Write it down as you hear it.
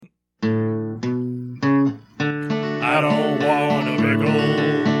I don't want a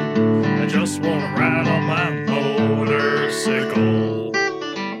pickle. I just want to ride on my motorcycle.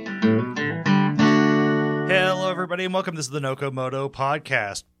 Hello, everybody, and welcome. This is the Nokomoto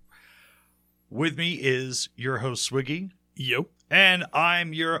Podcast. With me is your host, Swiggy. Yo. And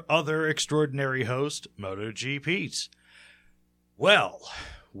I'm your other extraordinary host, MotoG Pete. Well,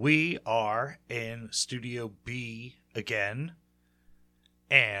 we are in Studio B again,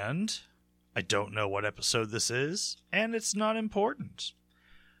 and I don't know what episode this is, and it's not important.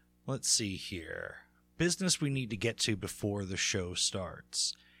 Let's see here. Business we need to get to before the show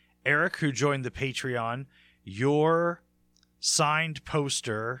starts. Eric, who joined the Patreon, your signed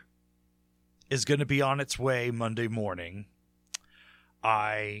poster is going to be on its way Monday morning.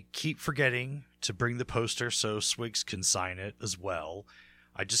 I keep forgetting to bring the poster so Swigs can sign it as well.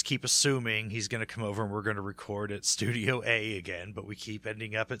 I just keep assuming he's going to come over and we're going to record at Studio A again, but we keep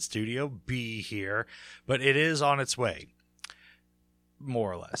ending up at Studio B here. But it is on its way,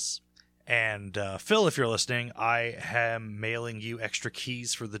 more or less. And Phil, if you're listening, I am mailing you extra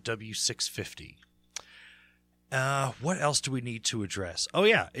keys for the W650. What else do we need to address? Oh,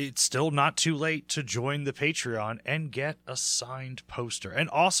 yeah, it's still not too late to join the Patreon and get a signed poster and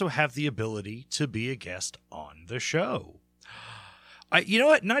also have the ability to be a guest on the show. You know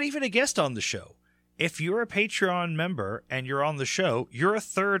what? Not even a guest on the show. If you're a Patreon member and you're on the show, you're a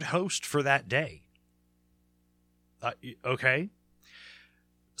third host for that day. Okay?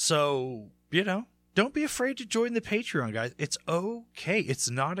 So, don't be afraid to join the Patreon, guys. It's okay. It's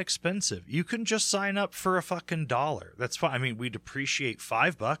not expensive. You can just sign up for a fucking $1. That's fine. I mean, we'd appreciate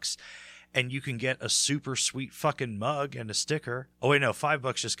 $5, and you can get a super sweet fucking mug and a sticker. Oh, wait, no,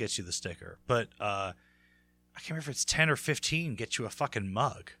 $5 just gets you the sticker. But I can't remember if it's 10 or 15 gets you a fucking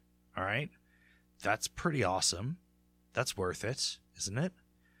mug. All right? That's pretty awesome. That's worth it, isn't it?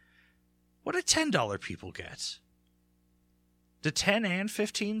 What do $10 people get? Do 10 and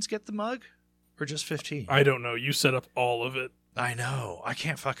 15s get the mug? Or just 15? I don't know. You set up all of it. I know. I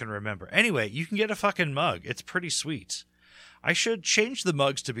can't fucking remember. Anyway, you can get a fucking mug. It's pretty sweet. I should change the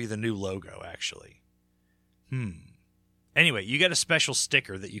mugs to be the new logo, actually. Anyway, you get a special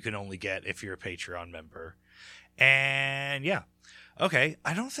sticker that you can only get if you're a Patreon member. And yeah. Okay,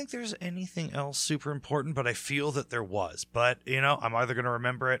 I don't think there's anything else super important, but I feel that there was. But, I'm either going to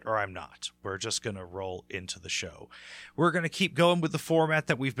remember it or I'm not. We're just going to roll into the show. We're going to keep going with the format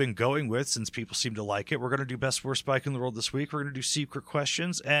that we've been going with since people seem to like it. We're going to do Best Worst Bike in the World this week. We're going to do Secret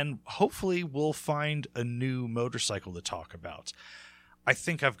Questions, and hopefully we'll find a new motorcycle to talk about. I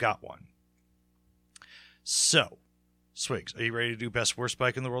think I've got one. So, Swigs, are you ready to do Best Worst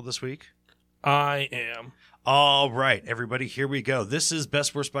Bike in the World this week? I am. All right, everybody, here we go. This is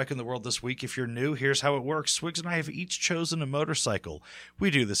Best Worst Bike in the World this week. If you're new, here's how it works. Swigs and I have each chosen a motorcycle.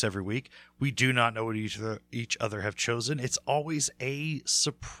 We do this every week. We do not know what each other have chosen. It's always a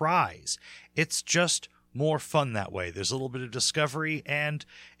surprise. It's just more fun that way. There's a little bit of discovery, and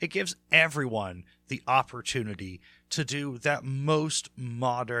it gives everyone the opportunity to do that most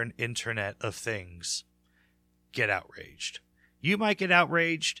modern internet of things. Get outraged. You might get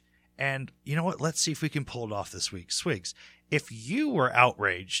outraged. And you know what? Let's see if we can pull it off this week. Swigs, if you were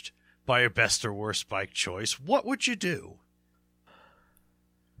outraged by a best or worst bike choice, what would you do?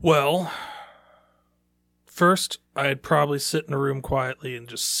 Well, first, I'd probably sit in a room quietly and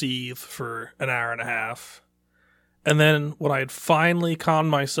just seethe for an hour and a half. And then when I'd finally calmed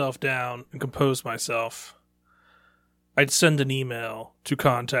myself down and composed myself, I'd send an email to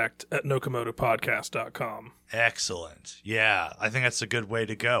contact@nokomotopodcast.com. Excellent. Yeah, I think that's a good way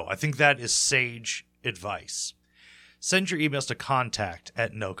to go. I think that is sage advice. Send your emails to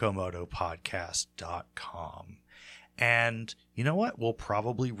contact@nokomotopodcast.com. And you know what? We'll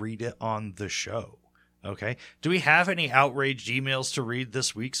probably read it on the show. Okay? Do we have any outraged emails to read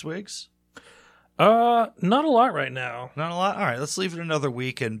this week, Swigs? Not a lot right now. Not a lot? All right, let's leave it another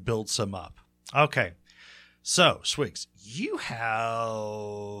week and build some up. Okay. So, Swigs, you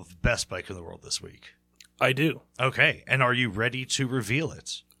have Best Bike in the World this week. I do. Okay, and are you ready to reveal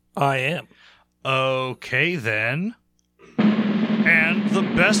it? I am. Okay, then. And the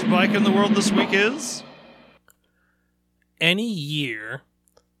best bike in the world this week is? Any year,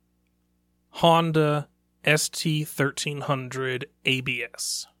 Honda ST1300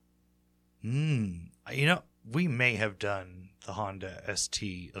 ABS. We may have done the Honda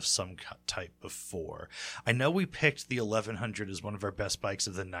ST of some type before. I know we picked the 1100 as one of our best bikes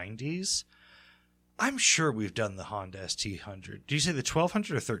of the 90s. I'm sure we've done the Honda ST100. Do you say the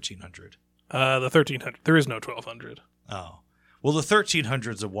 1200 or 1300? The 1300. There is no 1200. Oh. Well, the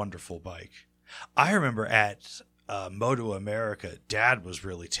 1300 is a wonderful bike. I remember at Moto America, Dad was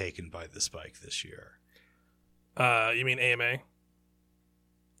really taken by this bike this year. You mean AMA?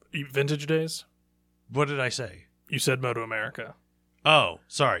 Vintage Days? What did I say? You said Moto America. Oh,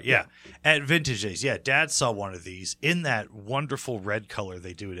 sorry. Yeah. At Vintage Days. Yeah, Dad saw one of these in that wonderful red color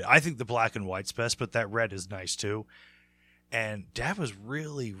they do it. I think the black and white's best, but that red is nice too. And Dad was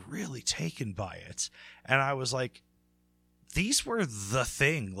really, really taken by it. And I was like, these were the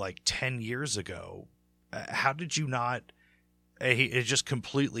thing like 10 years ago. How did you not? It just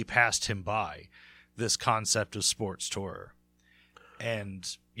completely passed him by, this concept of sports tourer. And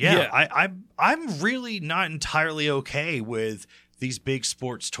I'm really not entirely okay with these big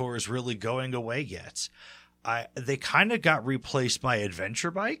sports tours really going away yet. They kind of got replaced by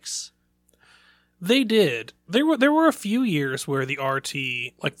adventure bikes. They did. There were a few years where the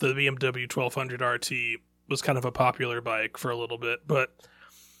RT, like the BMW 1200 RT, was kind of a popular bike for a little bit, but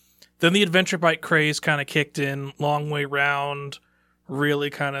then the adventure bike craze kind of kicked in. Long Way Round really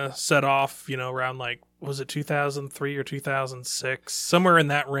kind of set off, around like, was it 2003 or 2006? Somewhere in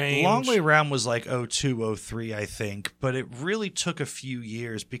that range. Long Way Round was like 02, 03, I think, but it really took a few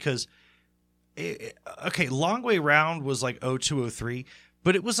years because, Long Way Round was like 02, 03,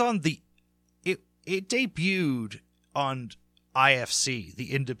 but it was on it debuted on IFC,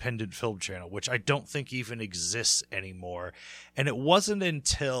 the Independent Film Channel, which I don't think even exists anymore. And it wasn't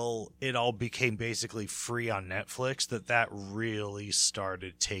until it all became basically free on Netflix that really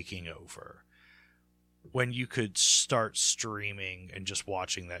started taking over. When you could start streaming and just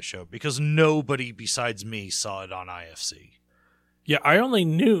watching that show, because nobody besides me saw it on IFC. Yeah, I only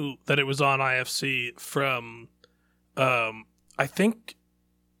knew that it was on IFC from, I think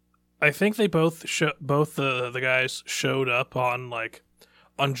they both the guys showed up on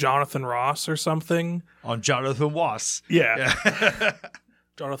Jonathan Ross or something. On Jonathan Ross. Yeah.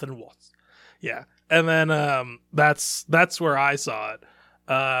 Jonathan Ross. Yeah. And then that's where I saw it.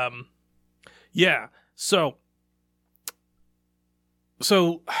 Yeah. So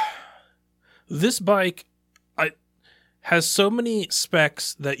this bike has so many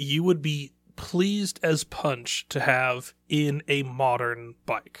specs that you would be pleased as punch to have in a modern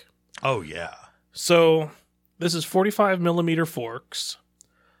bike. Oh, yeah. So this is 45 millimeter forks.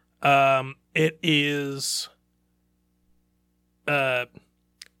 It is,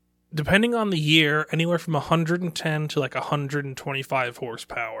 depending on the year, anywhere from 110 to 125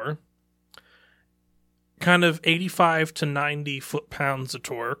 horsepower. Kind of 85 to 90 foot-pounds of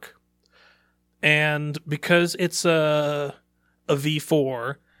torque. And because it's a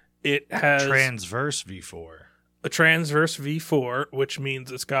V4, it has... Transverse V4. A transverse V4, which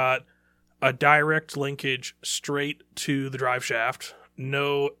means it's got a direct linkage straight to the drive shaft,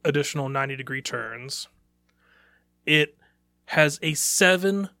 no additional 90-degree turns. It has a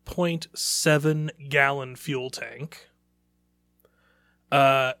 7.7 gallon fuel tank.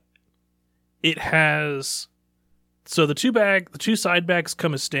 It has... So the two side bags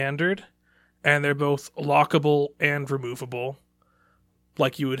come as standard, and they're both lockable and removable,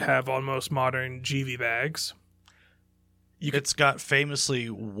 like you would have on most modern GV bags. It's got famously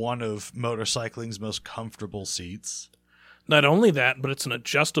one of motorcycling's most comfortable seats. Not only that, but it's an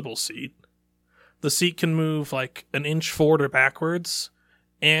adjustable seat. The seat can move an inch forward or backwards,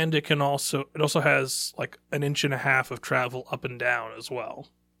 and it also has an inch and a half of travel up and down as well.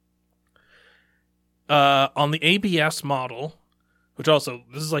 On the ABS model, which also,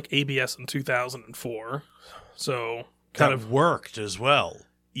 this is ABS in 2004, so kind of worked as well.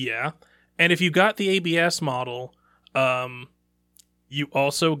 Yeah. And if you got the ABS model, you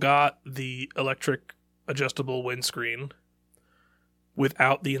also got the electric adjustable windscreen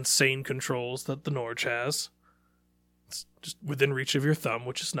without the insane controls that the Norge has. It's just within reach of your thumb,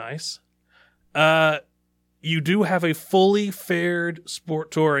 which is nice. You do have a fully fared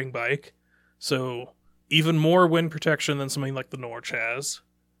sport touring bike, so even more wind protection than something like the Norge has.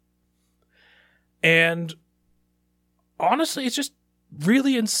 And honestly, it's just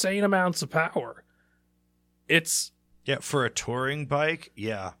really insane amounts of power. Yeah, for a touring bike,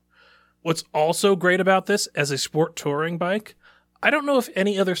 yeah. What's also great about this as a sport touring bike, I don't know if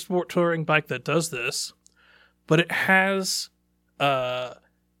any other sport touring bike that does this, but it has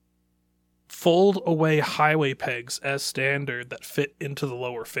fold-away highway pegs as standard that fit into the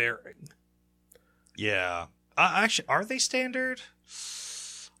lower fairing. Yeah. Actually, are they standard?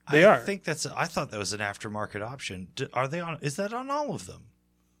 They are. I thought that was an aftermarket option. Are they on? Is that on all of them?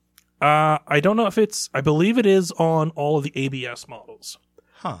 I don't know if I believe it is on all of the ABS models.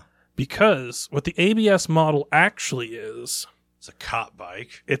 Huh. Because what the ABS model actually is... It's a cop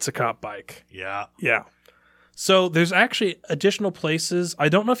bike. It's a cop bike. Yeah. Yeah. So there's actually additional places. I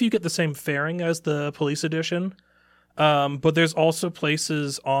don't know if you get the same fairing as the police edition, but there's also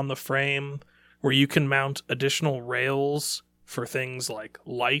places on the frame where you can mount additional rails for things like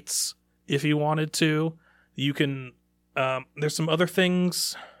lights if you wanted to. You can, there's some other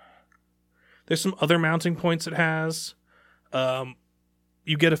things, there's some other mounting points it has.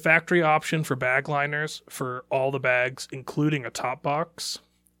 You get a factory option for bag liners for all the bags, including a top box.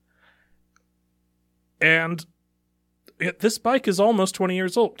 And this bike is almost 20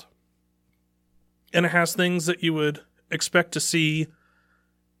 years old. And it has things that you would expect to see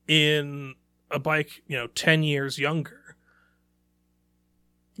in a bike, 10 years younger.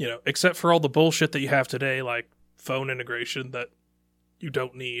 Except for all the bullshit that you have today, like phone integration that you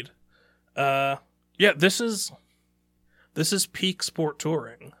don't need. This is peak sport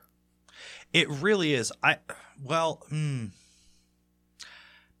touring. It really is. I don't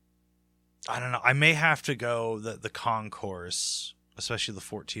know. I may have to go the concourse, especially the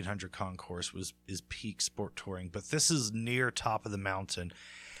 1400 concourse is peak sport touring, but this is near top of the mountain.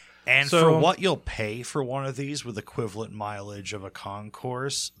 And for what you'll pay for one of these with equivalent mileage of a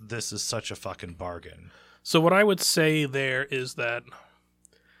concourse, this is such a fucking bargain. So what I would say there is that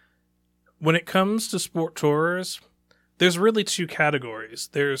when it comes to sport tourers, there's really two categories.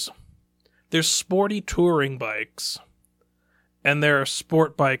 There's sporty touring bikes, and there are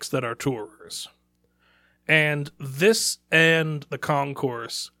sport bikes that are tourers. And this and the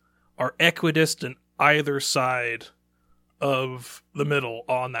concourse are equidistant either side of the middle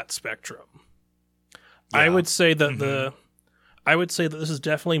on that spectrum. Yeah. I would say that this is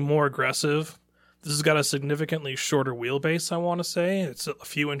definitely more aggressive. This has got a significantly shorter wheelbase, I want to say. It's a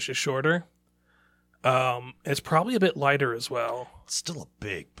few inches shorter. It's probably a bit lighter as well. It's still a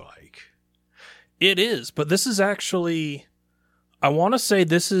big bike. It is, but this is actually, I want to say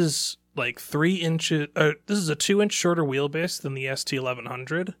this is like 3 inches, this is a 2-inch shorter wheelbase than the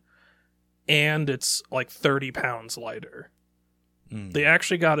ST1100, and it's like 30 pounds lighter. They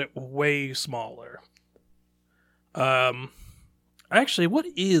actually got it way smaller. Actually, what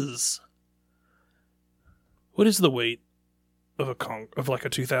is the weight of a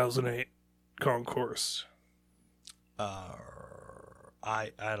 2008 concourse? I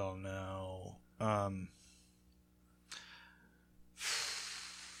don't know.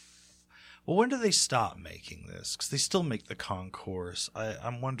 Well, when do they stop making this? Because they still make the concourse.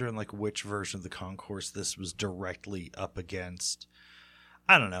 I'm wondering like which version of the concourse this was directly up against.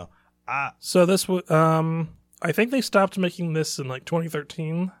 I don't know. So this I think they stopped making this in like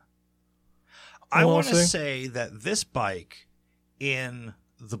 2013. I want to say that this bike in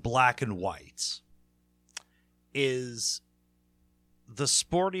the black and white is the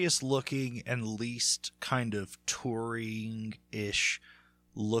sportiest looking and least kind of touring-ish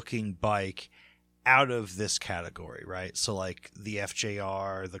looking bike out of this category, right? So like the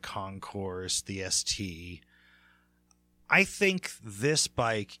FJR, the Concourse, the ST. I think this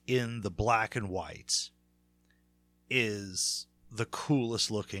bike in the black and white is the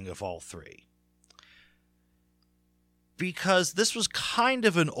coolest looking of all three. Because this was kind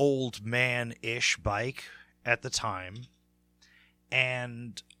of an old man-ish bike at the time.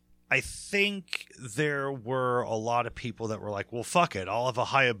 And I think there were a lot of people that were like, well, fuck it, I'll have a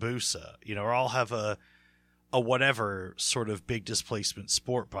Hayabusa, or I'll have a whatever sort of big displacement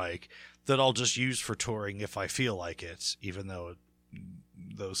sport bike that I'll just use for touring if I feel like it, even though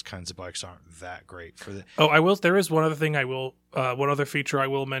those kinds of bikes aren't that great for the... Oh, I will. There is one other thing one other feature I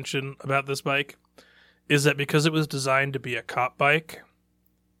will mention about this bike is that because it was designed to be a cop bike,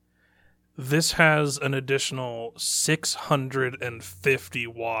 this has an additional 650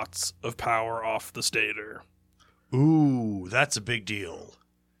 watts of power off the stator. Ooh, that's a big deal.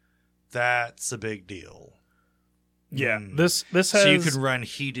 That's a big deal. Yeah, this has... So you can run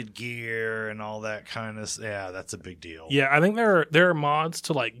heated gear and all that kind of... Yeah, that's a big deal. Yeah, I think there are mods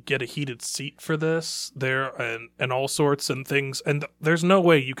to like get a heated seat for this there and all sorts and things. And there's no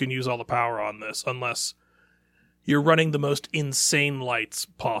way you can use all the power on this unless you're running the most insane lights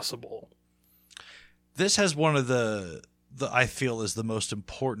possible. This has one of the I feel is the most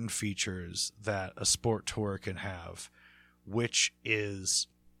important features that a sport tour can have, which is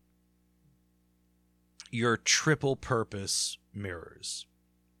your triple purpose mirrors.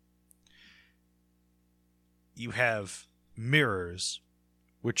 You have mirrors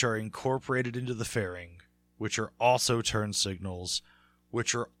which are incorporated into the fairing, which are also turn signals,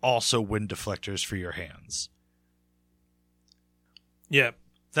 which are also wind deflectors for your hands. Yeah.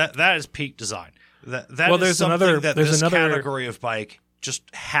 That is peak design. That is something that this category of bike just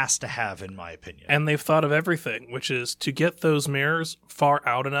has to have, in my opinion. And they've thought of everything, which is to get those mirrors far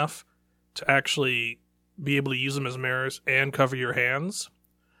out enough to actually be able to use them as mirrors and cover your hands.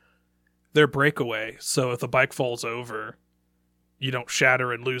 They're breakaway, so if the bike falls over, you don't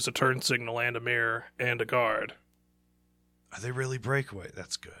shatter and lose a turn signal and a mirror and a guard. Are they really breakaway?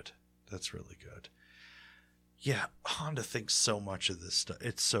 That's good. That's really good. Yeah, Honda thinks so much of this stuff.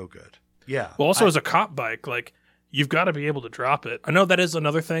 It's so good. Yeah. Well, also as a cop bike, like, you've got to be able to drop it. I know that is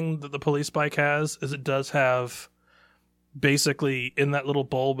another thing that the police bike has, is it does have, basically, in that little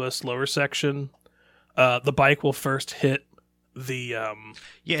bulbous lower section, the bike will first hit the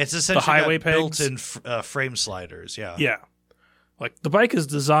it's essentially the highway built-in frame sliders. Yeah. Like, the bike is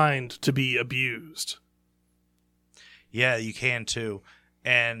designed to be abused. Yeah, you can too.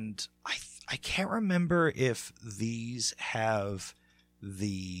 And I can't remember if these have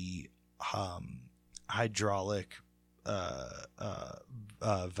the hydraulic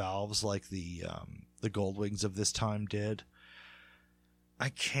valves like the Goldwings of this time did. I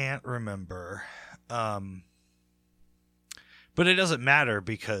can't remember. But it doesn't matter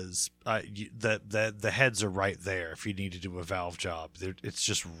because the heads are right there. If you need to do a valve job, it's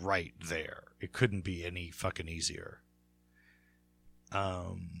just right there. It couldn't be any fucking easier.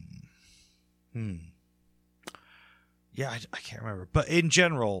 Yeah, I can't remember. But in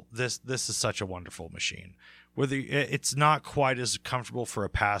general, this is such a wonderful machine. Whether it's not quite as comfortable for a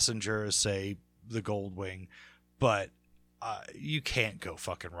passenger as, say, the Goldwing, but you can't go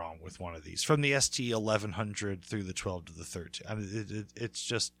fucking wrong with one of these. From the ST 1100 through the 12 to the 13. I mean, it's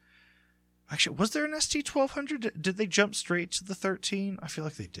just... Actually, was there an ST 1200? Did they jump straight to the 13? I feel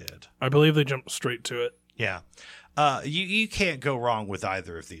like they did. I believe they jumped straight to it. Yeah. You can't go wrong with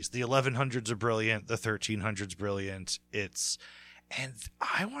either of these. The 1100s are brilliant. The 1300s brilliant. And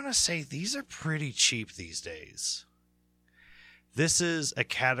I want to say these are pretty cheap these days. This is a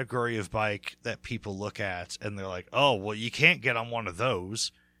category of bike that people look at and they're like, oh, well, you can't get on one of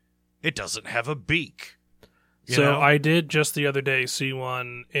those. It doesn't have a beak. You know? I did just the other day see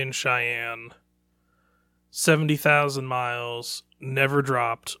one in Cheyenne. 70,000 miles, never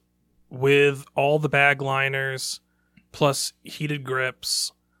dropped, with all the bag liners, plus heated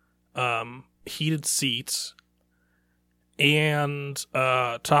grips, heated seats, and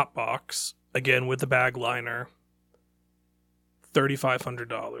top box, again with the bag liner.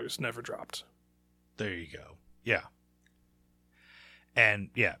 $3,500, never dropped. There you go. Yeah. And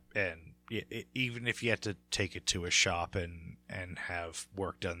even if you had to take it to a shop and have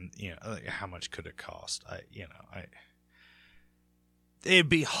work done, how much could it cost? It'd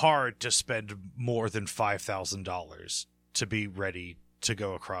be hard to spend more than $5,000 to be ready to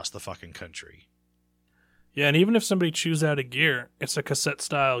go across the fucking country. Yeah, and even if somebody chews out a gear, it's a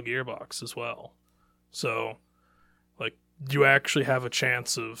cassette-style gearbox as well. So, like, you actually have a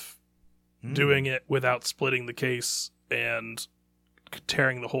chance of doing it without splitting the case and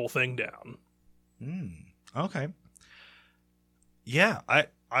tearing the whole thing down. Okay. Yeah,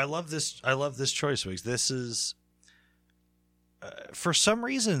 I love this. I love this choice, Wiggs. This is for some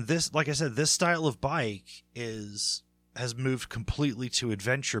reason this, like I said, this style of bike has moved completely to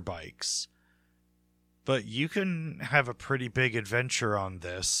adventure bikes. But you can have a pretty big adventure on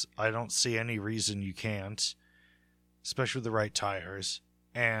this. I don't see any reason you can't, especially with the right tires.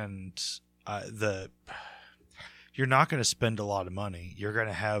 And you're not going to spend a lot of money. You're going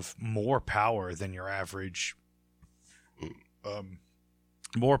to have more power than your average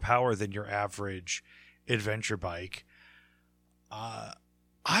adventure bike.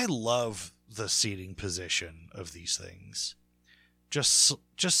 I love the seating position of these things. Just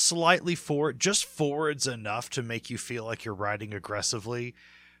slightly forward, just forwards enough to make you feel like you're riding aggressively,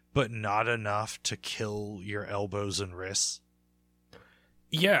 but not enough to kill your elbows and wrists.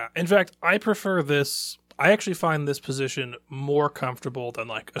 Yeah, in fact, I prefer this. I actually find this position more comfortable than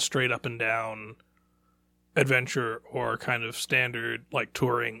like a straight up and down adventure or kind of standard like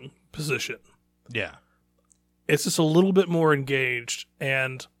touring position. Yeah. It's just a little bit more engaged,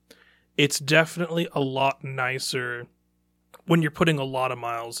 and it's definitely a lot nicer when you're putting a lot of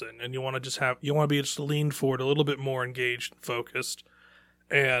miles in and you want to be just leaned forward, a little bit more engaged and focused.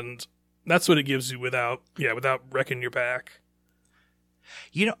 And that's what it gives you without wrecking your back.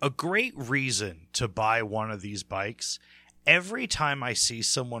 A great reason to buy one of these bikes, every time I see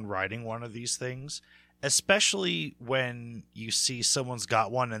someone riding one of these things, especially when you see someone's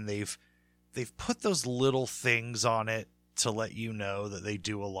got one and they've put those little things on it to let you know that they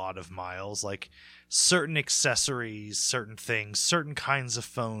do a lot of miles, like certain accessories, certain things, certain kinds of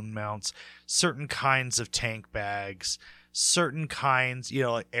phone mounts, certain kinds of tank bags, certain kinds,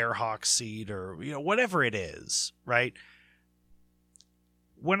 like Airhawk seat or, whatever it is, right?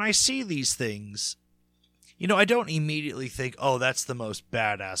 When I see these things, I don't immediately think, oh, that's the most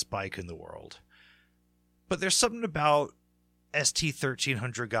badass bike in the world. But there's something about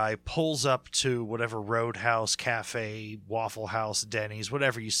ST-1300 guy pulls up to whatever Roadhouse, Cafe, Waffle House, Denny's,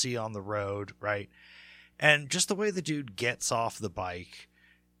 whatever you see on the road, right? And just the way the dude gets off the bike,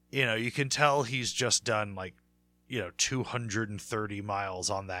 you can tell he's just done 230 miles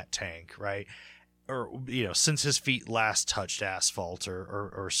on that tank, right? Or, since his feet last touched asphalt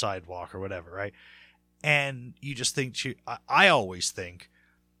or sidewalk or whatever, right? And you just think, I always think,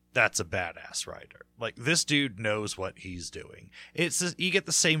 that's a badass rider. Like, this dude knows what he's doing. You get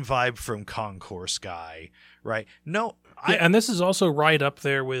the same vibe from Concourse guy, right? No, and this is also right up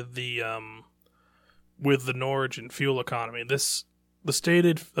there with the Norwegian fuel economy. The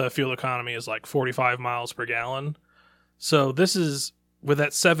stated fuel economy is like 45 miles per gallon. So this is, with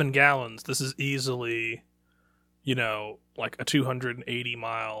that 7 gallons, this is easily, like a 280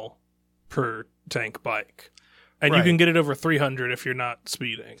 mile per tank bike. And you can get it over 300 if you're not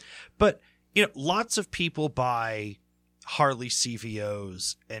speeding. But, lots of people buy Harley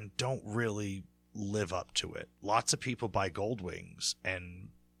CVOs and don't really live up to it. Lots of people buy Goldwings and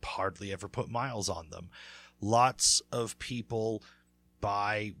hardly ever put miles on them. Lots of people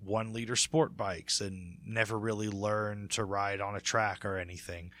buy 1-liter sport bikes and never really learn to ride on a track or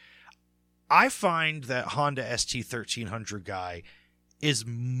anything. I find that Honda ST-1300 guy is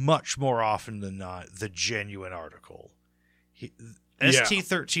much more often than not the genuine article.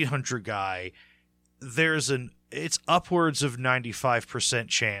 ST-1300 guy, it's upwards of 95%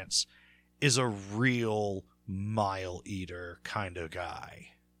 chance is a real mile eater kind of guy.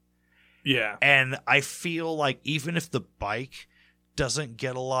 Yeah. And I feel like even if the bike doesn't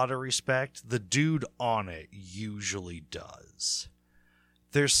get a lot of respect, the dude on it usually does.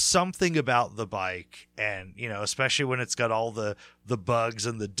 There's something about the bike, and, especially when it's got all the bugs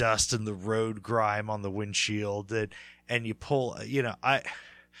and the dust and the road grime on the windshield, and you pull,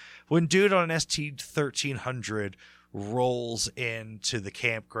 when dude on an ST-1300 rolls into the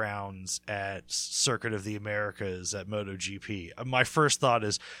campgrounds at Circuit of the Americas at MotoGP, my first thought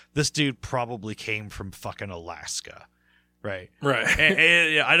is, this dude probably came from fucking Alaska. Right.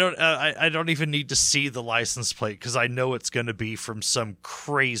 And I don't even need to see the license plate because I know it's going to be from some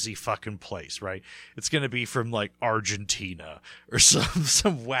crazy fucking place, right? It's going to be from like Argentina or some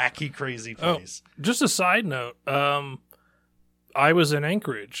wacky crazy place. Oh, just a side note. I was in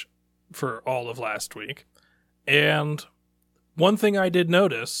Anchorage for all of last week, and one thing I did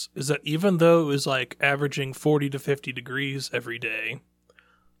notice is that even though it was like averaging 40 to 50 degrees every day,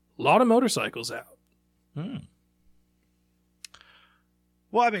 a lot of motorcycles out.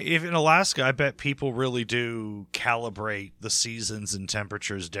 Well, I mean, if in Alaska, I bet people really do calibrate the seasons and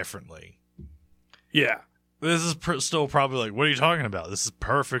temperatures differently. Yeah. This is still probably like, what are you talking about? This is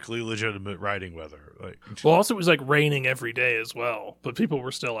perfectly legitimate riding weather. Well, also it was like raining every day as well, but people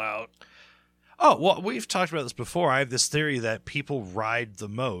were still out. Oh, well, we've talked about this before. I have this theory that people ride the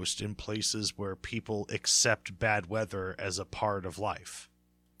most in places where people accept bad weather as a part of life.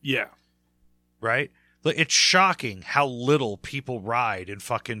 Yeah. Right? It's shocking how little people ride in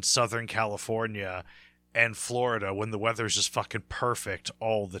fucking Southern California and Florida when the weather's just fucking perfect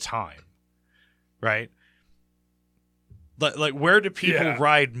all the time. Right? Like where do people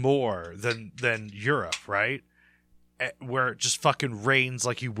ride more than Europe, right? Where it just fucking rains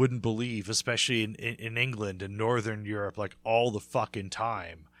like you wouldn't believe, especially in England and Northern Europe, like all the fucking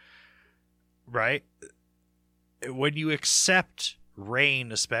time. Right? When you accept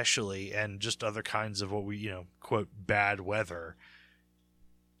rain especially, and just other kinds of what we, quote, bad weather,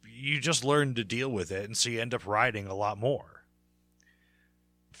 you just learn to deal with it, and so you end up riding a lot more.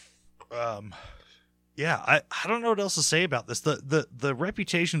 I don't know what else to say about this. The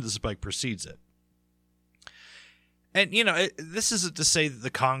reputation of this bike precedes it. And, this isn't to say that the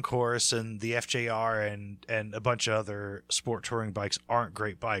Concourse and the FJR and a bunch of other sport touring bikes aren't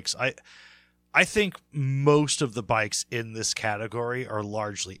great bikes. I think most of the bikes in this category are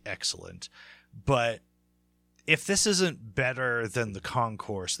largely excellent. But if this isn't better than the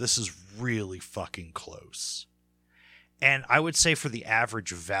Concourse, this is really fucking close. And I would say for the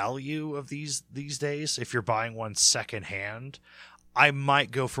average value of these days, if you're buying one secondhand, I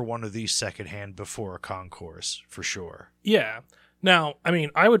might go for one of these secondhand before a Concourse, for sure. Yeah. Now, I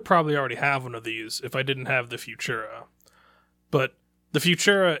mean, I would probably already have one of these if I didn't have the Futura. But the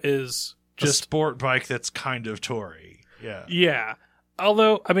Futura is just a sport bike that's kind of toury. Yeah. Yeah.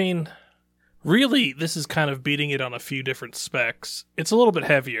 Although, I mean, really, this is kind of beating it on a few different specs. It's a little bit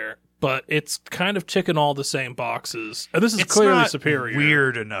heavier, but it's kind of ticking all the same boxes. And this is clearly superior.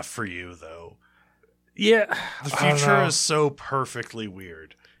 Weird enough for you, though. Yeah. The Futura is so perfectly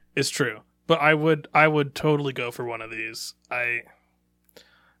weird. It's true. But I would totally go for one of these.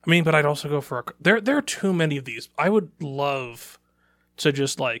 I mean, but I'd also go for there are too many of these. I would love to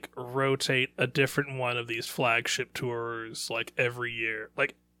just like rotate a different one of these flagship tours like every year.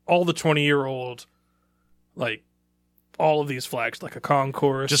 Like all the 20-year-old, like all of these flags, like a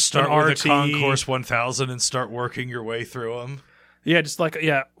concourse. Just start an with RT. a Concourse 1000 and start working your way through them. Yeah, just like,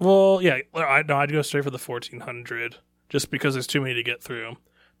 yeah. Well, yeah, I'd go straight for the 1400 just because there's too many to get through.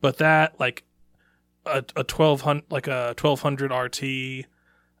 But that, like a 1200 RT,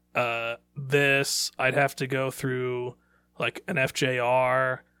 this, I'd have to go through like an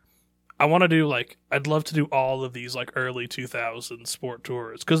FJR. I want to do like, I'd love to do all of these like early 2000s sport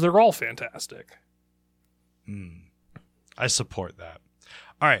tours because they're all fantastic. I support that.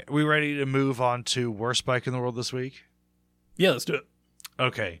 All right, are we ready to move on to worst bike in the world this week? Yeah, let's do it.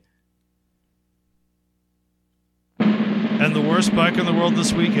 Okay. And the worst bike in the world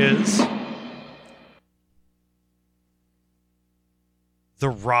this week is the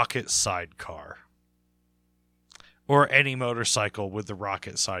Rocket Sidecar. Or any motorcycle with the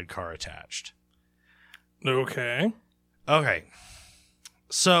Rocket Sidecar attached. Okay. Okay.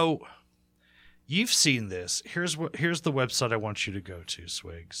 So, you've seen this. Here's the website I want you to go to,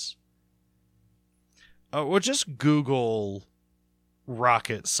 Swigs. Well, just Google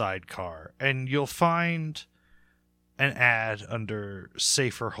Rocket Sidecar, and you'll find an ad under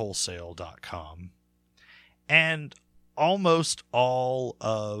saferwholesale.com. And almost all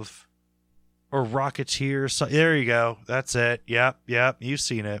of... Or Rocketeer. There you go. That's it. Yep. You've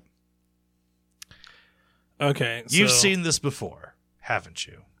seen it. Okay. You've seen this before, haven't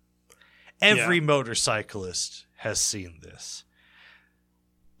you? Every motorcyclist has seen this.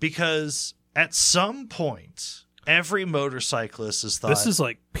 Because at some point, every motorcyclist has thought... This is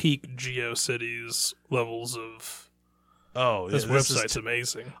like peak GeoCities levels of... Oh, this website's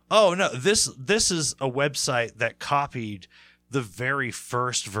amazing. Oh, no. This is a website that copied the very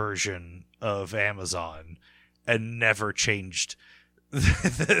first version of Amazon and never changed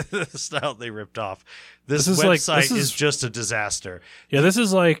the style they ripped off. This website is just a disaster. Yeah, this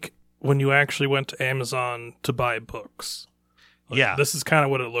is like when you actually went to Amazon to buy books. Like, yeah. This is kind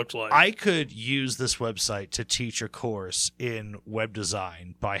of what it looked like. I could use this website to teach a course in web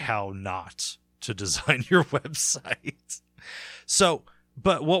design by how not to design your website. So,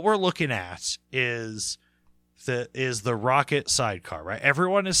 but what we're looking at is the Rocket Sidecar, right?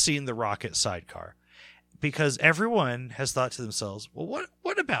 Everyone has seen the Rocket Sidecar because everyone has thought to themselves, well,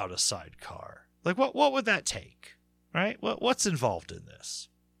 what about a sidecar? Like, what would that take, right? What's involved in this?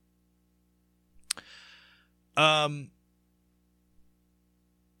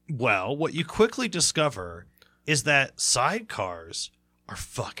 Well, what you quickly discover is that sidecars are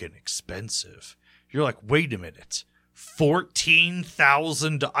fucking expensive. You're like, wait a minute.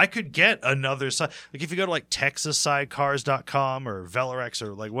 $14,000. I could get another side. Like if you go to like TexasSidecars.com or Velerex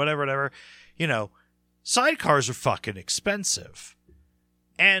or like whatever, you know, sidecars are fucking expensive.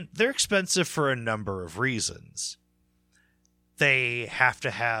 And they're expensive for a number of reasons. They have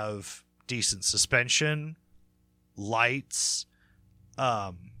to have decent suspension, lights,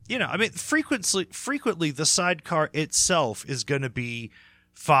 you know, I mean, frequently the sidecar itself is going to be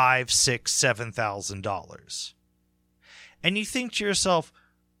 $5,000, $6,000, $7,000. And you think to yourself,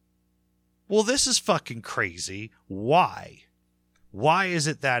 well, this is fucking crazy. Why? Why is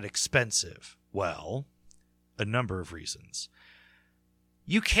it that expensive? Well, a number of reasons.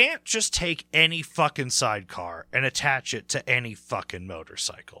 You can't just take any fucking sidecar and attach it to any fucking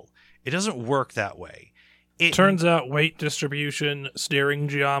motorcycle. It doesn't work that way. It turns out weight distribution, steering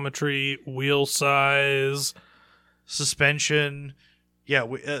geometry, wheel size, suspension,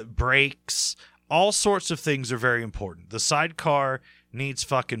 brakes, all sorts of things are very important. The sidecar needs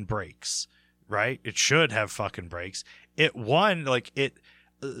fucking brakes, right? It should have fucking brakes. So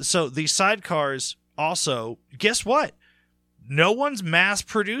these sidecars also, guess what? No one's mass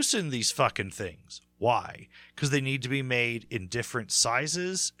producing these fucking things. Why? Because they need to be made in different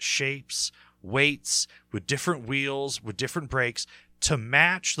sizes, shapes, weights, with different wheels, with different brakes to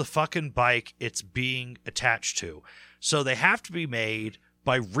match the fucking bike it's being attached to. So they have to be made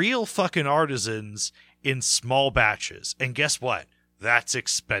by real fucking artisans in small batches. And guess what? That's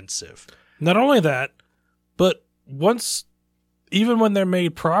expensive. Not only that, but even when they're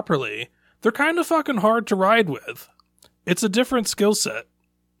made properly, they're kind of fucking hard to ride with. It's a different skill set.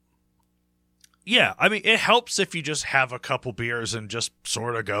 Yeah, I mean, it helps if you just have a couple beers and just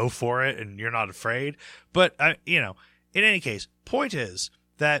sort of go for it and you're not afraid. But, in any case, point is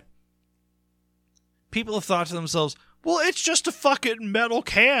that people have thought to themselves, well, it's just a fucking metal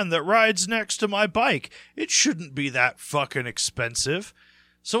can that rides next to my bike. It shouldn't be that fucking expensive.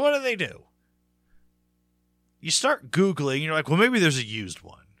 So what do? You start Googling, and you're like, well, maybe there's a used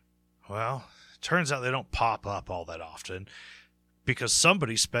one. Well, turns out they don't pop up all that often because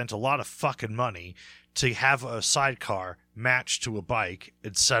somebody spent a lot of fucking money to have a sidecar matched to a bike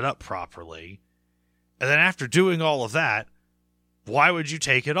and set up properly. And then after doing all of that, why would you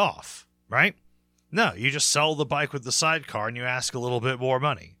take it off, right? No, you just sell the bike with the sidecar and you ask a little bit more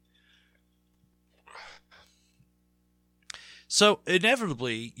money. So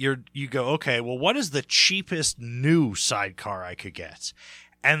inevitably, you go, okay, well, what is the cheapest new sidecar I could get?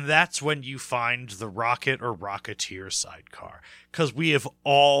 And that's when you find the Rocket or Rocketeer sidecar, because we have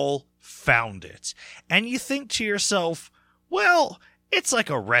all found it. And you think to yourself, well, it's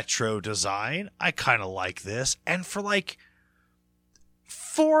like a retro design. I kind of like this. And for like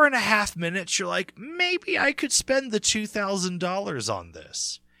 4.5 minutes, you're like, maybe I could spend the $2,000 on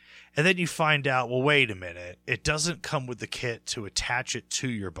this. And then you find out, well, wait a minute. It doesn't come with the kit to attach it to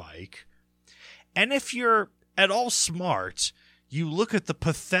your bike. And if you're at all smart, you look at the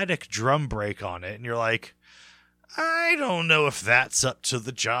pathetic drum brake on it and you're like, I don't know if that's up to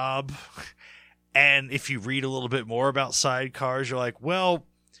the job. And if you read a little bit more about sidecars, you're like, well,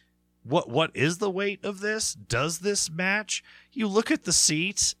 what is the weight of this? Does this match? You look at the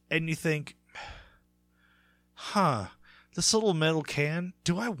seats and you think, this little metal can,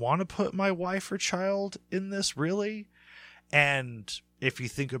 do I want to put my wife or child in this, really? And if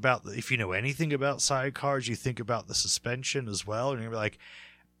you know anything about sidecars, you think about the suspension as well, and you're like,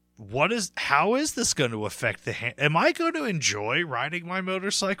 how is this going to affect the hand? Am I going to enjoy riding my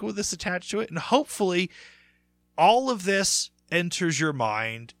motorcycle with this attached to it? And hopefully all of this enters your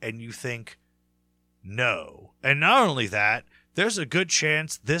mind and you think, no. And not only that, there's a good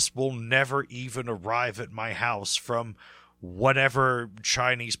chance this will never even arrive at my house from whatever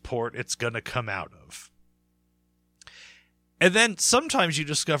Chinese port it's going to come out of. And then sometimes you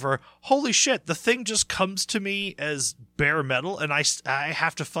discover, holy shit, the thing just comes to me as bare metal and I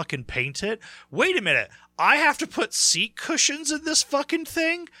have to fucking paint it. Wait a minute. I have to put seat cushions in this fucking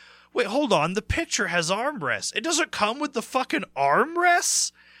thing? Wait, hold on. The picture has armrests. It doesn't come with the fucking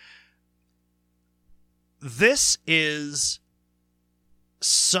armrests? This is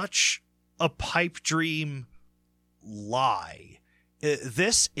such a pipe dream lie.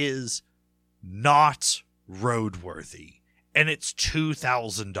 This is not roadworthy. And it's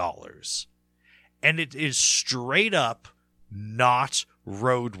 $2,000. And it is straight up not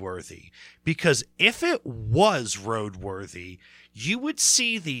roadworthy. Because if it was roadworthy, you would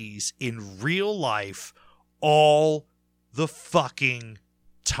see these in real life all the fucking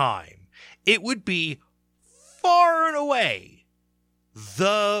time. It would be far and away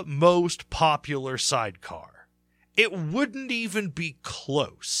the most popular sidecar. It wouldn't even be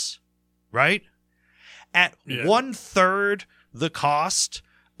close, right? At 1/3 the cost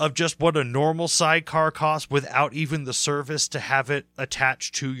of just what a normal sidecar costs without even the service to have it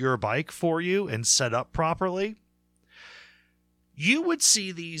attached to your bike for you and set up properly, you would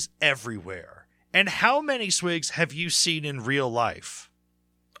see these everywhere. And how many Swigs have you seen in real life?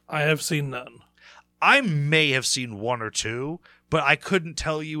 I have seen none. I may have seen one or two, but I couldn't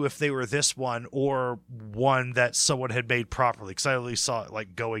tell you if they were this one or one that someone had made properly, because I only saw it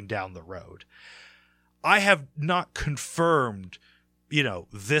like going down the road. I have not confirmed,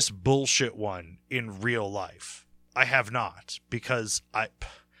 this bullshit one in real life. I have not, because I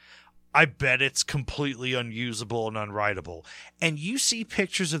bet it's completely unusable and unrideable. And you see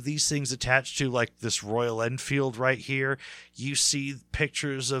pictures of these things attached to like this Royal Enfield right here. You see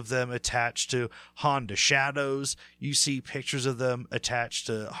pictures of them attached to Honda Shadows. You see pictures of them attached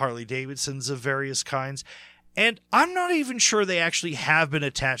to Harley Davidsons of various kinds. And I'm not even sure they actually have been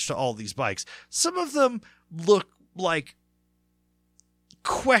attached to all these bikes. Some of them look like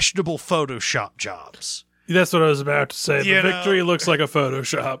questionable Photoshop jobs. That's what I was about to say. The Victory looks like a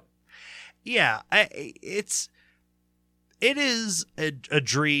Photoshop. Yeah, it is a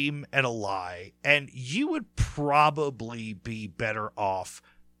dream and a lie. And you would probably be better off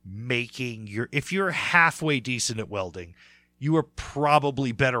making if you're halfway decent at welding, you are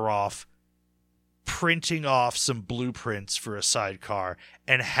probably better off printing off some blueprints for a sidecar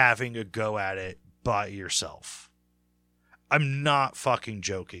and having a go at it by yourself. I'm not fucking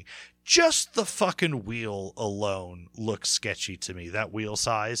joking. Just the fucking wheel alone looks sketchy to me. That wheel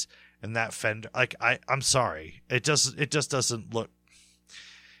size and that fender, I'm sorry. It just doesn't look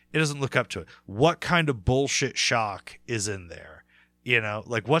up to it. What kind of bullshit shock is in there?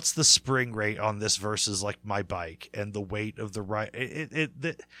 What's the spring rate on this versus like my bike and the weight of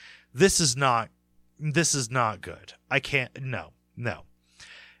the this is not good. I can't. No.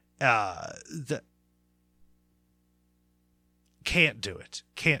 Can't do it.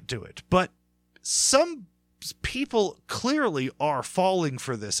 But some people clearly are falling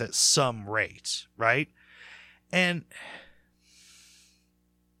for this at some rate, right? And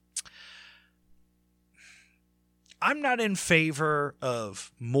I'm not in favor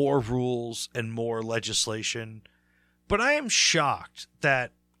of more rules and more legislation, but I am shocked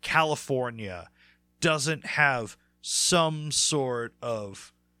that California doesn't have some sort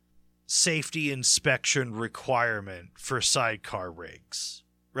of safety inspection requirement for sidecar rigs,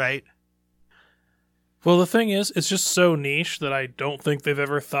 right? Well, the thing is, it's just so niche that I don't think they've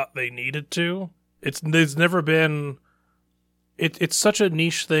ever thought they needed to. There's never been... It's such a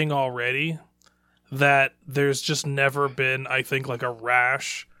niche thing already that there's just never been, I think, like a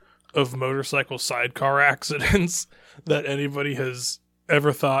rash of motorcycle sidecar accidents that anybody has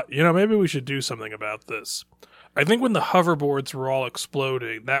ever thought, maybe we should do something about this. I think when the hoverboards were all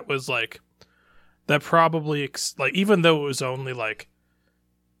exploding, that was like, that probably, like, even though it was only like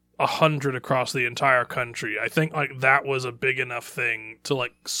 100 across the entire country, I think like that was a big enough thing to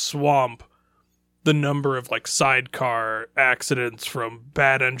like swamp the number of like sidecar accidents from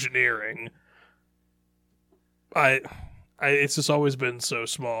bad engineering. It's just always been so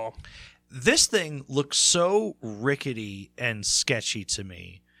small. This thing looks so rickety and sketchy to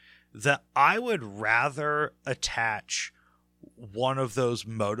me that I would rather attach one of those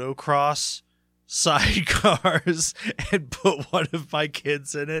motocross sidecars and put one of my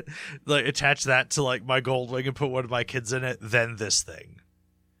kids in it, like attach that to like my Goldwing and put one of my kids in it than this thing.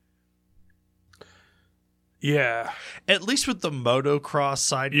 Yeah. At least with the motocross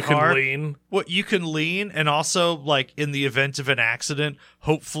sidecar, you can lean. Well, you can lean, and also, like, in the event of an accident,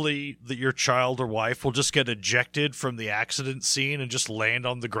 hopefully that your child or wife will just get ejected from the accident scene and just land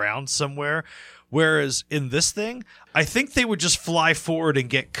on the ground somewhere. Whereas in this thing, I think they would just fly forward and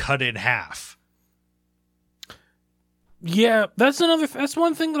get cut in half. Yeah, that's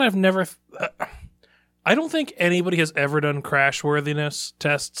one thing that I've never... I don't think anybody has ever done crashworthiness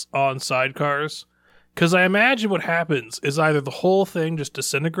tests on sidecars. Because I imagine what happens is either the whole thing just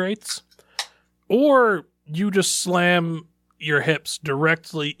disintegrates, or you just slam your hips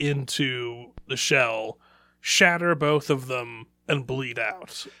directly into the shell, shatter both of them, and bleed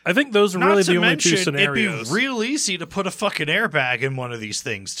out. I think those are really the only two scenarios. It'd be real easy to put a fucking airbag in one of these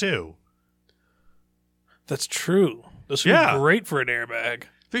things, too. That's true. This would be great for an airbag.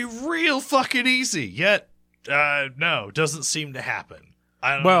 Be real fucking easy, yet, no, doesn't seem to happen.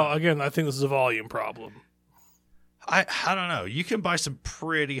 Again, I think this is a volume problem. I don't know. You can buy some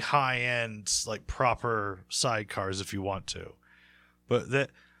pretty high-end, like, proper sidecars if you want to. But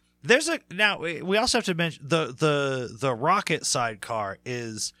now we also have to mention the Rocket sidecar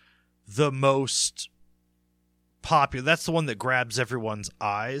is the most popular. That's the one that grabs everyone's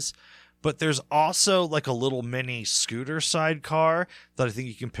eyes. But there's also like a little mini scooter sidecar that I think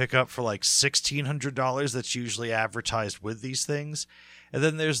you can pick up for like $1,600 that's usually advertised with these things. And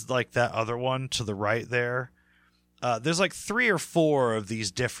then there's like that other one to the right there. There's like 3 or 4 of these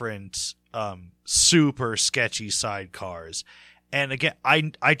different super sketchy sidecars. And again,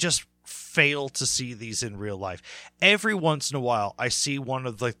 I just fail to see these in real life. Every once in a while, I see one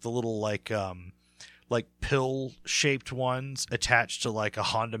of like the little like pill-shaped ones attached to like a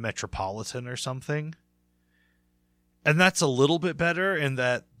Honda Metropolitan or something. And that's a little bit better in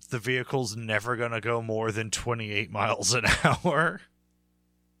that the vehicle's never going to go more than 28 miles an hour.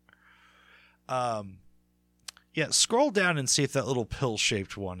 Yeah, scroll down and see if that little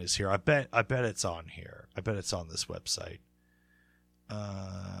pill-shaped one is here. I bet it's on here. I bet it's on this website.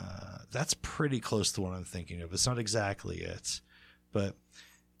 That's pretty close to what I'm thinking of. It's not exactly it, but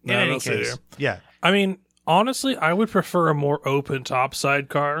in any case, yeah. I mean, honestly, I would prefer a more open top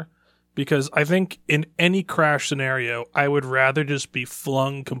sidecar because I think in any crash scenario, I would rather just be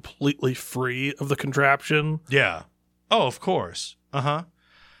flung completely free of the contraption. Yeah. Oh, of course.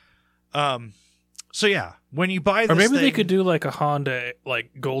 So yeah, when you buy this, or maybe they could do like a Honda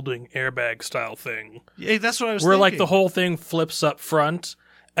like Goldwing airbag style thing. Yeah, that's what I was where thinking. Like the whole thing flips up front,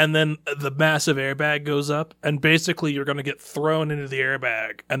 and then the massive airbag goes up, and basically you're going to get thrown into the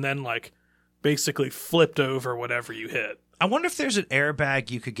airbag, and then like basically flipped over whatever you hit. I wonder if there's an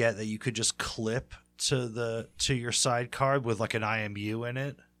airbag you could get that you could just clip to your sidecar with like an IMU in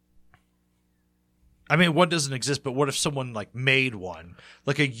it. I mean, one doesn't exist, but what if someone like made one,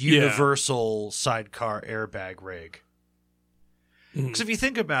 like a universal sidecar airbag rig? Because if you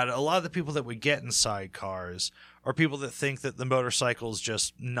think about it, a lot of the people that we get in sidecars are people that think that the motorcycle is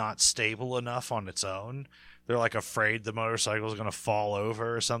just not stable enough on its own. They're like afraid the motorcycle is going to fall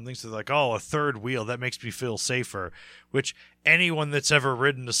over or something. So they're like, oh, a third wheel, that makes me feel safer. Which anyone that's ever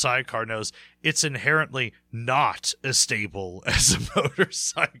ridden a sidecar knows it's inherently not as stable as a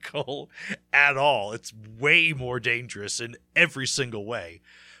motorcycle at all. It's way more dangerous in every single way.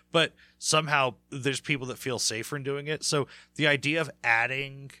 But somehow there's people that feel safer in doing it. So the idea of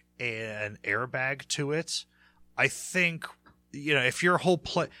adding an airbag to it, I think, if your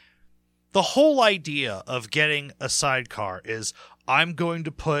the whole idea of getting a sidecar is I'm going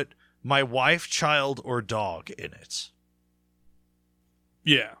to put my wife, child, or dog in it.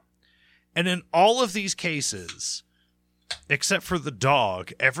 Yeah. And in all of these cases, except for the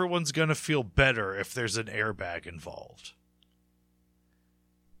dog, everyone's going to feel better if there's an airbag involved.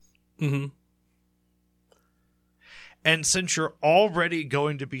 Mm-hmm. And since you're already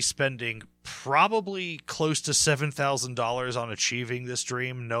going to be spending probably close to $7,000 on achieving this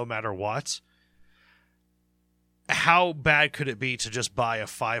dream, no matter what, how bad could it be to just buy a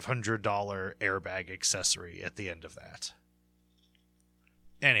 $500 airbag accessory at the end of that?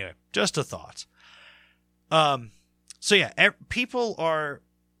 Anyway, just a thought. So yeah, people are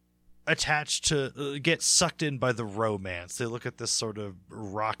attached to get sucked in by the romance. They look at this sort of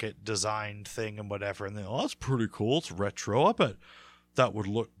rocket designed thing and whatever, and they, oh, that's pretty cool. It's retro. I bet that would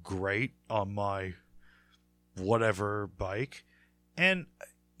look great on my whatever bike. And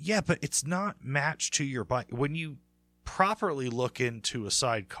yeah, but it's not matched to your bike. When you properly look into a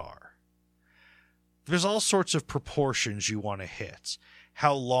sidecar, there's all sorts of proportions you want to hit.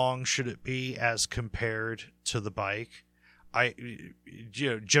 How long should it be as compared to the bike?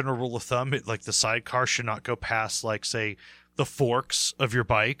 General rule of thumb, like the sidecar should not go past, like, say, the forks of your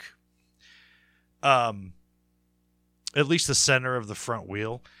bike. At least the center of the front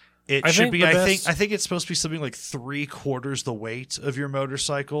wheel. I think it's supposed to be something like 3/4 the weight of your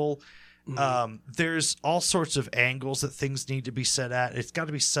motorcycle. There's all sorts of angles that things need to be set at. It's got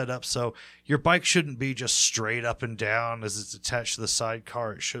to be set up so your bike shouldn't be just straight up and down as it's attached to the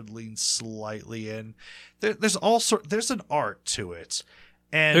sidecar. It should lean slightly in. There's an art to it,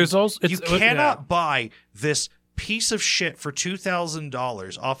 and you cannot buy this piece of shit for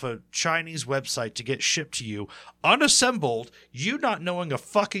 $2,000 off a Chinese website to get shipped to you unassembled, you not knowing a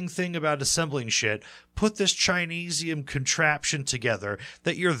fucking thing about assembling shit, put this Chinesium contraption together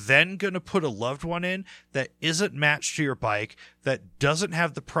that you're then going to put a loved one in that isn't matched to your bike, that doesn't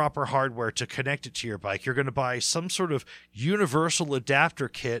have the proper hardware to connect it to your bike. You're going to buy some sort of universal adapter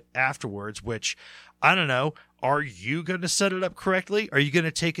kit afterwards, which, I don't know, are you going to set it up correctly? Are you going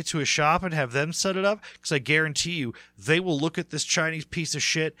to take it to a shop and have them set it up? Because I guarantee you, they will look at this Chinese piece of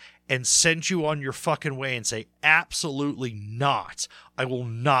shit and send you on your fucking way and say, absolutely not. I will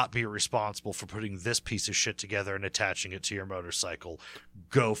not be responsible for putting this piece of shit together and attaching it to your motorcycle.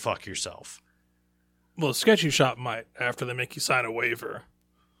 Go fuck yourself. Well, Sketchy Shop might, after they make you sign a waiver.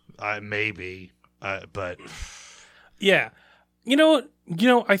 Maybe, but... Yeah.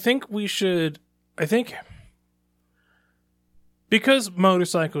 I think we should... Because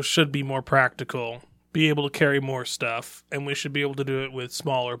motorcycles should be more practical, be able to carry more stuff, and we should be able to do it with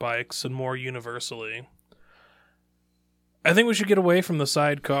smaller bikes and more universally, I think we should get away from the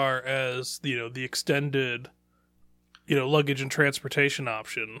sidecar as, the extended, luggage and transportation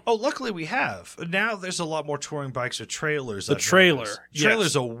option. Oh, luckily we have. Now there's a lot more touring bikes with trailers. The trailer. Yes.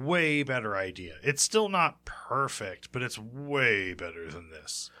 Trailer's a way better idea. It's still not perfect, but it's way better than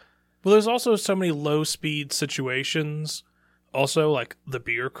this. Well, there's also so many low-speed situations. Also, like the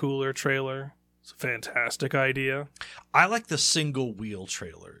beer cooler trailer. It's a fantastic idea. I like the single-wheel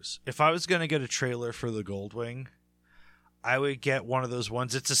trailers. If I was going to get a trailer for the Goldwing, I would get one of those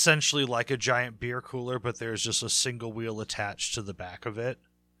ones. It's essentially like a giant beer cooler, but there's just a single wheel attached to the back of it.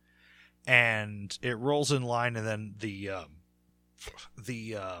 And it rolls in line, and then the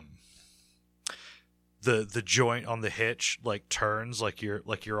joint on the hitch turns like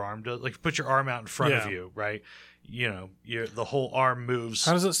your arm does. Like, put your arm out in front of you, right? The whole arm moves.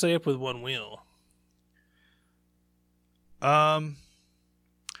 How does it stay up with one wheel? I'm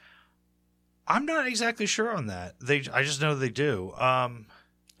not exactly sure on that. I just know they do.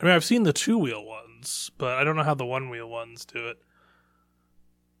 I've seen the 2-wheel ones, but I don't know how the 1-wheel ones do it.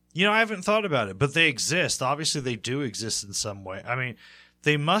 I haven't thought about it, but they exist. Obviously, they do exist in some way. I mean,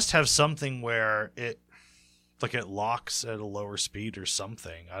 they must have something where it locks at a lower speed or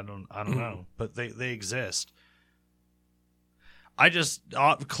something. I don't know, but they exist. I just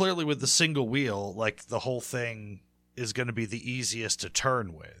clearly with the single wheel, the whole thing is going to be the easiest to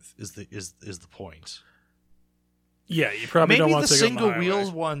turn with. Is the point? Yeah, you probably don't want to Maybe go the on the single highway.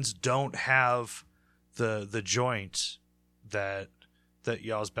 wheels ones don't have the joint that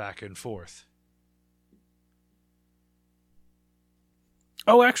yaws back and forth.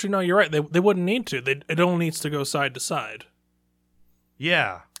 Oh, actually, no, you're right. They wouldn't need to. It only needs to go side to side.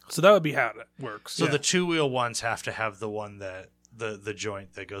 Yeah. So that would be how it works. So the two-wheel ones have to have the one that the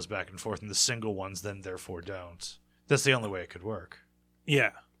joint that goes back and forth, and the single ones then therefore don't. That's the only way it could work.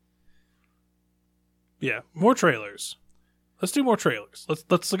 Yeah. Yeah. More trailers. Let's do more trailers.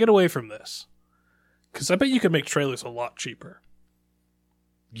 Let's get away from this. Because I bet you could make trailers a lot cheaper.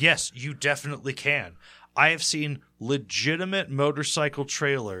 Yes, you definitely can. I have seen legitimate motorcycle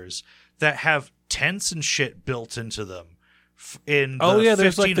trailers that have tents and shit built into them in the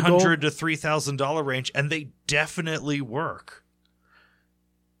 $1,500 to $3,000 range, and they definitely work.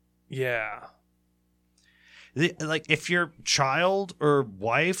 Yeah. Like, if your child or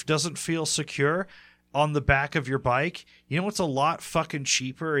wife doesn't feel secure on the back of your bike, you know what's a lot fucking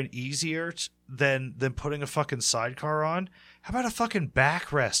cheaper and easier than putting a fucking sidecar on? How about a fucking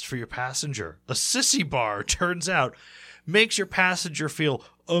backrest for your passenger? A sissy bar, turns out, makes your passenger feel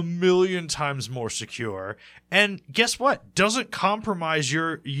 1,000,000 times more secure. And guess what? Doesn't compromise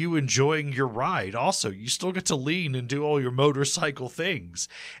you enjoying your ride. Also, you still get to lean and do all your motorcycle things.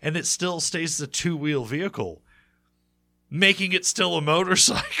 And it still stays a two-wheel vehicle, making it still a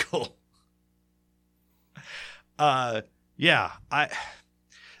motorcycle. Yeah,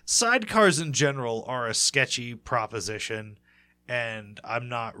 sidecars in general are a sketchy proposition, and I'm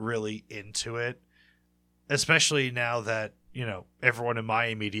not really into it, especially now that, you know, everyone in my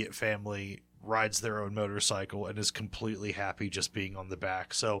immediate family rides their own motorcycle and is completely happy just being on the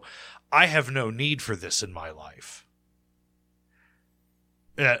back. So I have no need for this in my life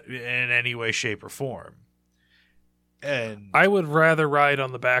in any way, shape, or form. And I would rather ride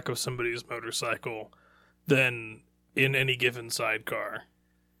on the back of somebody's motorcycle than in any given sidecar.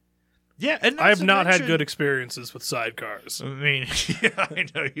 Yeah, and I have not had good experiences with sidecars. I mean, yeah, I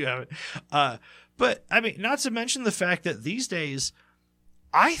know you haven't. But, I mean, not to mention the fact that these days,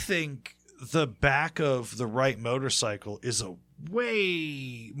 I think the back of the right motorcycle is a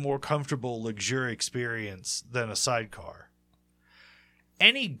way more comfortable, luxurious experience than a sidecar.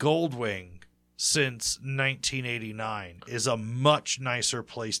 Any Goldwing since 1989 is a much nicer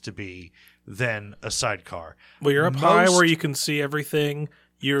place to be than a sidecar. Well, you're up high where you can see everything.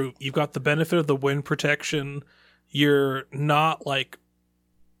 You've got the benefit of the wind protection. You're not like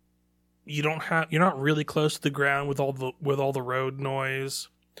you're not really close to the ground with all the road noise.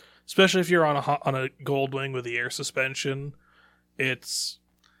 Especially if you're on a Goldwing with the air suspension. It's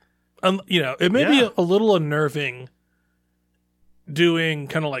it may be a little unnerving doing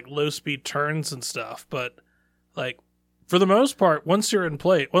kind of like low speed turns and stuff, but like for the most part, once you're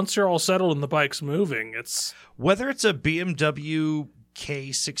all settled and the bike's moving, it's whether it's a BMW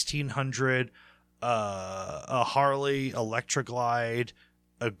K1600, a Harley Electroglide,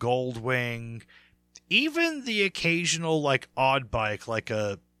 a Goldwing, even the occasional like odd bike like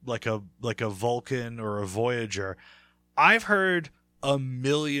a Vulcan or a Voyager. I've heard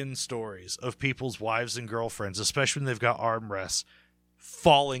 1,000,000 stories of people's wives and girlfriends, especially when they've got armrests,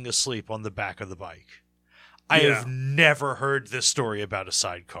 falling asleep on the back of the bike. I have never heard this story about a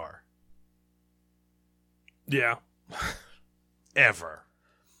sidecar. Yeah. Ever.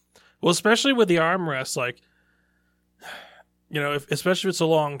 Well, especially with the armrest, like, especially if it's a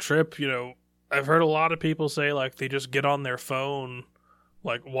long trip, I've heard a lot of people say, like, they just get on their phone,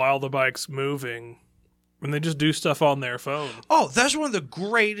 like, while the bike's moving, and they just do stuff on their phone. Oh, that's one of the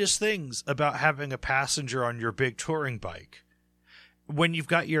greatest things about having a passenger on your big touring bike. When you've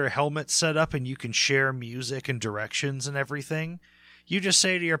got your helmet set up and you can share music and directions and everything, you just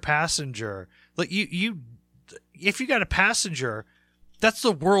say to your passenger, like, if you got a passenger, that's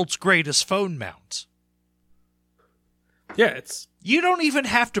the world's greatest phone mount. Yeah, you don't even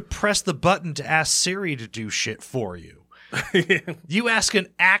have to press the button to ask Siri to do shit for you. You ask an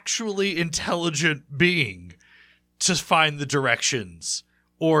actually intelligent being to find the directions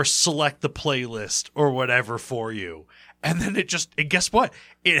or select the playlist or whatever for you. And then and guess what?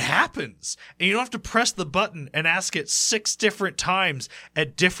 It happens. And you don't have to press the button and ask it 6 different times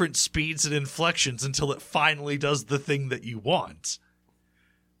at different speeds and inflections until it finally does the thing that you want.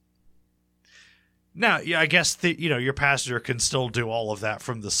 Now, yeah, I guess your passenger can still do all of that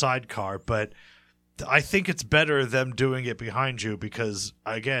from the sidecar, but I think it's better them doing it behind you because,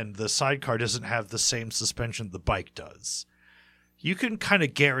 again, the sidecar doesn't have the same suspension the bike does. You can kind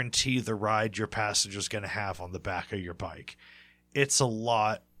of guarantee the ride your passenger's going to have on the back of your bike. It's a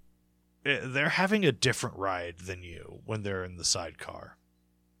lot. They're having a different ride than you when they're in the sidecar.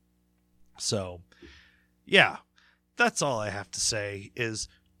 So, yeah, that's all I have to say is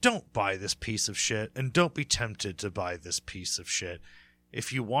don't buy this piece of shit and don't be tempted to buy this piece of shit.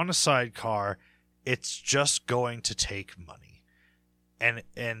 If you want a sidecar, it's just going to take money. and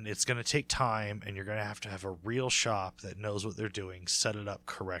it's going to take time, and you're going to have a real shop that knows what they're doing, set it up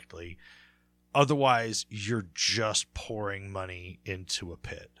correctly. Otherwise, you're just pouring money into a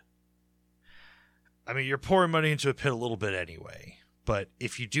pit. I mean, you're pouring money into a pit a little bit anyway, but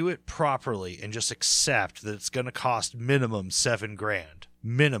if you do it properly and just accept that it's going to cost minimum $7,000,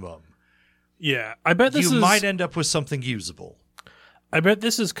 minimum. Yeah, I bet you might end up with something usable. I bet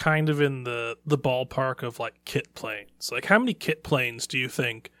this is kind of in the ballpark of like kit planes. Like, how many kit planes do you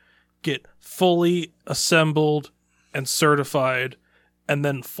think get fully assembled and certified and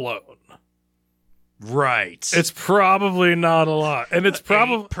then flown? Right. It's probably not a lot. And it's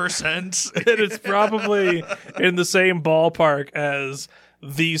probably 8%. And it's probably in the same ballpark as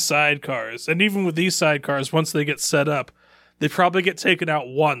these sidecars. And even with these sidecars, once they get set up, they probably get taken out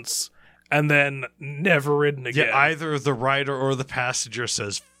once and then never ridden again. Yeah, either the rider or the passenger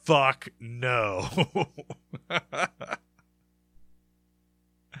says, fuck no.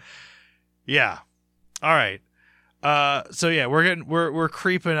 Yeah. All right. So yeah, we're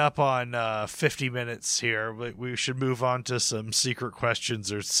creeping up on 50 minutes here. We should move on to some secret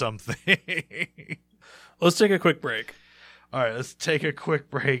questions or something. Let's take a quick break. All right, let's take a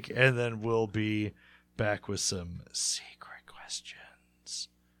quick break, and then we'll be back with some secret questions.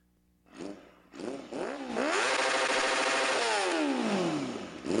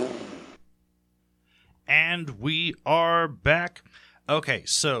 And we are back. Okay,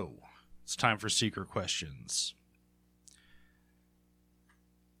 so it's time for secret questions.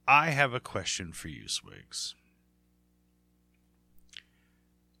 I have a question for you, Swigs.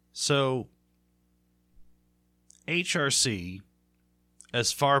 So, HRC,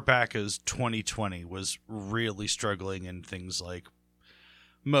 as far back as 2020, was really struggling in things like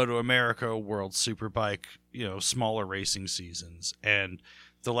Moto America, World Superbike, smaller racing seasons. And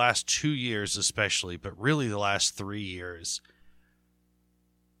the last 2 years especially, but really the last 3 years,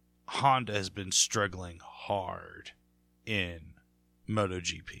 Honda has been struggling hard in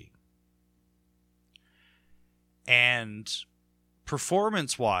MotoGP. And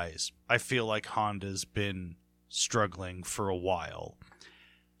performance-wise, I feel like Honda's been struggling for a while.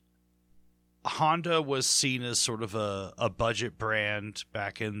 Honda was seen as sort of a budget brand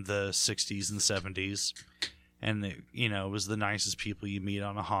back in the 60s and 70s. And, it was the nicest people you meet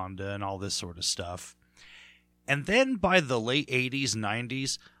on a Honda and all this sort of stuff. And then by the late 80s,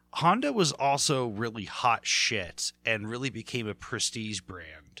 90s, Honda was also really hot shit and really became a prestige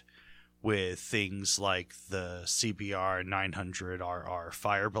brand with things like the CBR 900RR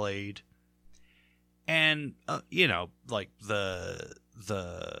Fireblade and like the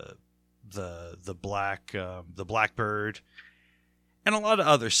Blackbird and a lot of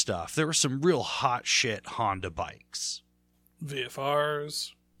other stuff. There were some real hot shit Honda bikes.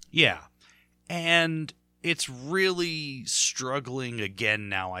 VFRs. Yeah. And it's really struggling again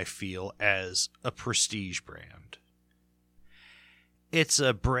now, I feel, as a prestige brand. It's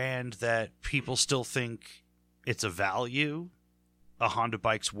a brand that people still think it's a value. A Honda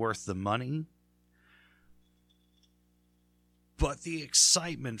bike's worth the money. But the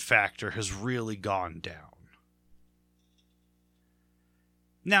excitement factor has really gone down.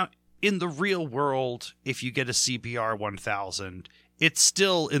 Now, in the real world, if you get a CBR 1000, it's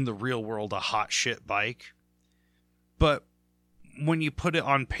still in the real world a hot shit bike. But when you put it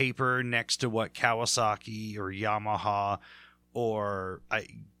on paper next to what Kawasaki or Yamaha or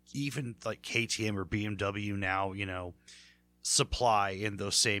even like KTM or BMW now, supply in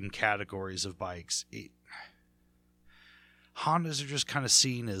those same categories of bikes, Hondas are just kind of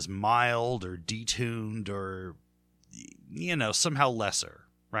seen as mild or detuned or, somehow lesser,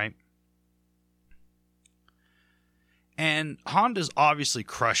 right? And Honda's obviously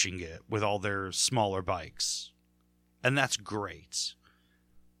crushing it with all their smaller bikes. And that's great.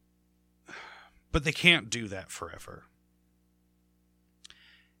 But they can't do that forever.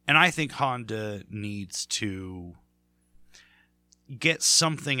 And I think Honda needs to get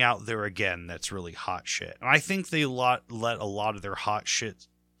something out there again that's really hot shit. And I think they let a lot of their hot shit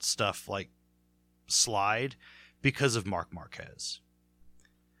stuff slide because of Marc Marquez.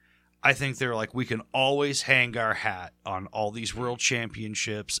 I think they're like, we can always hang our hat on all these world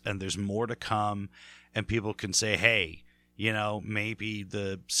championships and there's more to come. And people can say, hey, maybe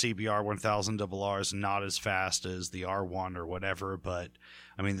the CBR 1000RR is not as fast as the R1 or whatever, but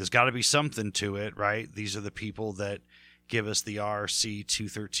I mean, there's got to be something to it, right? These are the people that give us the RC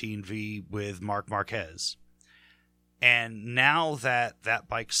 213V with Marc Marquez. And now that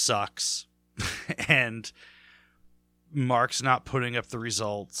bike sucks and Marc's not putting up the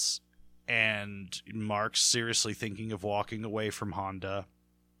results and Marc's seriously thinking of walking away from Honda,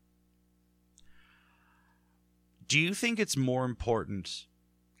 Do you think it's more important?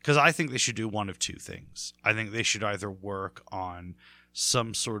 Because I think they should do one of two things. I think they should either work on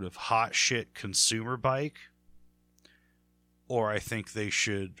some sort of hot shit consumer bike, or I think they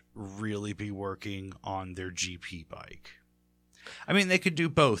should really be working on their GP bike. I mean, they could do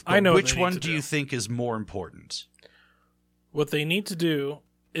both, but I know which one do you think is more important? What they need to do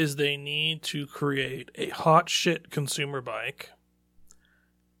is they need to create a hot shit consumer bike,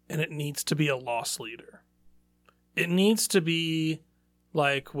 and it needs to be a loss leader. It needs to be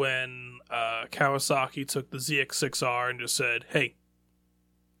like when Kawasaki took the ZX6R and just said, hey,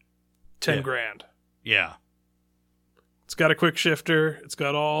 10 grand. Yeah. It's got a quick shifter. It's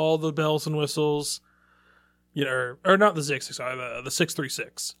got all the bells and whistles. You know, or not the ZX6R, the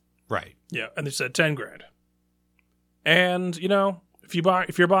 636. Right. Yeah, and they said 10 grand. And, you know, if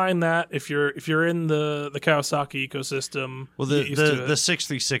you're buying that, if you're in the Kawasaki ecosystem, well, the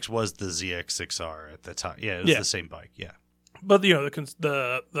 636 was the ZX6R at the time. Yeah, it was the same bike. Yeah. But you know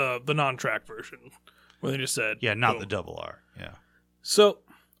the non-track version, where they just said not boom. the double R. Yeah. So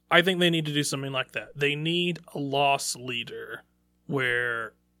I think they need to do something like that. They need a loss leader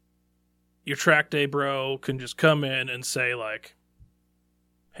where your track day bro can just come in and say like,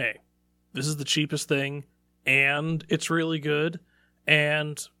 "Hey, this is the cheapest thing, and it's really good,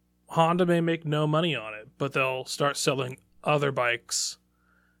 and Honda may make no money on it, but they'll start selling other bikes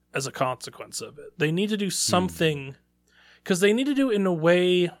as a consequence of it." They need to do something. Because they need to do it in a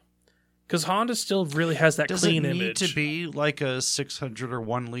way... Because Honda still really has that clean image. Does it need to be like a 600 or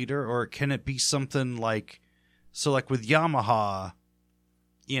 1 liter? Or can it be something like... So like with Yamaha,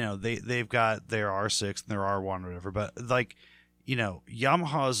 you know, they've got their R6 and their R1 or whatever. But like, you know,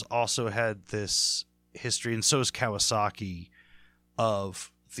 Yamaha's also had this history, and so has Kawasaki,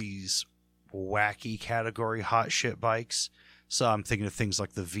 of these wacky category hot shit bikes. So I'm thinking of things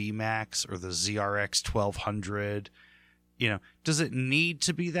like the VMAX or the ZRX 1200. You know, does it need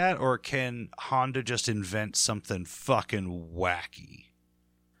to be that, or can Honda just invent something fucking wacky?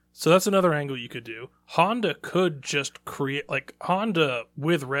 So that's another angle you could do. Honda could just create, like, Honda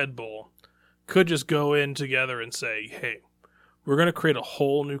with Red Bull could just go in together and say, hey, we're going to create a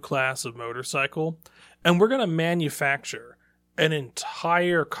whole new class of motorcycle, and we're going to manufacture an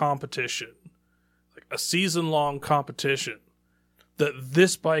entire competition, like a season-long competition, that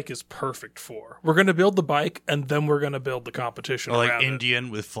this bike is perfect for. We're going to build the bike, and then we're going to build the competition around like it.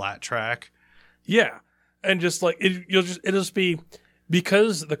 Indian with flat track. Yeah, and just like it'll just be,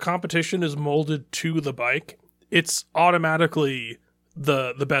 because the competition is molded to the bike. It's automatically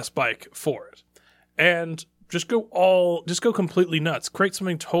the best bike for it, and just go completely nuts. Create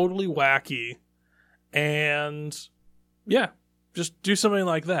something totally wacky, and yeah, just do something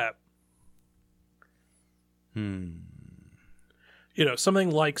like that. You know,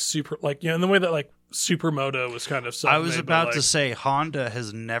 something like in the way that like Supermoto was kind of I was about to say, Honda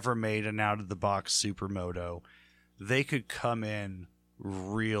has never made an out-of-the-box Supermoto. They could come in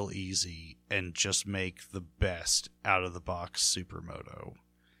real easy and just make the best out-of-the-box Supermoto.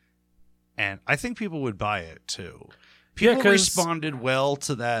 And I think people would buy it, too. People responded well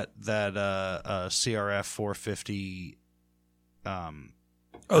to that CRF 450 the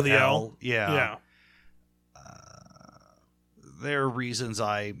L? Yeah. There are reasons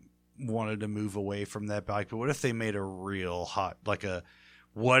I wanted to move away from that bike, but what if they made a real hot,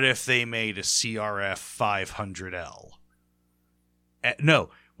 what if they made a CRF 500L? No,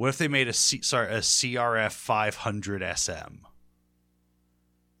 what if they made a CRF 500 SM?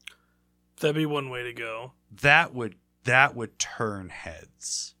 That'd be one way to go. That would turn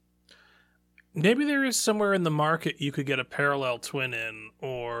heads. Maybe there is somewhere in the market you could get a parallel twin in,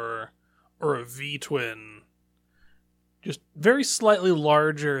 or a V twin. Just very slightly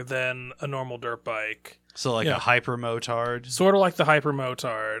larger than a normal dirt bike. So like a Hypermotard? Sort of like the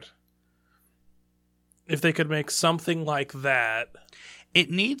Hypermotard. If they could make something like that.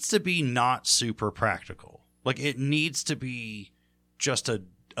 It needs to be not super practical. Like, it needs to be just a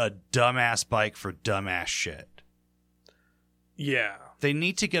dumbass bike for dumbass shit. Yeah. They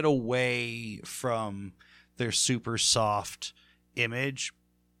need to get away from their super soft image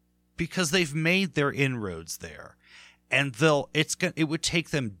because they've made their inroads there. And it would take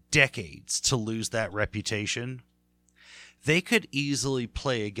them decades to lose that reputation. They could easily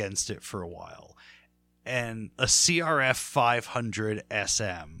play against it for a while. And a CRF 500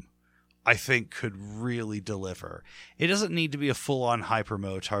 SM, I think, could really deliver. It doesn't need to be a full-on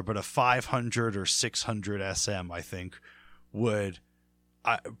Hypermotard, but a 500 or 600 SM, I think,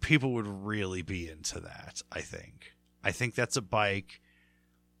 people would really be into that, I think. I think that's a bike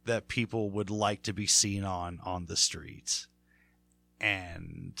that people would like to be seen on the streets.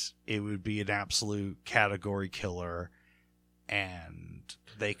 And and it would be an absolute category killer, and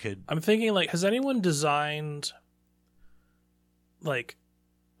they could... I'm thinking, like, has anyone designed, like,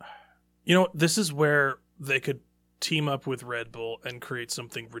 this is where they could team up with Red Bull and create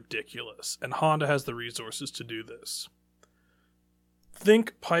something ridiculous, and Honda has the resources to do this.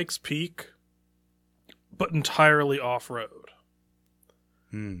 Think Pikes Peak, but entirely off-road.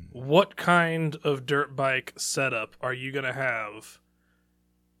 What kind of dirt bike setup are you going to have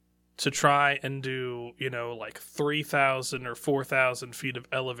to try and do, like 3,000 or 4,000 feet of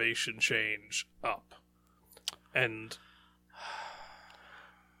elevation change up? And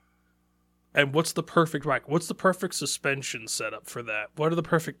what's the perfect bike? What's the perfect suspension setup for that? What are the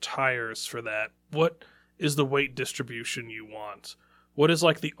perfect tires for that? What is the weight distribution you want? What is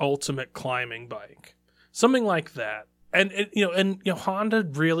like the ultimate climbing bike? Something like that. And Honda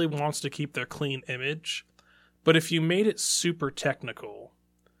really wants to keep their clean image, but if you made it super technical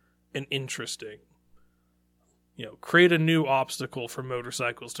and interesting, create a new obstacle for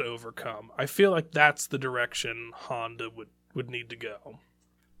motorcycles to overcome. I feel like that's the direction Honda would need to go.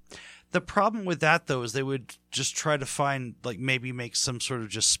 The problem with that, though, is they would just try to find, like, maybe make some sort of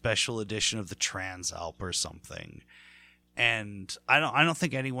just special edition of the Transalp or something. And I don't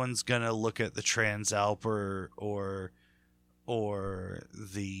think anyone's gonna look at the Transalp or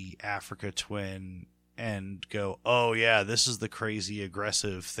the Africa Twin and go, oh yeah, this is the crazy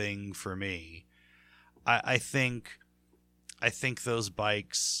aggressive thing for me. I think those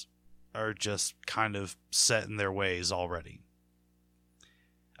bikes are just kind of set in their ways already.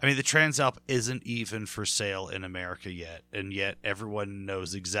 I mean, the Transalp isn't even for sale in America yet, and yet everyone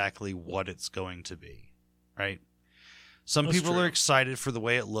knows exactly what it's going to be, right? Some That's people true. are excited for the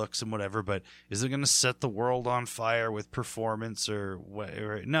way it looks and whatever, but is it going to set the world on fire with performance or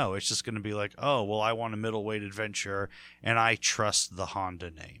what? No, it's just going to be like, oh, well, I want a middleweight adventure, and I trust the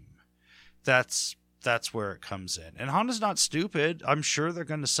Honda name. That's where it comes in. And Honda's not stupid. I'm sure they're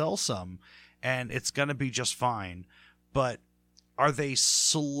going to sell some, and it's going to be just fine. But are they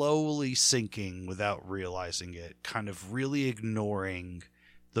slowly sinking without realizing it, kind of really ignoring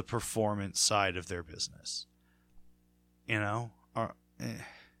the performance side of their business?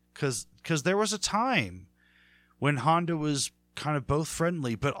 Because there was a time when Honda was kind of both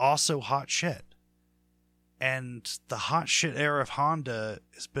friendly but also hot shit. And the hot shit era of Honda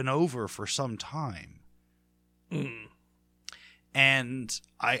has been over for some time. And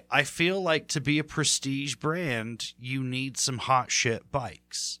I feel like to be a prestige brand, you need some hot shit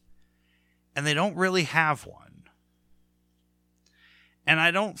bikes. And they don't really have one. And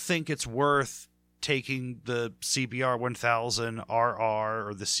I don't think it's worth taking the CBR 1000 RR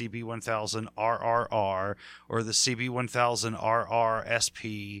or the CB 1000 RRR or the CB 1000 RR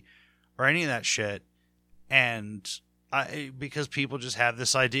SP or any of that shit, and because people just have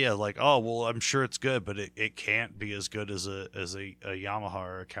this idea like, oh well, I'm sure it's good, but it can't be as good as a Yamaha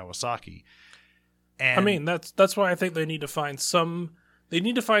or a Kawasaki. And I mean, that's why I think they need to find some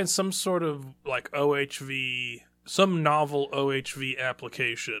sort of like OHV, some novel OHV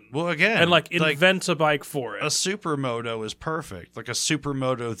application. Well, again, and like invent a bike for it. A supermoto is perfect. Like a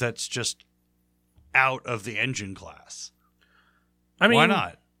supermoto that's just out of the engine class. I mean, why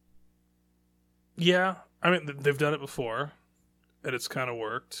not? Yeah, I mean they've done it before, and it's kind of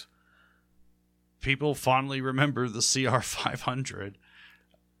worked. People fondly remember the CR 500.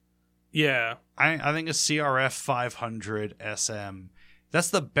 Yeah, I think a CRF 500 SM. That's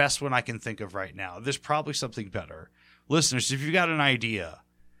the best one I can think of right now. There's probably something better. Listeners, if you've got an idea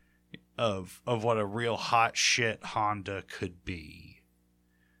of what a real hot shit Honda could be,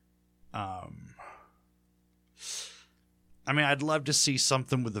 I mean, I'd love to see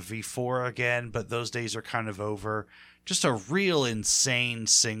something with the V4 again, but those days are kind of over. Just a real insane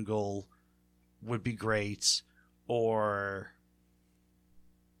single would be great. Or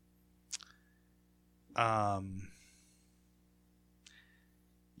yeah,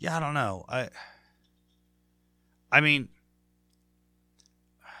 I don't know. I mean,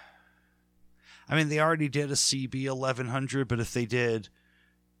 they already did a CB 1100, but if they did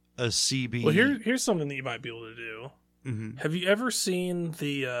a CB, well, here's something that you might be able to do. Mm-hmm. Have you ever seen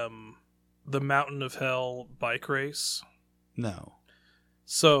the Mountain of Hell bike race? No.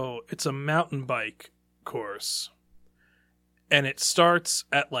 So it's a mountain bike course, and it starts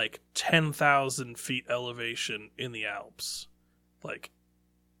at like 10,000 feet elevation in the Alps, like.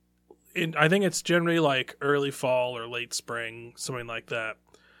 I think it's generally like early fall or late spring, something like that,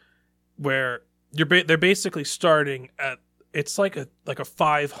 where they're basically starting at, it's like a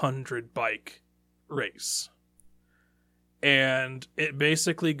 500 bike race, and it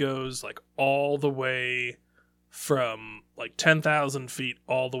basically goes like all the way from like 10,000 feet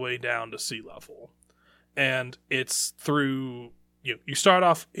all the way down to sea level. And it's through, you start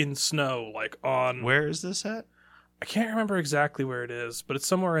off in snow, like on... Where is this at? I can't remember exactly where it is, but it's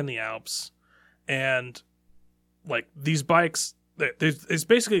somewhere in the Alps. And like these bikes, there's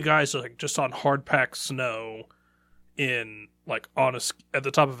basically guys like just on hard packed snow in like at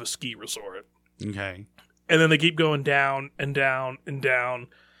the top of a ski resort. Okay. And then they keep going down and down and down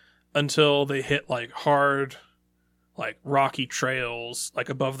until they hit like hard, like rocky trails, like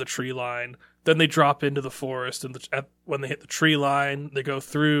above the tree line. Then they drop into the forest, and when they hit the tree line, they go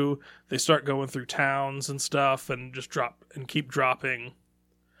through. They start going through towns and stuff, and just drop and keep dropping.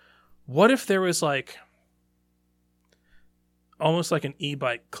 What if there was like almost like an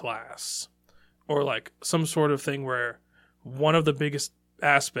e-bike class, or like some sort of thing where one of the biggest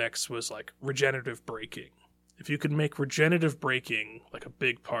aspects was like regenerative braking? If you could make regenerative braking like a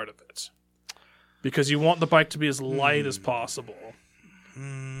big part of it, because you want the bike to be as light as possible.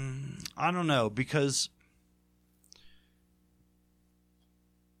 I don't know, because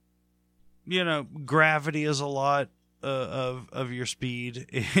gravity is a lot of your speed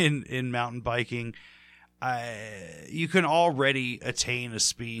in mountain biking. You can already attain a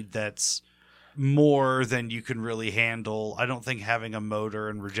speed that's more than you can really handle. I don't think having a motor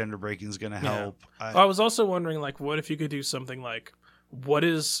and regenerative braking is going to help. Yeah. I was also wondering, like, what if you could do something like, what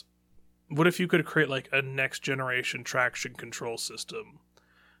if you could create like a next generation traction control system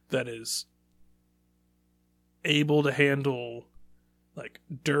that is able to handle like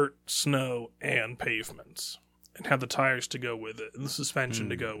dirt, snow, and pavements, and have the tires to go with it and the suspension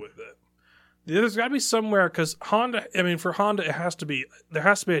to go with it. There's got to be somewhere, because Honda, for Honda, there has to be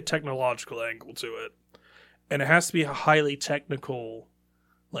a technological angle to it, and it has to be a highly technical,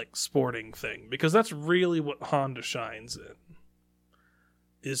 like, sporting thing, because that's really what Honda shines in,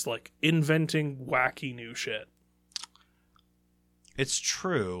 is like inventing wacky new shit. It's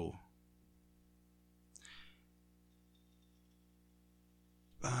true.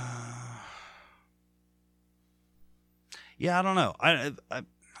 Yeah, I don't know.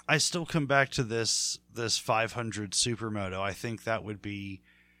 I still come back to this 500 Supermoto. I think that would be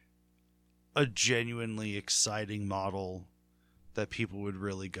a genuinely exciting model that people would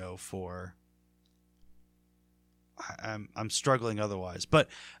really go for. I'm struggling otherwise, but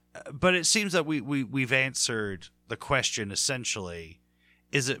it seems that we've answered the question essentially.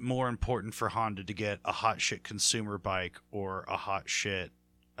 Is it more important for Honda to get a hot shit consumer bike or a hot shit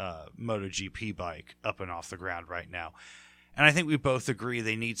MotoGP bike up and off the ground right now? And I think we both agree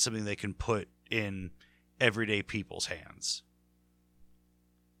they need something they can put in everyday people's hands.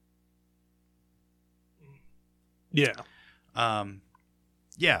 Yeah.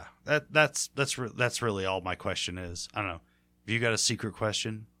 Yeah, that's really all my question is. I don't know. Have you got a secret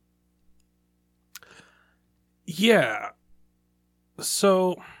question? Yeah.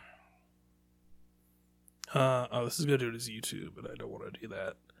 So, this is gonna do it as YouTube, but I don't want to do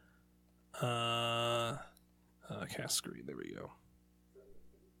that. Cast screen. There we go.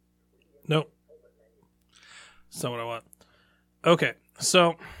 Nope. That's not what I want. Okay,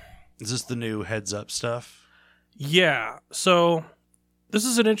 so is this the new heads up stuff? Yeah. So this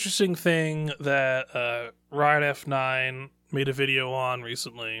is an interesting thing that Ryan F9 made a video on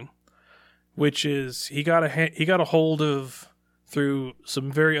recently, which is he got a hold of, through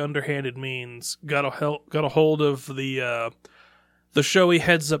some very underhanded means, got a hold of the Shoei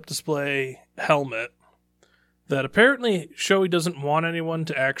heads-up display helmet that apparently Shoei doesn't want anyone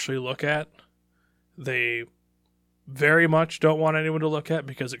to actually look at. They very much don't want anyone to look at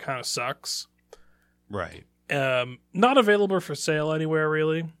because it kind of sucks. Right. Not available for sale anywhere,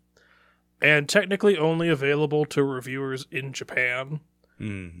 really. And technically only available to reviewers in Japan.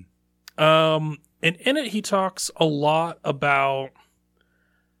 Mm. And in it, he talks a lot about,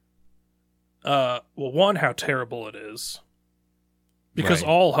 one, how terrible it is. Because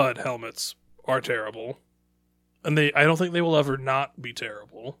all HUD helmets are terrible. And I don't think they will ever not be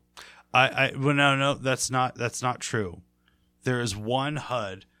terrible. Well, no, that's not true. There is one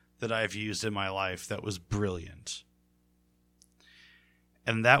HUD that I've used in my life that was brilliant.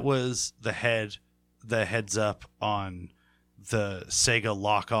 And that was the heads up on the Sega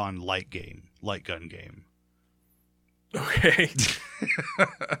Lock-On light gun game. Okay.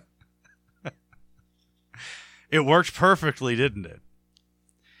 It worked perfectly, didn't it?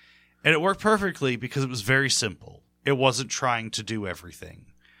 And it worked perfectly because it was very simple. It wasn't trying to do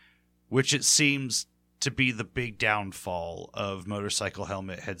everything, which it seems to be the big downfall of motorcycle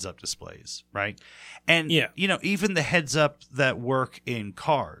helmet heads-up displays, right? And, even the heads-up that work in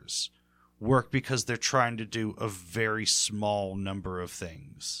cars work because they're trying to do a very small number of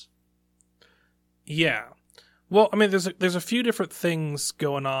things. Yeah. Well, I mean, there's a few different things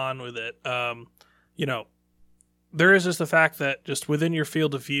going on with it. You know, there is just the fact that just within your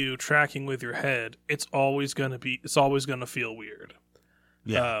field of view, tracking with your head, it's always going to feel weird.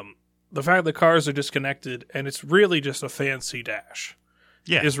 Yeah. The fact that cars are disconnected and it's really just a fancy dash.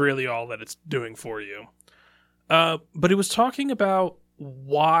 Yeah. Is really all that it's doing for you. But he was talking about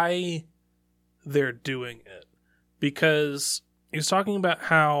why they're doing it. Because he was talking about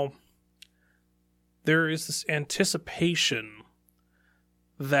how there is this anticipation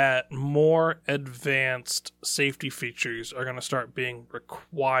that more advanced safety features are going to start being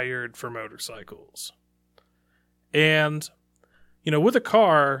required for motorcycles. And, you know, with a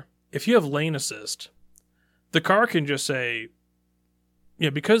car, if you have lane assist, the car can just say, yeah,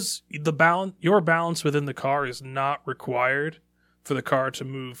 because your balance within the car is not required for the car to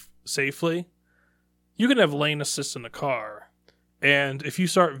move safely, you can have lane assist in the car. And if you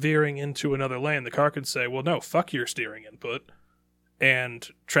start veering into another lane, the car can say, well, no, fuck your steering input, and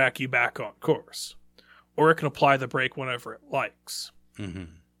track you back on course. Or it can apply the brake whenever it likes. Mm-hmm.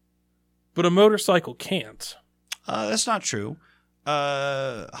 But a motorcycle can't. That's not true.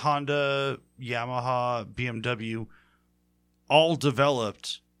 Honda, Yamaha, BMW all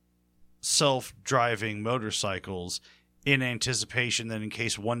developed self-driving motorcycles in anticipation that in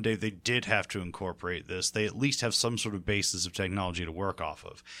case one day they did have to incorporate this, they at least have some sort of basis of technology to work off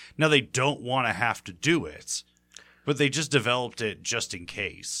of. Now, they don't want to have to do it, but they just developed it just in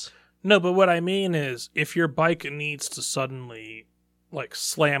case. No, but what I mean is, if your bike needs to suddenly, like,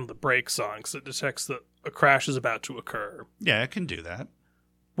 slam the brakes on because it detects that a crash is about to occur. Yeah, it can do that.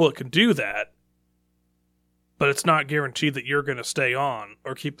 Well, it can do that, but it's not guaranteed that you're going to stay on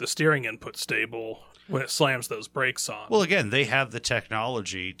or keep the steering input stable when it slams those brakes on. Well, again, they have the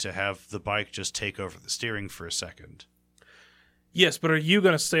technology to have the bike just take over the steering for a second. Yes, but are you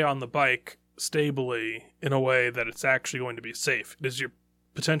going to stay on the bike stably in a way that it's actually going to be safe? Is your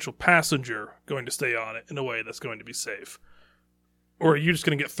potential passenger going to stay on it in a way that's going to be safe? Or are you just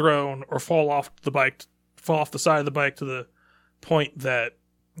going to get thrown or fall off the side of the bike to the point that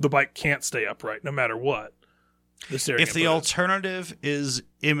the bike can't stay upright no matter what? If the alternative is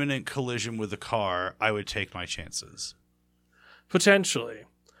imminent collision with a car, I would take my chances. Potentially.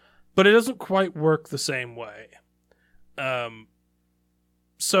 But it doesn't quite work the same way.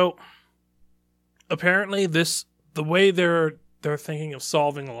 So, apparently the way they're thinking of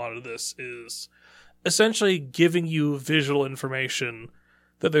solving a lot of this is essentially giving you visual information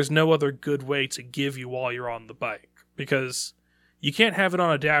that there's no other good way to give you while you're on the bike. Because you can't have it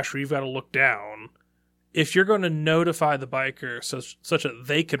on a dash where you've got to look down. If you're going to notify the biker such that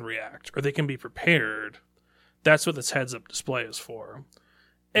they can react or they can be prepared, that's what this heads-up display is for.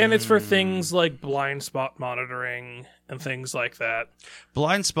 And it's for things like blind spot monitoring and things like that.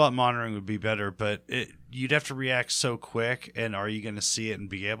 Blind spot monitoring would be better, but you'd have to react so quick, and are you going to see it and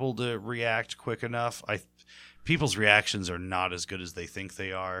be able to react quick enough? People's reactions are not as good as they think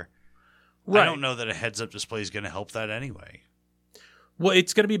they are. Right. I don't know that a heads-up display is going to help that anyway. Well,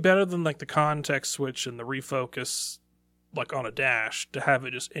 it's going to be better than like the context switch and the refocus like on a dash to have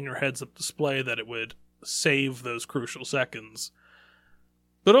it just in your heads-up display that it would save those crucial seconds.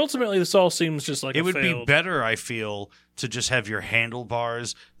 But ultimately, this all seems just like it would be better, I feel, to just have your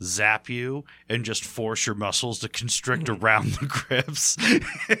handlebars zap you and just force your muscles to constrict around the grips.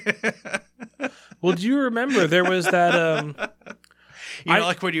 Well, do you remember there was that...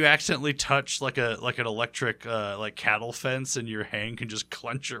 like when you accidentally touch like an electric like cattle fence and your hand can just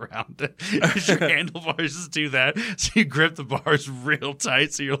clench around it because your handlebars just do that. So you grip the bars real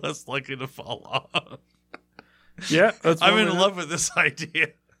tight so you're less likely to fall off. Yeah, I'm in love with this idea.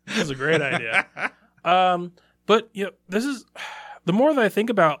 This is a great idea. But you know, this is the more that I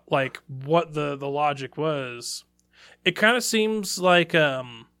think about like what the logic was, it kind of seems like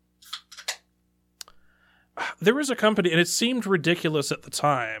there was a company, and it seemed ridiculous at the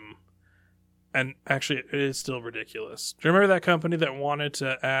time, and actually it is still ridiculous. Do you remember that company that wanted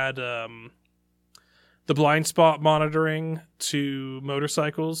to add the blind spot monitoring to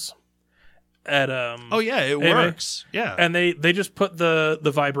motorcycles? Oh yeah, it works. Yeah, and they just put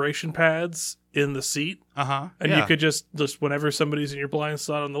the vibration pads in the seat. And you could just whenever somebody's in your blind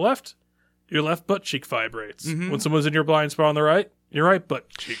spot on the left, your left butt cheek vibrates. Mm-hmm. When someone's in your blind spot on the right, your right butt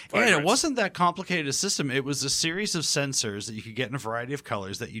cheek vibrates. And it wasn't that complicated a system. It was a series of sensors that you could get in a variety of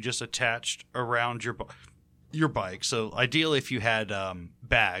colors that you just attached around your bike. So ideally, if you had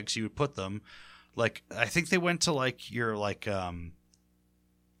bags, you would put them like I think they went to like your like.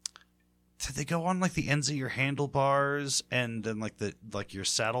 Did they go on like the ends of your handlebars and then like your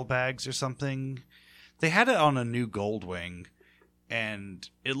saddlebags or something? They had it on a new Goldwing, and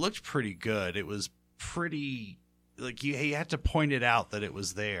it looked pretty good. It was pretty, like, you had to point it out that it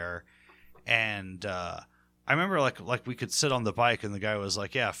was there. And I remember like we could sit on the bike and the guy was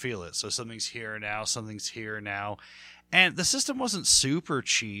like, yeah, feel it. So something's here now, something's here now. And the system wasn't super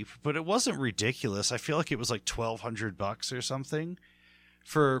cheap, but it wasn't ridiculous. I feel like it was like $1,200 or something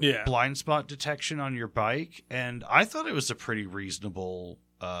for blind spot detection on your bike. And I thought it was a pretty reasonable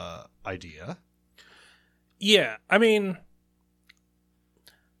idea. Yeah, I mean,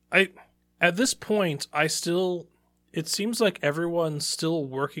 at this point, it seems like everyone's still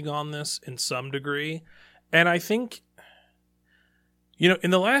working on this in some degree. And I think, in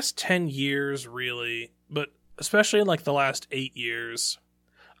the last 10 years, really, but especially in like the last 8 years,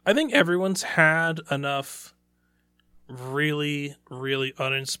 I think everyone's had enough really, really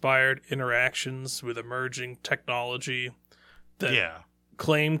uninspired interactions with emerging technology that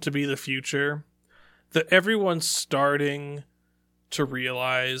claim to be the future, that everyone's starting to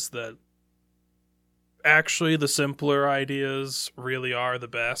realize that actually the simpler ideas really are the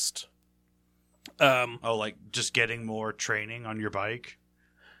best. Like just getting more training on your bike?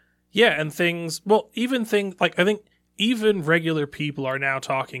 Yeah, and I think even regular people are now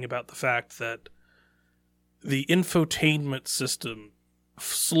talking about the fact that the infotainment system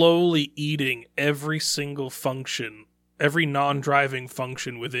slowly eating every single function, every non-driving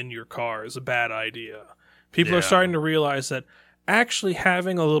function within your car is a bad idea. People are starting to realize that actually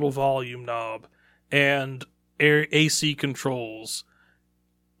having a little volume knob and AC controls,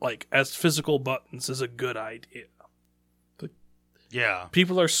 like as physical buttons, is a good idea. Yeah.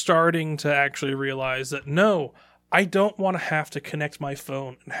 People are starting to actually realize that, no, I don't want to have to connect my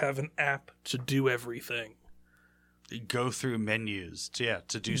phone and have an app to do everything. Go through menus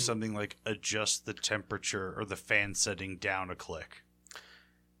to do something like adjust the temperature or the fan setting down a click.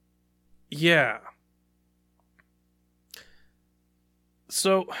 Yeah.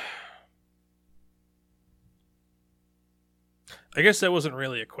 So, I guess that wasn't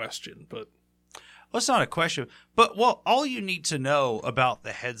really a question, but... Well, it's not a question. But, all you need to know about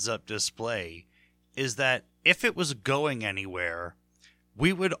the heads-up display is that if it was going anywhere,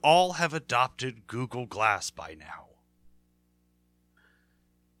 we would all have adopted Google Glass by now.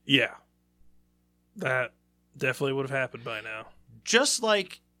 Yeah. That definitely would have happened by now. Just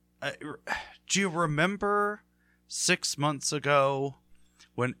like, do you remember 6 months ago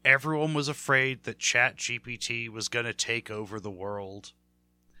when everyone was afraid that ChatGPT was going to take over the world?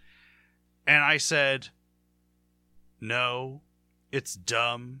 And I said, no, it's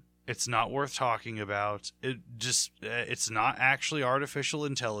dumb. It's not worth talking about. It's not actually artificial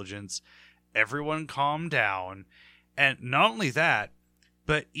intelligence. Everyone calm down. And not only that,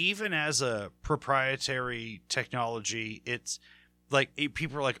 but even as a proprietary technology, it's like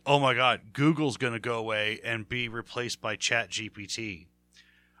people are like, oh my God, Google's going to go away and be replaced by ChatGPT.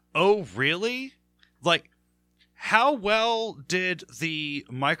 Oh, really? Like, how well did the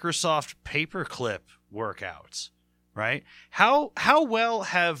Microsoft Paperclip work out, right? How well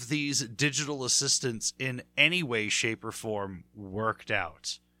have these digital assistants in any way, shape, or form worked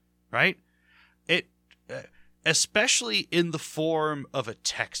out, right? Especially in the form of a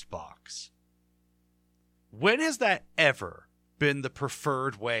text box. When has that ever been the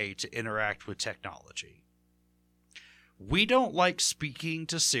preferred way to interact with technology? We don't like speaking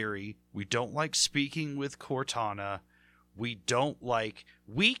to Siri. We don't like speaking with Cortana. We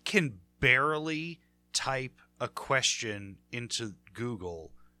can barely type a question into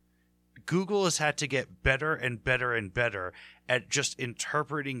Google. Google has had to get better and better and better at just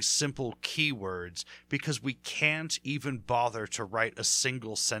interpreting simple keywords because we can't even bother to write a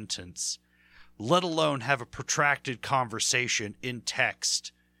single sentence, let alone have a protracted conversation in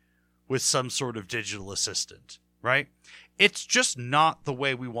text with some sort of digital assistant, right? It's just not the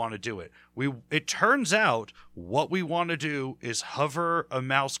way we want to do it. It turns out what we want to do is hover a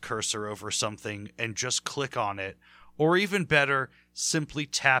mouse cursor over something and just click on it, or even better, simply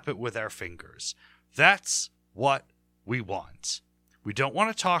tap it with our fingers. That's what we want. We don't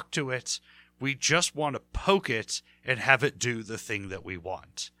want to talk to it. We just want to poke it and have it do the thing that we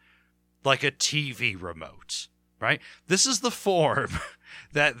want. Like a TV remote, right? This is the form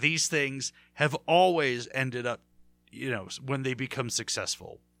that these things have always ended up, when they become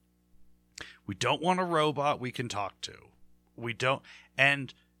successful. We don't want a robot we can talk to. We don't,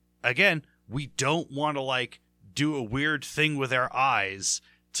 and again, we don't want to do a weird thing with our eyes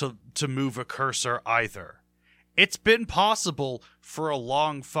to move a cursor either. It's been possible for a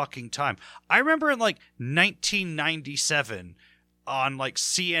long fucking time. I remember in 1997 on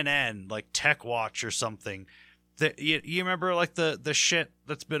CNN, Tech Watch or something, that you remember the shit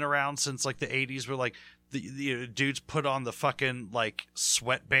that's been around since the 80s where the dudes put on the fucking like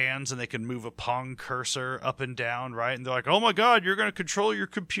sweatbands and they can move a Pong cursor up and down, right? And they're like, oh my God, you're going to control your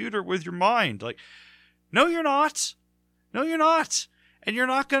computer with your mind. Like, no, you're not. No, you're not. And you're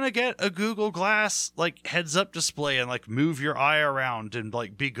not going to get a Google Glass like heads up display and like move your eye around and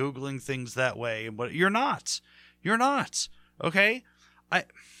like be Googling things that way. But you're not. You're not. Okay?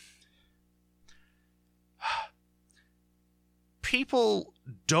 People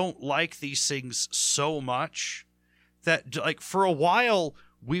don't like these things so much that, like, for a while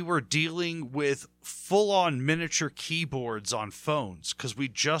we were dealing with full-on miniature keyboards on phones because we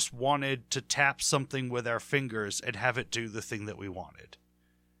just wanted to tap something with our fingers and have it do the thing that we wanted.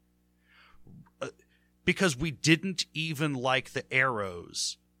 Because we didn't even like the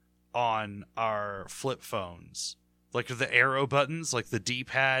arrows on our flip phones. Like the arrow buttons, like the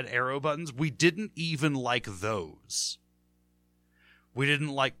D-pad arrow buttons, we didn't even like those. We didn't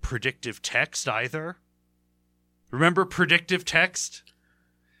like predictive text either. Remember predictive text?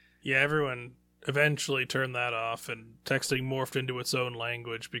 Yeah, everyone eventually turned that off, and texting morphed into its own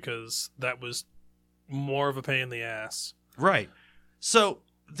language because that was more of a pain in the ass. Right. So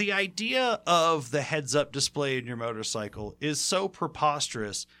the idea of the heads-up display in your motorcycle is so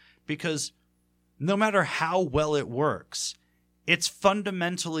preposterous because no matter how well it works, it's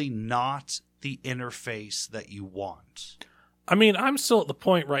fundamentally not the interface that you want. I mean, I'm still at the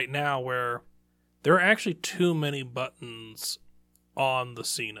point right now where there are actually too many buttons on the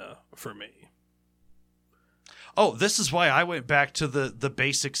Sena for me. Oh, this is why I went back to the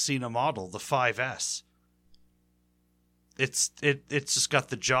basic Sena model, the 5S. It's just got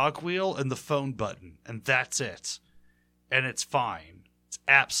the jog wheel and the phone button, and that's it. And it's fine. It's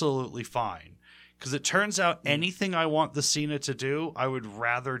absolutely fine. Because it turns out anything I want the Sena to do, I would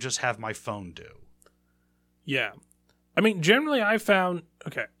rather just have my phone do. Yeah. I mean, generally I found...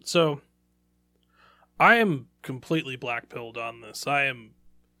 Okay, so I am completely black-pilled on this. I am,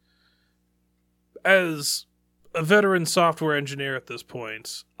 as a veteran software engineer at this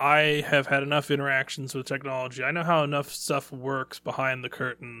point, I have had enough interactions with technology. I know how enough stuff works behind the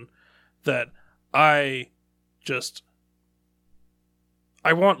curtain that I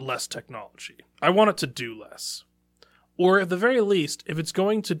want less technology. I want it to do less. Or at the very least, if it's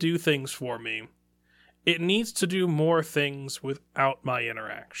going to do things for me, it needs to do more things without my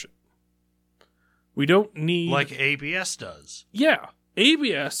interaction. We don't need... Like ABS does. Yeah,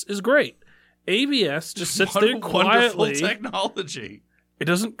 ABS is great. ABS just sits there quietly. Wonderful technology. It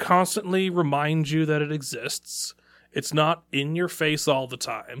doesn't constantly remind you that it exists. It's not in your face all the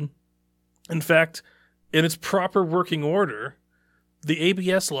time. In fact, in its proper working order, the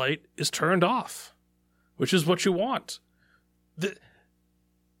ABS light is turned off, which is what you want.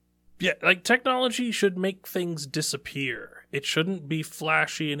 Technology should make things disappear. It shouldn't be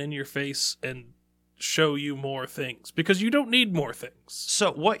flashy and in your face and show you more things, because you don't need more things.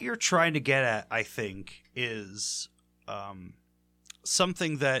 So what you're trying to get at, I think, is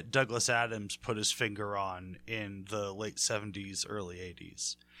something that Douglas Adams put his finger on in the late 70s, early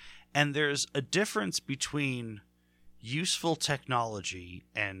 80s. And there's a difference between useful technology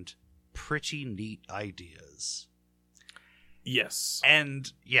and pretty neat ideas. Yes.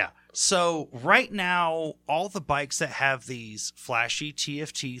 And yeah, so right now, all the bikes that have these flashy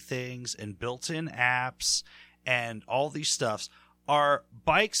TFT things and built-in apps and all these stuffs are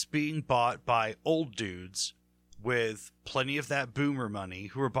bikes being bought by old dudes with plenty of that boomer money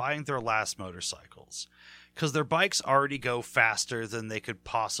who are buying their last motorcycles. Because their bikes already go faster than they could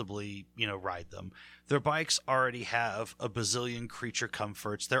possibly, ride them. Their bikes already have a bazillion creature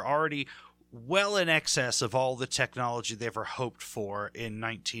comforts. They're already well in excess of all the technology they ever hoped for in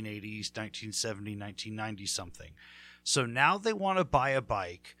 1980s, 1970, 1990 something. So now they want to buy a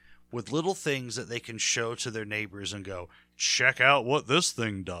bike with little things that they can show to their neighbors and go, check out what this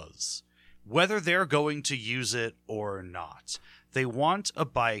thing does. Whether they're going to use it or not. They want a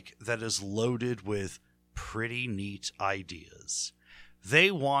bike that is loaded with pretty neat ideas.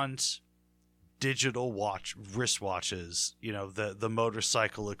 They want digital wristwatches, the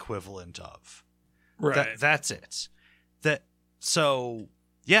motorcycle equivalent of. Right. That's it. There's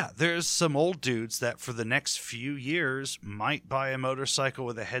some old dudes that for the next few years might buy a motorcycle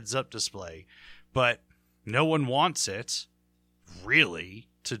with a heads-up display, but no one wants it, really,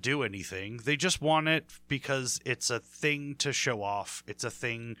 to do anything. They just want it because it's a thing to show off. It's a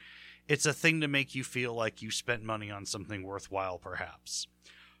thing to make you feel like you spent money on something worthwhile, perhaps.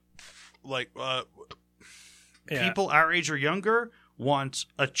 People our age or younger want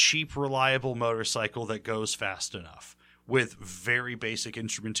a cheap, reliable motorcycle that goes fast enough with very basic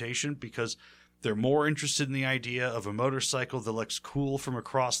instrumentation because they're more interested in the idea of a motorcycle that looks cool from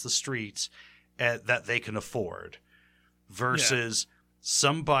across the street that they can afford versus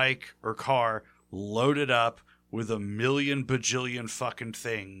some bike or car loaded up with a million bajillion fucking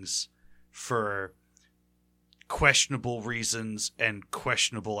things for questionable reasons and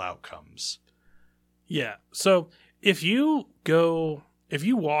questionable outcomes. Yeah. So if you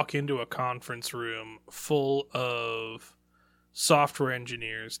walk into a conference room full of software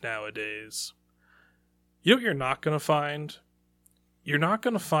engineers nowadays, you know what you're not going to find? You're not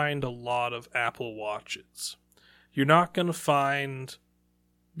going to find a lot of Apple Watches. You're not going to find,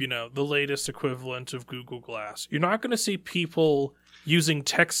 the latest equivalent of Google Glass. You're not going to see people using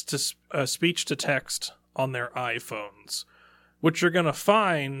speech to text on their iPhones. What you're going to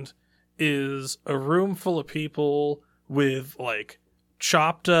find is a room full of people with like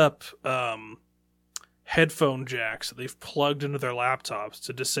chopped up headphone jacks that they've plugged into their laptops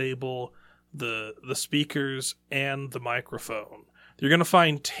to disable the speakers and the microphone. You're going to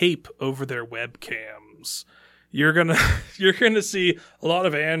find tape over their webcams. You're gonna see a lot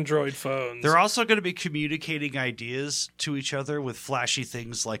of Android phones. They're also going to be communicating ideas to each other with flashy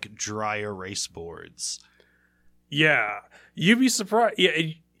things like dry erase boards. Yeah, you'd be surprised.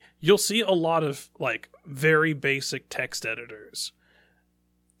 Yeah, you'll see a lot of like very basic text editors.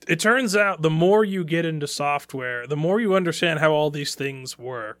 It turns out the more you get into software, the more you understand how all these things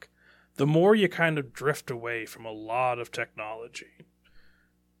work, the more you kind of drift away from a lot of technology.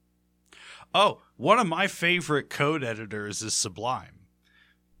 Oh, one of my favorite code editors is Sublime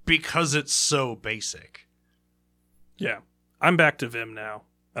because it's so basic. Yeah, I'm back to Vim now,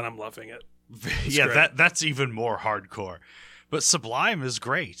 and I'm loving it. That's even more hardcore. But Sublime is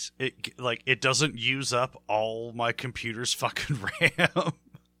great. It doesn't use up all my computer's fucking RAM.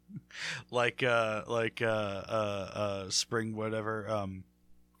 Spring whatever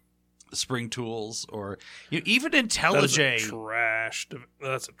Spring Tools or even IntelliJ.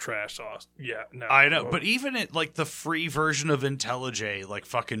 That's a trash sauce. Yeah, no. I know, but even the free version of IntelliJ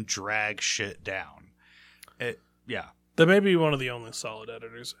fucking drags shit down. That may be one of the only solid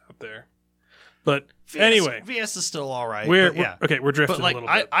editors out there. But anyway, VS is still all right. We're drifting a little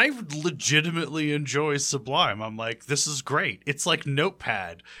bit. I legitimately enjoy Sublime. I'm like, this is great. It's like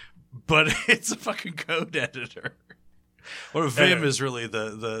Notepad, but it's a fucking code editor. Or Vim is really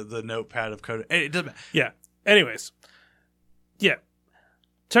the Notepad of code. It doesn't. Yeah. Anyways, yeah,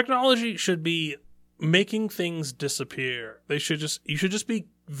 technology should be making things disappear. You should just be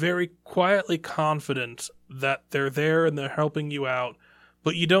very quietly confident that they're there and they're helping you out,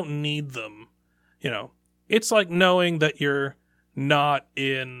 but you don't need them. It's like knowing that you're not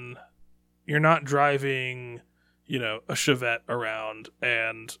driving, a Chevette around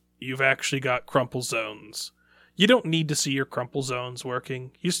and you've actually got crumple zones. You don't need to see your crumple zones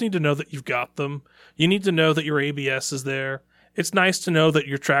working. You just need to know that you've got them. You need to know that your ABS is there. It's nice to know that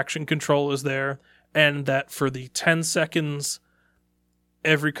your traction control is there and that for the 10 seconds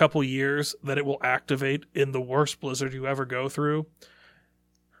every couple years that it will activate in the worst blizzard you ever go through,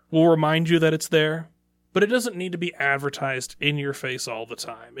 will remind you that it's there, but it doesn't need to be advertised in your face all the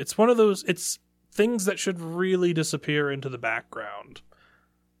time. It's one of those, it's things that should really disappear into the background.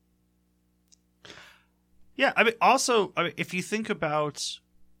 Yeah, if you think about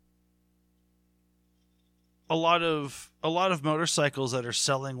a lot of motorcycles that are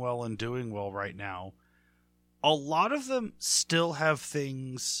selling well and doing well right now, a lot of them still have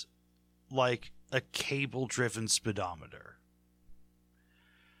things like a cable-driven speedometer.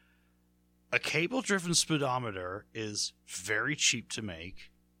 A cable-driven speedometer is very cheap to make,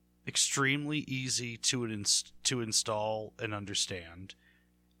 extremely easy to install and understand,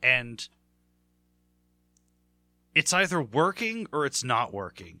 and it's either working or it's not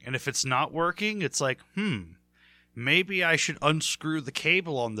working. And if it's not working, it's like, maybe I should unscrew the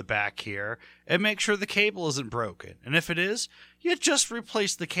cable on the back here and make sure the cable isn't broken. And if it is, you just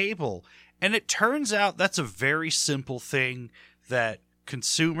replace the cable. And it turns out that's a very simple thing that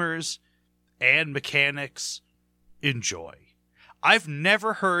consumers and mechanics enjoy. I've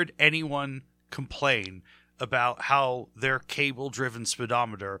never heard anyone complain about how their cable-driven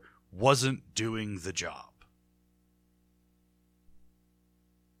speedometer wasn't doing the job.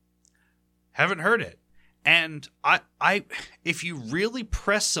 Haven't heard it. And I if you really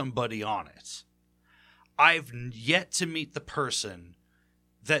press somebody on it, I've yet to meet the person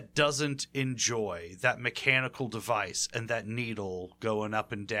that doesn't enjoy that mechanical device and that needle going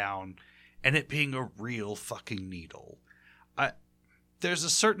up and down and it being a real fucking needle. There's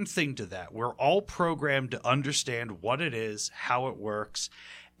a certain thing to that. We're all programmed to understand what it is, how it works.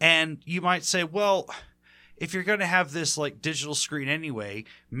 And you might say, well, if you're going to have this like digital screen anyway,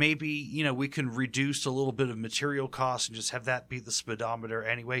 maybe, you know, we can reduce a little bit of material costs and just have that be the speedometer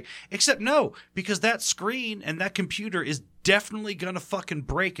anyway. Except no, because that screen and that computer is definitely going to fucking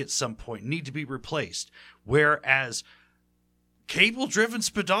break at some point, need to be replaced. Whereas cable-driven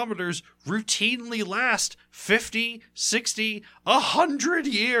speedometers routinely last 50, 60, 100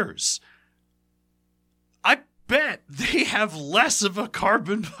 years. I bet they have less of a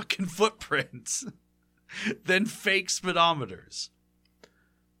carbon fucking footprint than fake speedometers.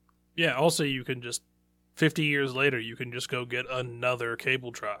 Yeah, also you can just 50 years later you can just go get another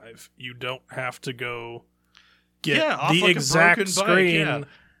cable drive. You don't have to go get the like exact screen bike,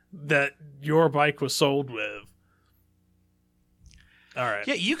 that your bike was sold with. All right.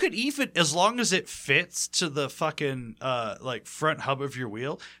 Yeah, you could even, as long as it fits to the fucking like front hub of your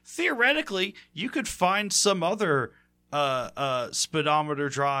wheel, theoretically you could find some other speedometer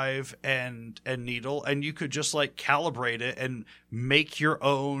drive and needle, and you could just like calibrate it and make your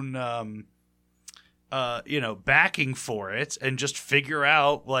own backing for it, and just figure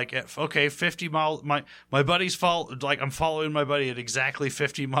out like, okay, 50 miles, my buddy's I'm following my buddy at exactly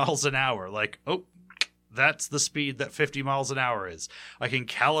 50 miles an hour, like, oh, that's the speed that 50 miles an hour is. I can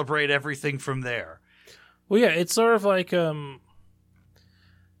calibrate everything from there. Well, yeah, it's sort of like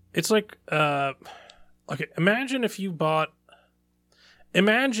it's like okay, imagine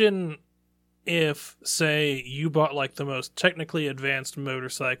if, say, you bought like the most technically advanced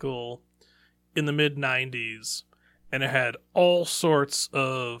motorcycle in the mid-90s, and it had all sorts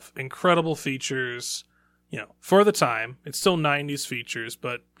of incredible features, you know, for the time. It's still 90s features,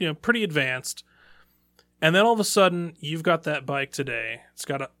 but, you know, pretty advanced. And then all of a sudden, you've got that bike today. It's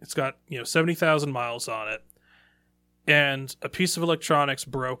got 70,000 miles on it, and a piece of electronics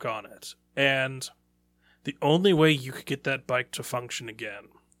broke on it. And the only way you could get that bike to function again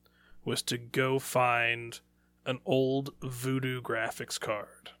was to go find an old Voodoo graphics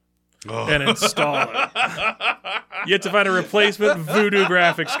card and install it. You have to find a replacement Voodoo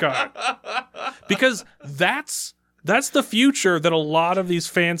graphics card, because that's the future that a lot of these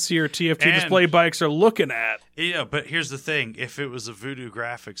fancier TFT display bikes are looking at. Yeah, but here's the thing. If it was a Voodoo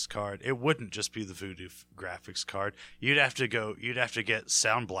graphics card, it wouldn't just be the Voodoo graphics card. You'd have to get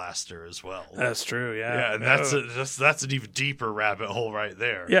Sound Blaster as well. That's true, yeah. Yeah, and that's an even deeper rabbit hole right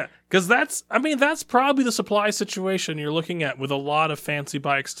there. Yeah, because that's probably the supply situation you're looking at with a lot of fancy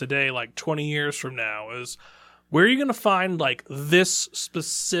bikes today, like 20 years from now, is where are you going to find like this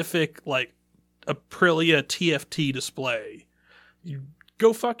specific like Aprilia TFT display? You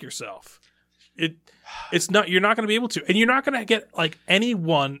go fuck yourself. It's not, you're not going to be able to, and you're not going to get like any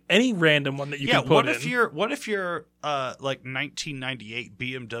random one that you can put in. What if your like 1998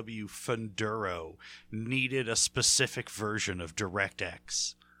 BMW Funduro needed a specific version of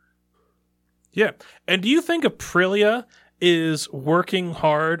DirectX? Yeah, and do you think Aprilia is working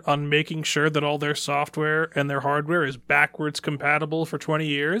hard on making sure that all their software and their hardware is backwards compatible for 20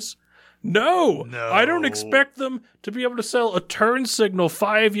 years? No, I don't expect them to be able to sell a turn signal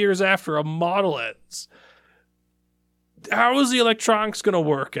 5 years after a model ends. How is the electronics going to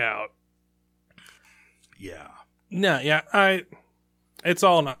work out? Yeah. No, yeah, it's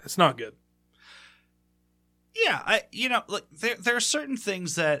not good. Yeah, there are certain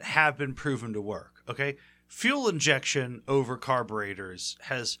things that have been proven to work, okay? Fuel injection over carburetors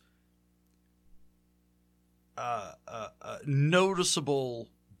has noticeable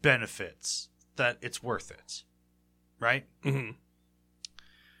benefits that it's worth it, right? Mm-hmm.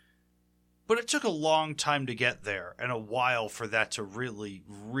 But it took a long time to get there, and a while for that to really,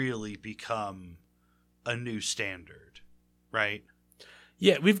 really become a new standard, right?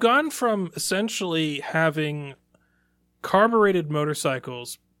 Yeah, we've gone from essentially having carbureted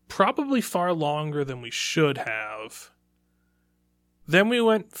motorcycles probably far longer than we should have. Then we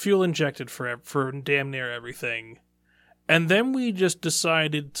went fuel injected for damn near everything. And then we just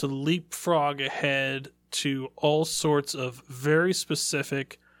decided to leapfrog ahead to all sorts of very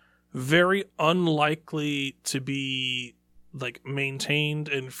specific, very unlikely to be like maintained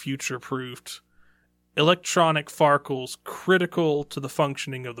and future-proofed electronic farkles critical to the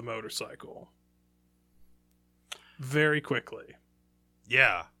functioning of the motorcycle. Very quickly.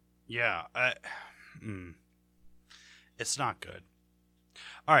 Yeah. It's not good.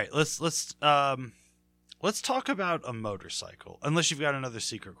 All right, let's talk about a motorcycle. Unless you've got another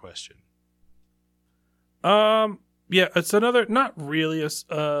secret question. Yeah, it's another, not really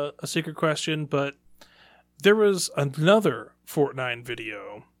a secret question, but there was another Fortnite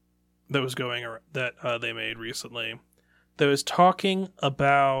video that was going around, that they made recently, that was talking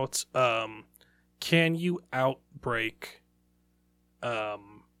about can you outbrake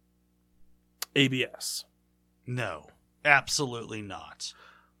ABS? No, absolutely not.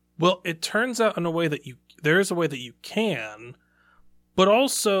 Well, it turns out in a way that there is a way that you can, but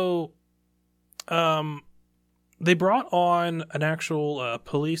also, they brought on an actual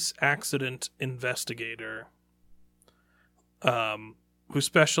police accident investigator, who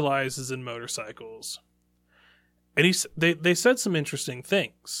specializes in motorcycles, and they said some interesting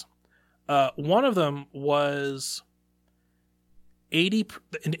things. One of them was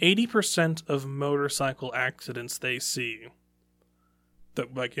 80% of motorcycle accidents they see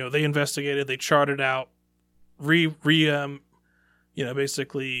that, like, they investigated, they charted out,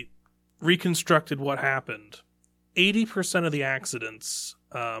 basically reconstructed what happened. 80% of the accidents,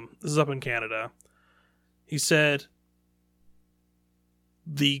 this is up in Canada, he said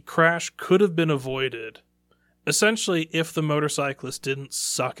the crash could have been avoided, essentially, if the motorcyclist didn't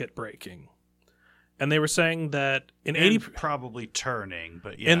suck at braking. And they were saying that in 80... probably turning,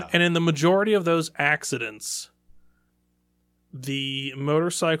 but yeah. And in the majority of those accidents, the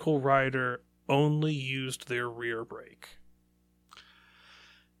motorcycle rider only used their rear brake.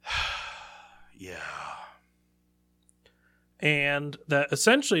 Yeah. And that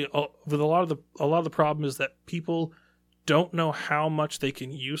essentially, with a lot of the problem is that people don't know how much they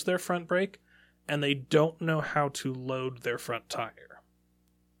can use their front brake, and they don't know how to load their front tire.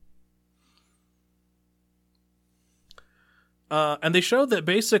 And they showed that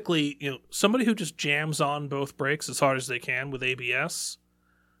basically, somebody who just jams on both brakes as hard as they can with ABS,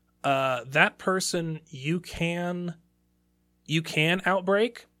 that person you can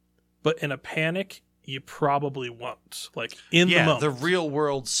outbrake, but in a panic, you probably won't. Like, in the moment. The real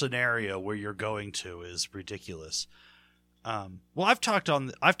world scenario where you're going to is ridiculous. Well, I've talked on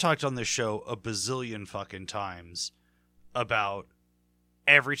this show a bazillion fucking times about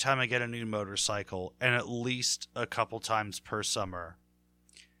every time I get a new motorcycle, and at least a couple times per summer,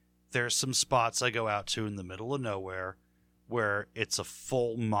 there's some spots I go out to in the middle of nowhere where it's a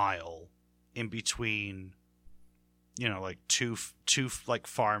full mile in between, like two like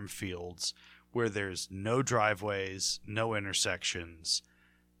farm fields where there's no driveways, no intersections,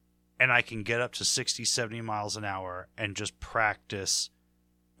 and I can get up to 60, 70 miles an hour and just practice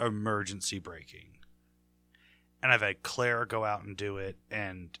emergency braking. And I've had Claire go out and do it,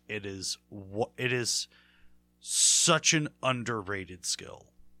 and it is such an underrated skill.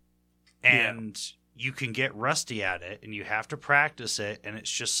 And you can get rusty at it, and you have to practice it, and it's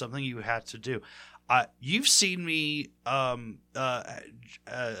just something you have to do. You've seen me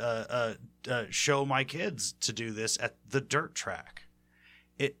show my kids to do this at the dirt track.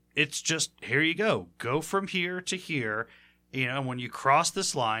 It's just, here you go from here to here. When you cross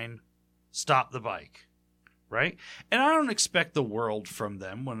this line, stop the bike. Right? And I don't expect the world from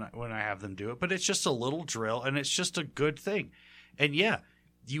them when I have them do it, but it's just a little drill, and it's just a good thing. And yeah,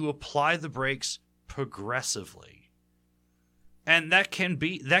 you apply the brakes progressively. And that can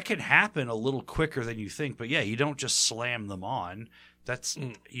happen a little quicker than you think, but yeah, you don't just slam them on.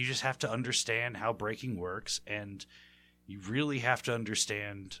 You just have to understand how braking works, and you really have to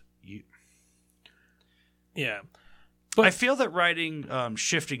understand Yeah. But I feel that riding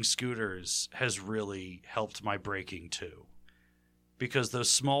shifting scooters has really helped my braking too, because those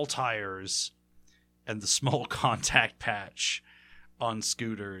small tires and the small contact patch on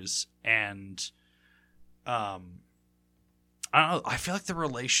scooters, and I don't know, I feel like the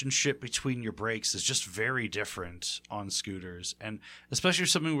relationship between your brakes is just very different on scooters, and especially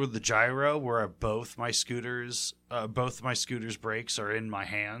something with the gyro, where both my scooters' brakes are in my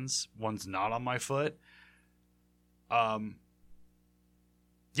hands, one's not on my foot. I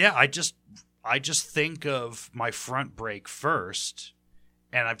just think of my front brake first,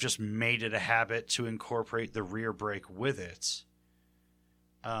 and I've just made it a habit to incorporate the rear brake with it.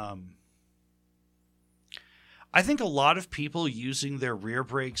 I think a lot of people using their rear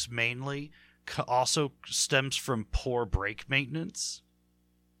brakes mainly also stems from poor brake maintenance.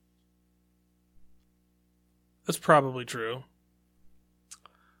 That's probably true.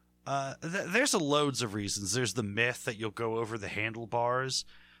 There's loads of reasons. There's the myth that you'll go over the handlebars.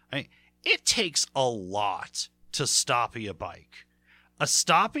 It takes a lot to stoppie a bike. A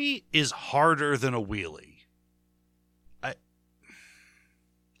stoppie is harder than a wheelie.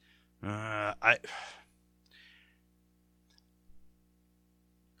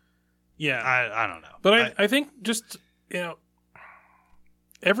 I don't know. But I think just,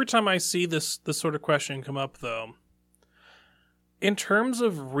 every time I see this sort of question come up, though, in terms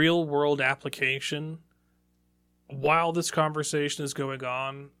of real world application, while this conversation is going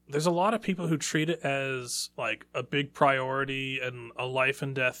on, there's a lot of people who treat it as like a big priority and a life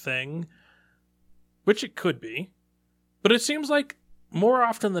and death thing, which it could be. But it seems like more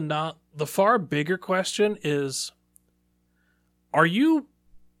often than not, the far bigger question is, are you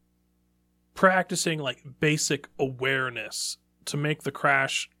practicing like basic awareness to make the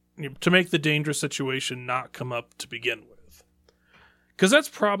crash, to make the dangerous situation not come up to begin with? Because that's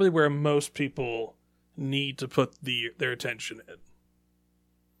probably where most people need to put their attention in.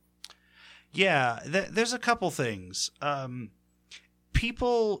 Yeah, there's a couple things.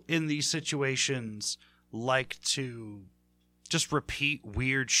 People in these situations like to just repeat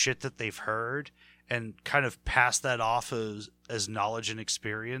weird shit that they've heard and kind of pass that off as knowledge and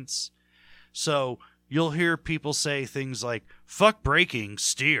experience. So you'll hear people say things like, fuck braking,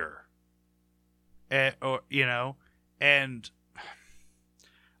 steer. Or, you know, and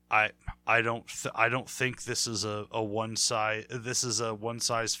I don't think this is a one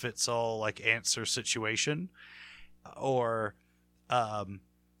size fits all like answer situation, or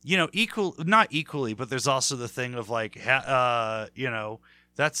you know, not equally, but there's also the thing of like you know,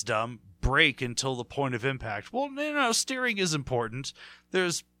 that's dumb, brake until the point of impact. Well, you know, steering is important.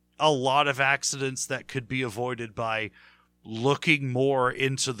 There's a lot of accidents that could be avoided by looking more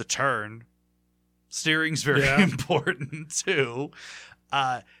into the turn. Steering's very important too.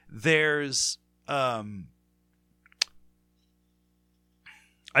 There's I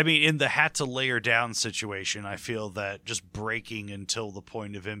mean, in the had to layer down situation, I feel that just braking until the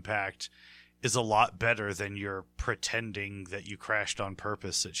point of impact is a lot better than your pretending that you crashed on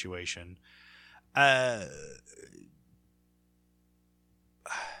purpose situation.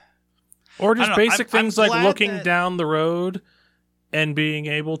 Or just basic things I'm like looking down the road and being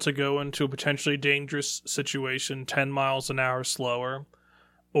able to go into a potentially dangerous situation 10 miles an hour slower,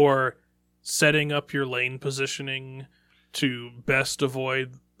 or setting up your lane positioning to best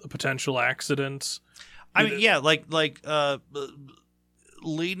avoid a potential accident. I mean, yeah, like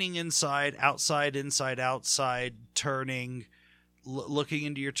leaning inside, outside, turning, looking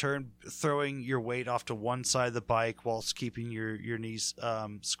into your turn, throwing your weight off to one side of the bike whilst keeping your knees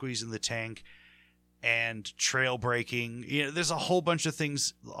squeezing the tank, and trail braking. You know, there's a whole bunch of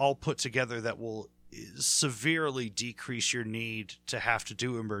things all put together that will severely decrease your need to have to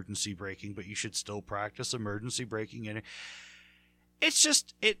do emergency braking, but you should still practice emergency braking. And it's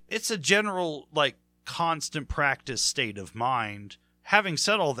just it's a general like constant practice state of mind. Having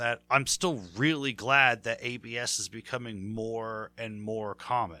said all that, I'm still really glad that ABS is becoming more and more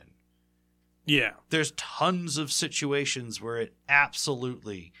common. Yeah. There's tons of situations where it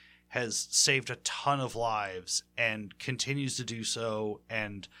absolutely has saved a ton of lives and continues to do so,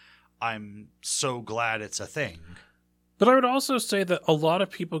 and I'm so glad it's a thing. But I would also say that a lot of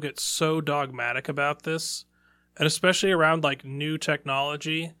people get so dogmatic about this, and especially around like new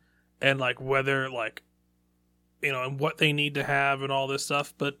technology and like whether like, you know, and what they need to have and all this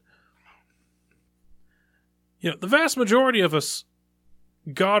stuff. But, you know, the vast majority of us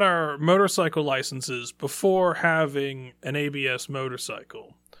got our motorcycle licenses before having an ABS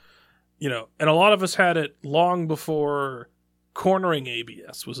motorcycle. You know, and a lot of us had it long before cornering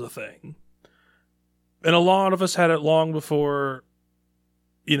ABS was a thing. And a lot of us had it long before,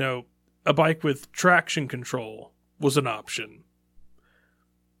 you know, a bike with traction control was an option.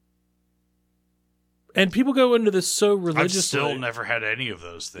 And people go into this so religiously. I've still never had any of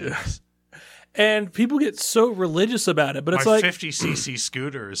those things. And people get so religious about it, but it's like... My 50cc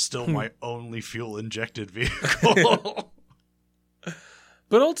scooter is still my only fuel-injected vehicle.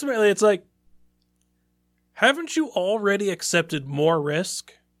 But ultimately, it's like, haven't you already accepted more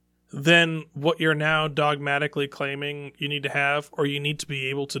risk than what you're now dogmatically claiming you need to have or you need to be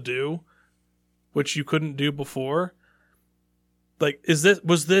able to do, which you couldn't do before? Like,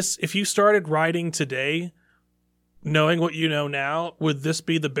 was this, if you started riding today, knowing what you know now, would this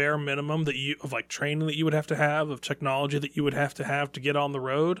be the bare minimum of like training that you would have to have, of technology that you would have to get on the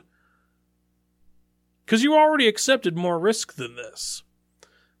road? Because you already accepted more risk than this.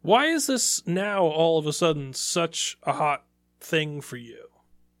 Why is this now all of a sudden such a hot thing for you?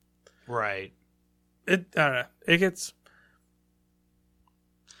 Right. I don't know. It's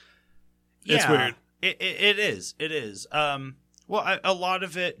weird. It is. Well, a lot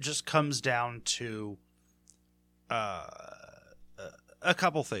of it just comes down to a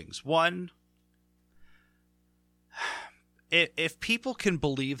couple things. One, if people can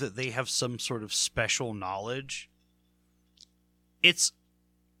believe that they have some sort of special knowledge, it's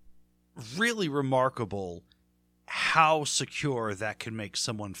really remarkable how secure that can make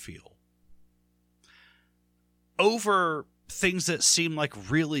someone feel over things that seem like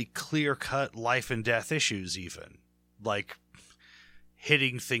really clear-cut life and death issues, even like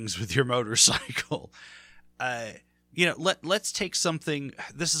hitting things with your motorcycle. You know, let's take something.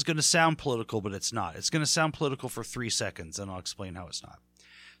 This is going to sound political, but it's not. It's going to sound political for 3 seconds, and I'll explain how it's not.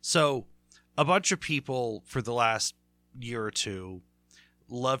 So a bunch of people for the last year or two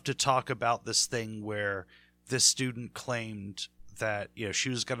love to talk about this thing where this student claimed that, you know, she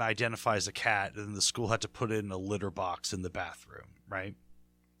was going to identify as a cat, and the school had to put in a litter box in the bathroom, right?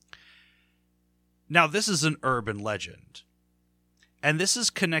 Now, this is an urban legend, and this is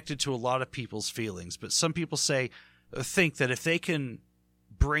connected to a lot of people's feelings, but some people think that if they can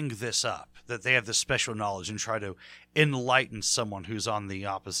bring this up, that they have this special knowledge and try to enlighten someone who's on the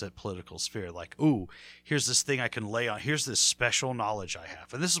opposite political sphere, like, ooh, here's this thing I can lay on, here's this special knowledge I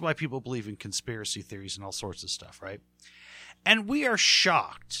have. And this is why people believe in conspiracy theories and all sorts of stuff, right? And we are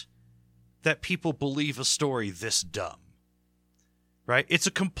shocked that people believe a story this dumb, right? It's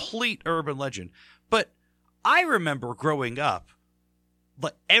a complete urban legend. But I remember growing up,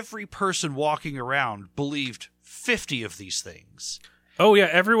 like, every person walking around believed 50 of these things. Oh, yeah,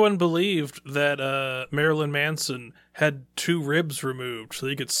 everyone believed that Marilyn Manson had 2 ribs removed so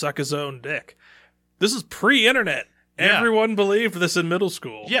he could suck his own dick. This is pre-internet. Yeah. Everyone believed this in middle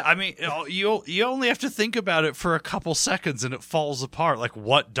school. Yeah, I mean, you only have to think about it for a couple seconds and it falls apart. Like,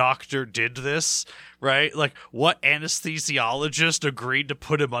 what doctor did this, right? Like, what anesthesiologist agreed to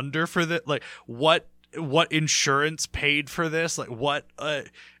put him under for that? Like, what insurance paid for this? Like, what,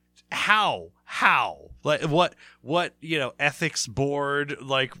 how? Like, what, you know, ethics board,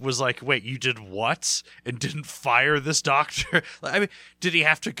 like, was like, wait, you did what? And didn't fire this doctor? I mean, did he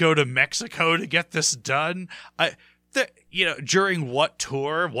have to go to Mexico to get this done? You know, during what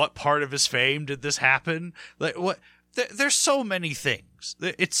tour, what part of his fame did this happen? Like, what? There's so many things.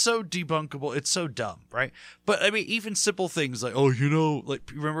 It's so debunkable. It's so dumb, right? But I mean, even simple things like, oh, you know, like,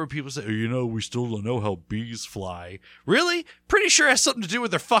 remember people say, oh, you know, we still don't know how bees fly. Really? Pretty sure it has something to do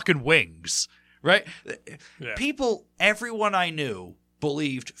with their fucking wings, right? Yeah. Everyone I knew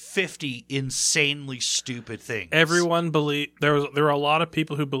believed 50 insanely stupid things. Everyone believed there were a lot of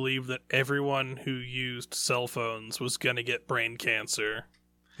people who believed that everyone who used cell phones was going to get brain cancer.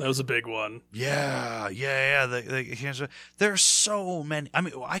 That was a big one. Yeah. The cancer. There are so many. I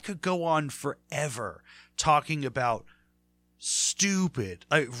mean, I could go on forever talking about stupid,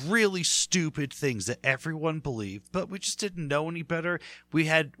 really stupid things that everyone believed, but we just didn't know any better. We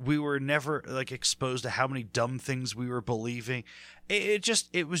were never, like, exposed to how many dumb things we were believing.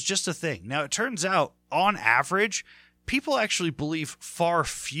 It was just a thing. Now, it turns out, on average, people actually believe far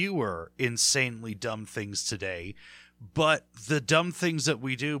fewer insanely dumb things today, but the dumb things that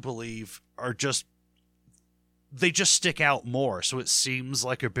we do believe they just stick out more, so it seems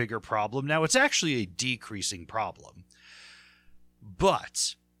like a bigger problem. Now, it's actually a decreasing problem.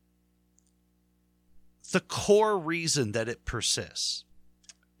 But the core reason that it persists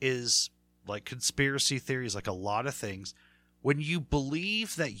is, like conspiracy theories, like a lot of things, when you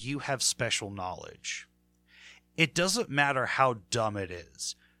believe that you have special knowledge, it doesn't matter how dumb it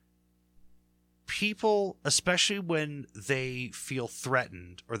is. People, especially when they feel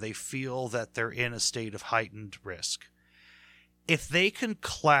threatened or they feel that they're in a state of heightened risk, if they can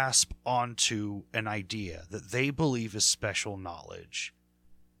clasp onto an idea that they believe is special knowledge,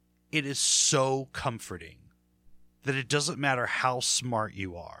 it is so comforting that it doesn't matter how smart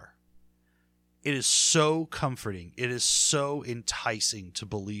you are. It is so comforting. It is so enticing to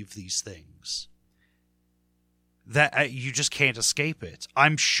believe these things that you just can't escape it.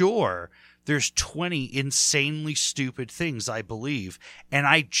 I'm sure there's 20 insanely stupid things I believe, and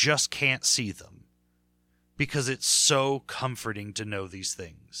I just can't see them. Because it's so comforting to know these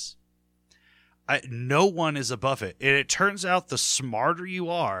things. No one is above it. And it turns out the smarter you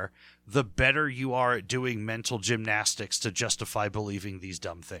are, the better you are at doing mental gymnastics to justify believing these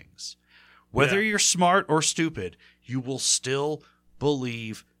dumb things. Whether you're smart or stupid, you will still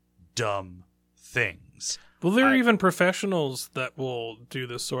believe dumb things. Well, there are even professionals that will do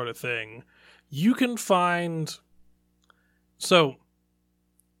this sort of thing. You can find... So...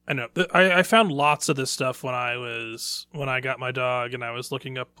 I know. I found lots of this stuff when I got my dog, and I was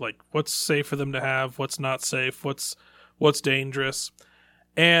looking up, like, what's safe for them to have, what's not safe, what's dangerous.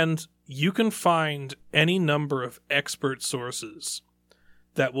 And you can find any number of expert sources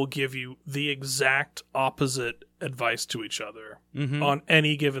that will give you the exact opposite advice to each other on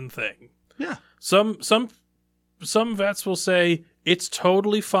any given thing. Yeah. Some vets will say it's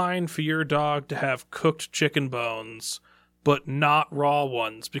totally fine for your dog to have cooked chicken bones, but not raw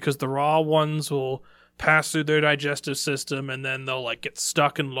ones, because the raw ones will pass through their digestive system and then they'll, like, get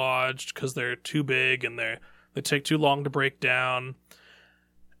stuck and lodged because they're too big and they take too long to break down.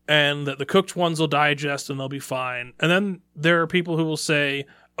 And the cooked ones will digest and they'll be fine. And then there are people who will say,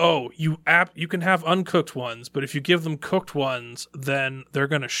 oh, you can have uncooked ones, but if you give them cooked ones, then they're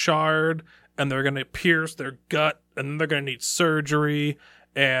going to shard and they're going to pierce their gut and they're going to need surgery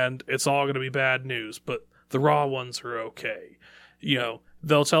and it's all going to be bad news, but the raw ones are okay. You know,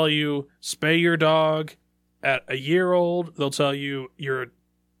 they'll tell you spay your dog at a year old. They'll tell you you're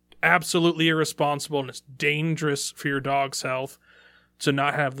absolutely irresponsible and it's dangerous for your dog's health to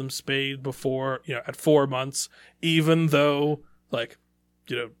not have them spayed before, you know, at 4 months, even though, like,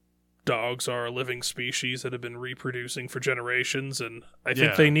 you know, dogs are a living species that have been reproducing for generations, and I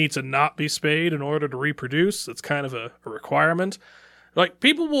think they need to not be spayed in order to reproduce. It's kind of a requirement. Like,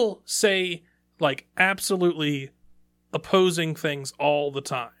 people will say, like, absolutely opposing things all the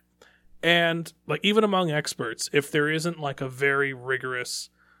time. And, like, even among experts, if there isn't, like, a very rigorous,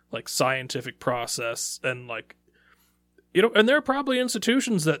 like, scientific process, and, like, you know, and there are probably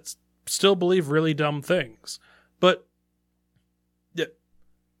institutions that still believe really dumb things, but yeah,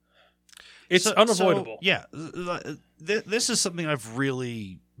 it's unavoidable. This is something I've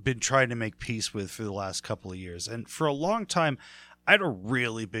really been trying to make peace with for the last couple of years. And for a long time, I had a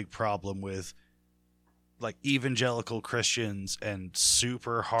really big problem with, like, evangelical Christians and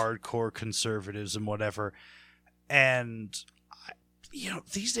super hardcore conservatives and whatever. And, you know,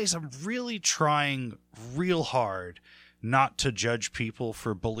 these days I'm really trying real hard not to judge people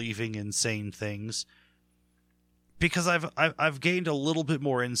for believing insane things, because I've gained a little bit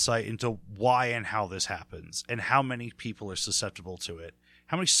more insight into why and how this happens, and how many people are susceptible to it,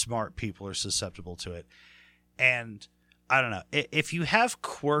 how many smart people are susceptible to it. And I don't know, if you have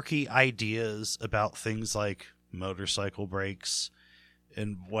quirky ideas about things like motorcycle brakes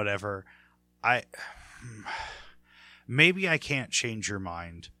and whatever, maybe I can't change your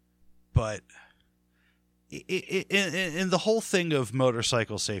mind, but in the whole thing of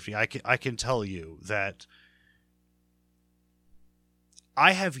motorcycle safety, I can tell you that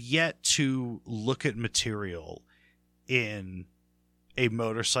I have yet to look at material in a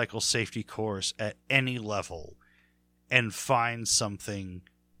motorcycle safety course at any level and find something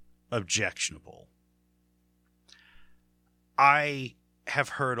objectionable. I have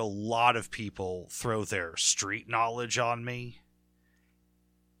heard a lot of people throw their street knowledge on me,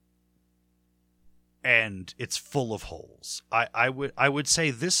 and it's full of holes. I would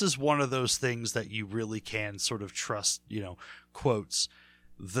say this is one of those things that you really can sort of trust, you know, quotes,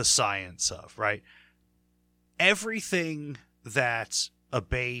 the science of, right? Everything that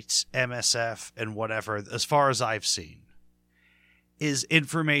Abate, MSF, and whatever, as far as I've seen, is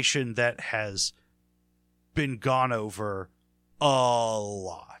information that has been gone over a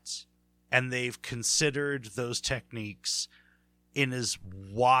lot. And they've considered those techniques in as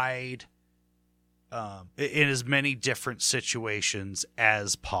wide... in as many different situations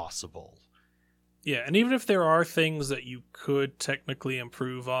as possible. Yeah, and even if there are things that you could technically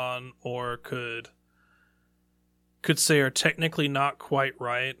improve on, or could say are technically not quite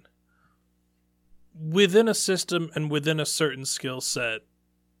right, within a system and within a certain skill set,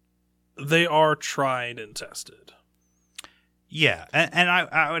 they are tried and tested. Yeah, and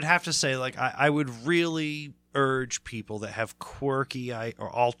I would have to say, like, I would really urge people that have quirky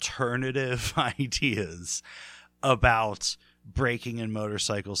or alternative ideas about braking and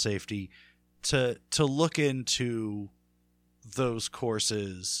motorcycle safety to look into those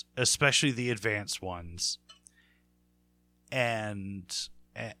courses, especially the advanced ones. And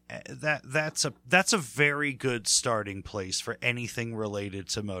that's a very good starting place for anything related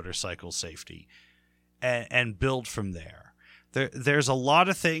to motorcycle safety, and build from there. There's a lot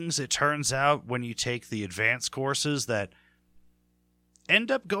of things, it turns out, when you take the advanced courses that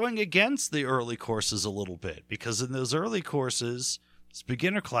end up going against the early courses a little bit, because in those early courses, it's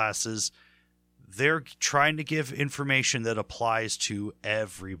beginner classes, they're trying to give information that applies to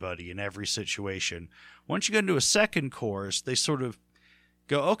everybody in every situation. Once you go into a second course, they sort of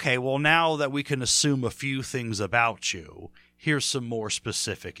go, okay, well, now that we can assume a few things about you, here's some more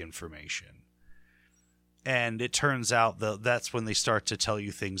specific information. And it turns out that that's when they start to tell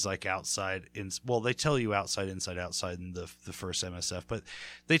you things like they tell you outside, inside, outside in the first MSF, but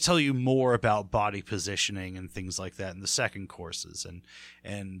they tell you more about body positioning and things like that in the second courses,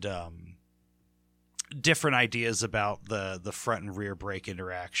 and different ideas about the front and rear brake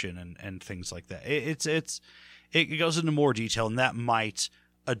interaction and things like that. It goes into more detail, and that might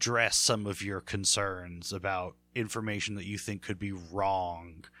address some of your concerns about information that you think could be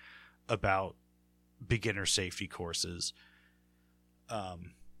wrong about beginner safety courses.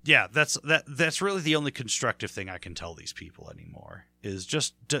 That's really the only constructive thing I can tell these people anymore, is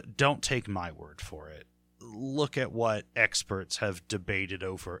just don't take my word for it. Look at what experts have debated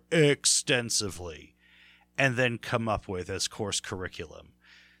over extensively, and then come up with as course curriculum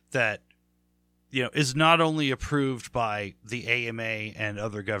that, you know, is not only approved by the AMA and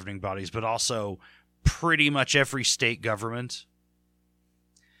other governing bodies, but also pretty much every state government.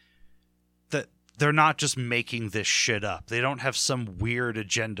 they're not just making this shit up. They don't have some weird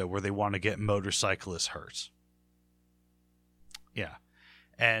agenda where they want to get motorcyclists hurt. Yeah.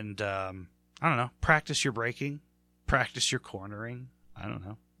 And, I don't know, practice your braking, practice your cornering. I don't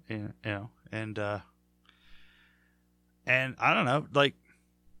know, and I don't know, like,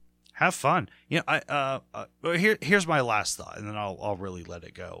 have fun. Here's my last thought, and then I'll really let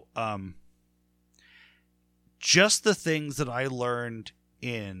it go. Just the things that I learned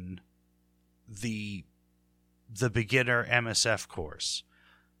in the beginner MSF course,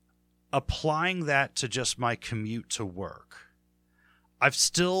 applying that to just my commute to work. I've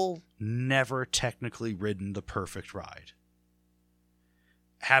still never technically ridden the perfect ride.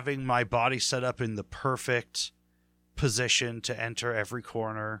 Having my body set up in the perfect position to enter every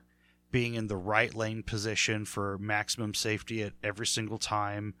corner, being in the right lane position for maximum safety at every single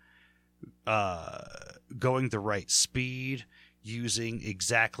time, going the right speed, using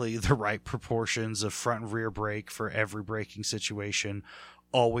exactly the right proportions of front and rear brake for every braking situation,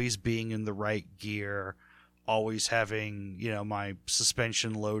 always being in the right gear, always having, my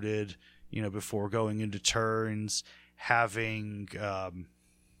suspension loaded, before going into turns, having,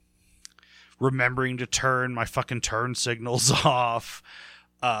 remembering to turn my fucking turn signals off,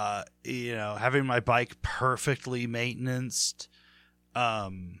 having my bike perfectly maintained,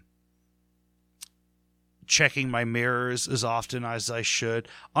 checking my mirrors as often as I should.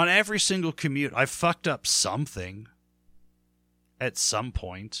 On every single commute, I've fucked up something at some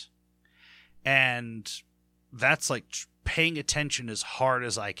point. And that's like paying attention as hard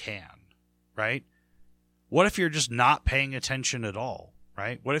as I can, right? What if you're just not paying attention at all,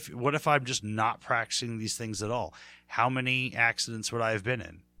 right? What if I'm just not practicing these things at all? How many accidents would I have been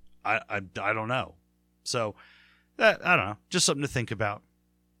in? I don't know. So, I don't know. Just something to think about.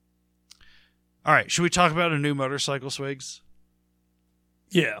 All right, should we talk about a new motorcycle, Swigs?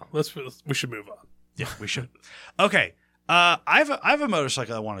 Yeah, we should move on. Yeah, we should. Okay, I have a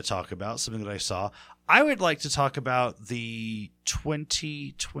motorcycle I want to talk about, something that I saw. I would like to talk about the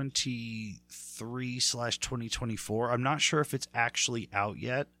 2023/2024. I'm not sure if it's actually out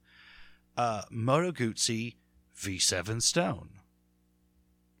yet. Moto Guzzi V7 Stone.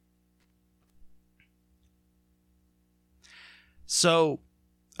 So,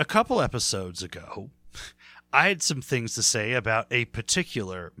 a couple episodes ago, I had some things to say about a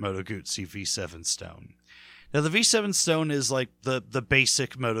particular Moto Guzzi V7 Stone. Now, the V7 Stone is like the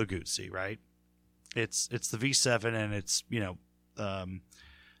basic Moto Guzzi, right? It's the V7, and it's,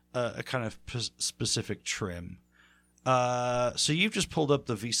 a kind of specific trim. So you've just pulled up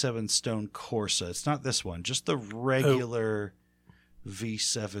the V7 Stone Corsa. It's not this one, just the regular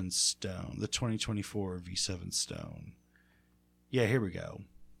V7 Stone, the 2024 V7 Stone. Yeah, here we go.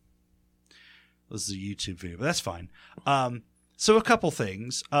 This is a YouTube video, but that's fine. So a couple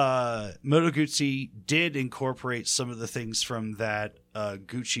things. Moto Guzzi did incorporate some of the things from that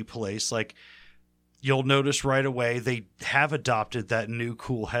Gucci Place. Like, you'll notice right away they have adopted that new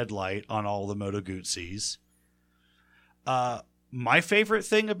cool headlight on all the Moto Guzzis. My favorite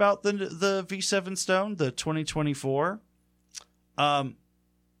thing about the V7 Stone, the 2024,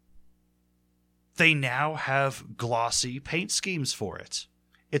 they now have glossy paint schemes for it.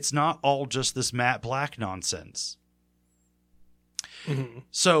 It's not all just this matte black nonsense. Mm-hmm.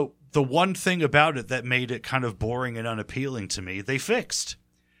 So the one thing about it that made it kind of boring and unappealing to me, they fixed.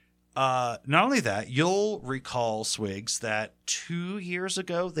 Not only that, you'll recall, Swigs, that 2 years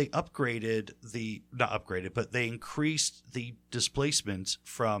ago they they increased the displacement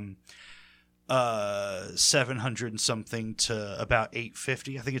from 700 and something to about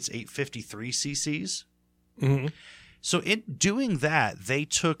 850. I think it's 853 cc's. Mm-hmm. So in doing that, they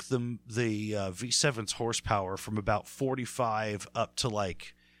took the V7's horsepower from about 45 up to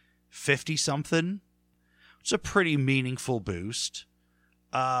like 50 something. It's a pretty meaningful boost.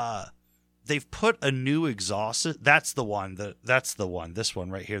 They've put a new exhaust. That's the one. This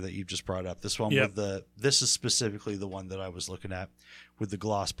one right here that you just brought up. This one with this is specifically the one that I was looking at with the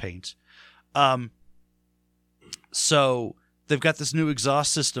gloss paint. So they've got this new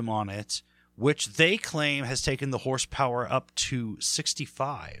exhaust system on it, which they claim has taken the horsepower up to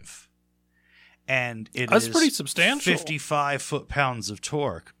 65. And that's pretty substantial. 55 foot-pounds of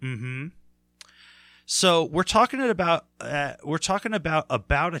torque. Mm-hmm. So we're talking about a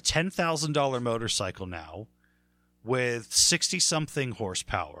 $10,000 motorcycle now with 60-something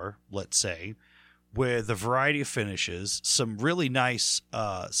horsepower, let's say, with a variety of finishes, some really nice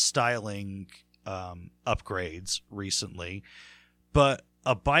styling upgrades recently, but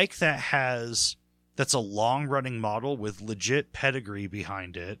a bike that's a long-running model with legit pedigree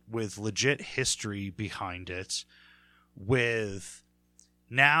behind it, with legit history behind it, with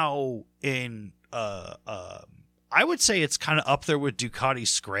now in I would say it's kind of up there with Ducati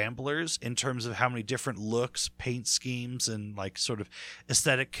Scramblers in terms of how many different looks, paint schemes, and like sort of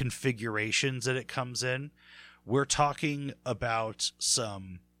aesthetic configurations that it comes in. We're talking about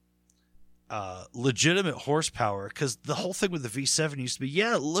some legitimate horsepower, because the whole thing with the V7 used to be,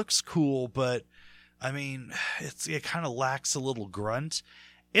 yeah, it looks cool, but I mean, it kind of lacks a little grunt.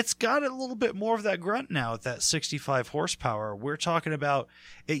 It's got a little bit more of that grunt now at that 65 horsepower. We're talking about,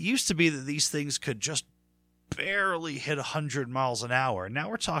 it used to be that these things could just barely hit 100 miles an hour. Now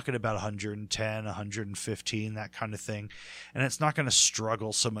we're talking about 110, 115, that kind of thing. And it's not going to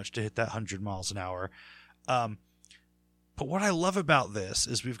struggle so much to hit that 100 miles an hour. But what I love about this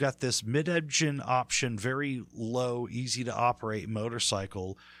is we've got this mid-engine option, very low, easy to operate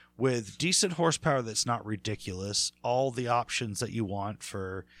motorcycle with decent horsepower that's not ridiculous. All the options that you want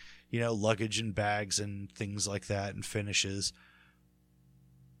for, luggage and bags and things like that and finishes.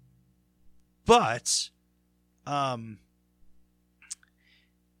 But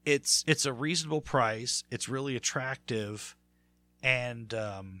it's a reasonable price. It's really attractive, and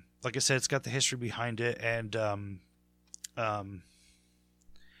like I said, it's got the history behind it, and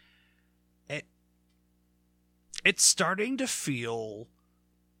it's starting to feel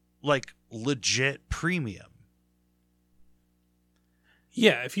like legit premium.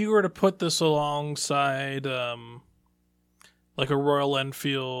 Yeah, if you were to put this alongside like a Royal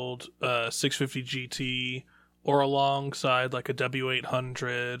Enfield 650 GT, or alongside like a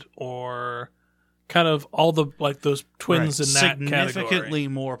W800, or kind of all the like those twins in that significantly category.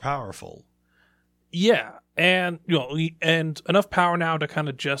 More powerful. Yeah, and and enough power now to kind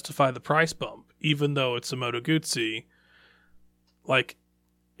of justify the price bump, even though it's a Moto Guzzi. Like,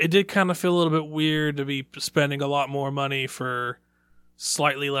 it did kind of feel a little bit weird to be spending a lot more money for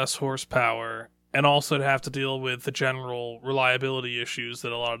slightly less horsepower, and also to have to deal with the general reliability issues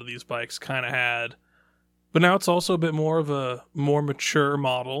that a lot of these bikes kind of had. But now it's also a bit more of a more mature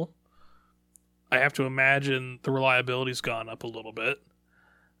model. I have to imagine the reliability's gone up a little bit.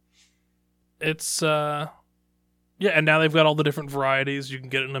 It's, and now they've got all the different varieties. You can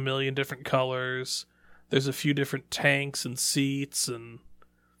get it in a million different colors. There's a few different tanks and seats, and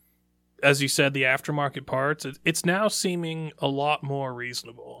as you said, the aftermarket parts. It's now seeming a lot more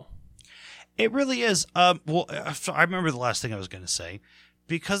reasonable. It really is. I remember the last thing I was going to say.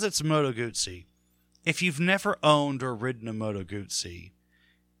 Because it's Moto Guzzi, if you've never owned or ridden a Moto Guzzi,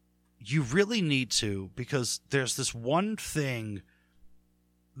 you really need to, because there's this one thing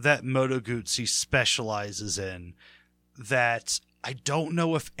that Moto Guzzi specializes in that I don't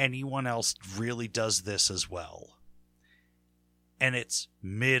know if anyone else really does this as well. And it's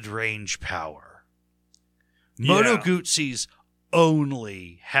mid-range power. Yeah. Moto Guzzis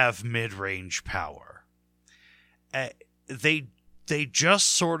only have mid-range power. They just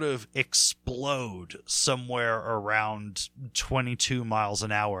sort of explode somewhere around 22 miles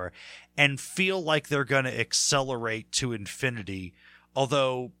an hour and feel like they're going to accelerate to infinity.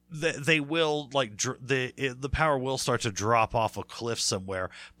 Although they will, like, the power will start to drop off a cliff somewhere,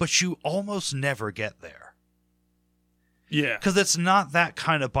 but you almost never get there. Yeah. Because it's not that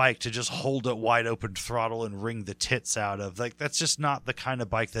kind of bike to just hold it wide open throttle and wring the tits out of. Like, that's just not the kind of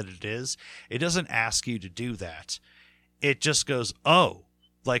bike that it is. It doesn't ask you to do that. It just goes, oh,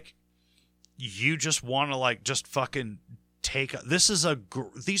 like, you just want to, like, just fucking take...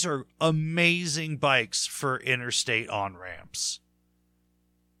 These are amazing bikes for interstate on-ramps.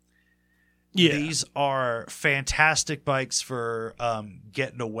 Yeah. These are fantastic bikes for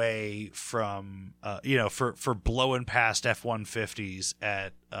getting away from, for blowing past F-150s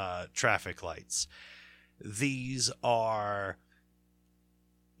at traffic lights. These are,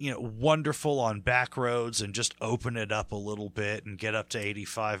 wonderful on back roads and just open it up a little bit and get up to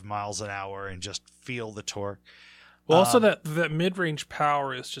 85 miles an hour and just feel the torque. Well, also that mid-range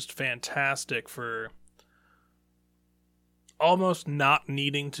power is just fantastic for almost not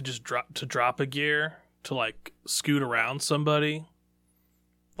needing to just drop a gear to, like, scoot around somebody.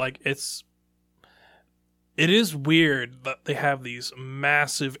 Like, it is weird that they have these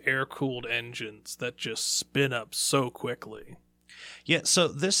massive air-cooled engines that just spin up so quickly. Yeah, so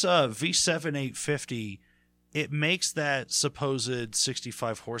this V7 850, it makes that supposed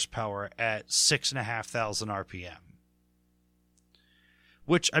 65 horsepower at 6,500 RPM.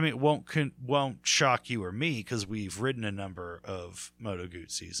 Which, I mean, won't shock you or me, because we've ridden a number of Moto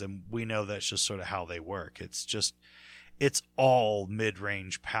Guzzis, and we know that's just sort of how they work. It's all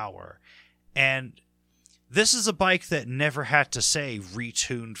mid-range power. And this is a bike that never had to say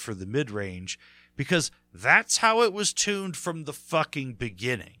retuned for the mid-range, because that's how it was tuned from the fucking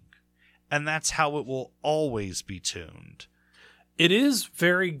beginning. And that's how it will always be tuned. It is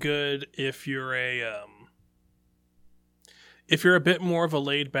very good if you're a bit more of a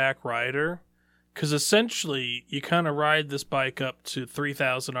laid back rider, because essentially you kind of ride this bike up to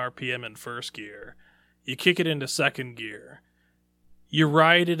 3,000 RPM in first gear, you kick it into second gear, you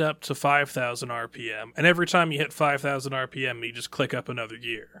ride it up to 5,000 RPM, and every time you hit 5,000 RPM, you just click up another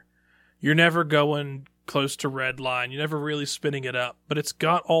gear. You're never going close to red line. You're never really spinning it up, but it's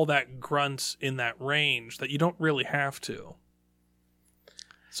got all that grunt in that range that you don't really have to.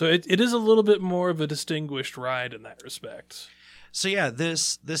 So it is a little bit more of a distinguished ride in that respect. So yeah,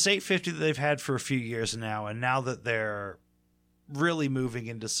 this 850 that they've had for a few years now, and now that they're really moving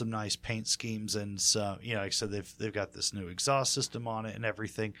into some nice paint schemes and some, like I said, they've got this new exhaust system on it and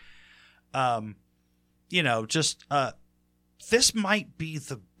everything. This might be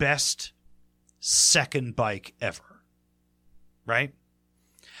the best second bike ever, right?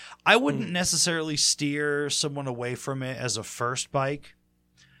 I wouldn't necessarily steer someone away from it as a first bike,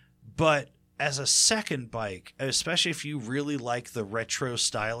 but as a second bike, especially if you really like the retro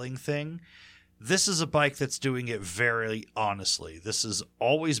styling thing, this is a bike that's doing it very honestly. This has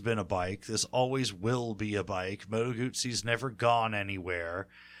always been a bike. This always will be a bike. Moto Guzzi's never gone anywhere.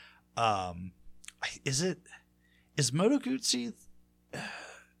 Is Moto Guzzi,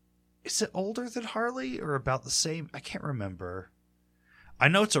 is it older than Harley or about the same? I can't remember. I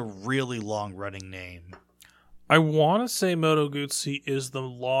know it's a really long-running name. I want to say Moto Guzzi is the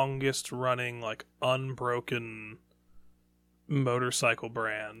longest running, unbroken motorcycle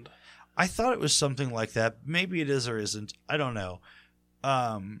brand. I thought it was something like that. Maybe it is or isn't. I don't know.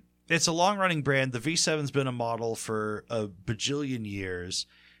 It's a long-running brand. The V7's been a model for a bajillion years.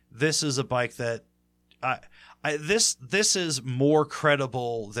 This is a bike that this is more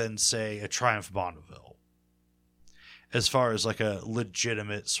credible than, say, a Triumph Bonneville, as far as a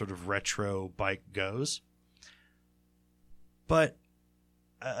legitimate sort of retro bike goes. But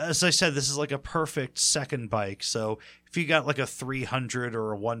as I said, this is a perfect second bike. So if you got a 300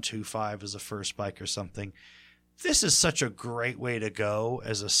 or a 125 as a first bike or something, this is such a great way to go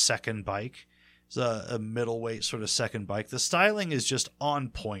as a second bike. It's a middleweight sort of second bike. The styling is just on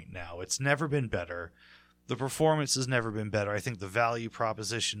point now. It's never been better. The performance has never been better. I think the value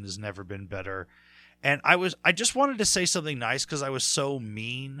proposition has never been better. And I just wanted to say something nice because I was so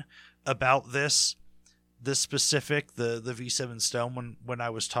mean about this specific, the V7 Stone, when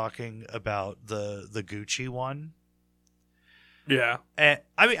I was talking about the Gucci one. Yeah.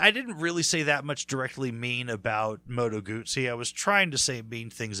 I didn't really say that much directly mean about Moto Guzzi. I was trying to say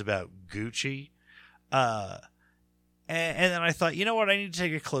mean things about Gucci. And then I thought, you know what, I need to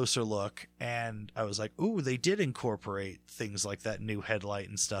take a closer look. And I was like, ooh, they did incorporate things like that new headlight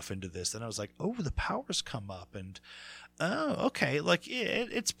and stuff into this. And I was like, oh, the power's come up. And oh, okay.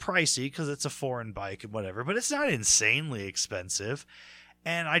 It's pricey because it's a foreign bike and whatever, but it's not insanely expensive.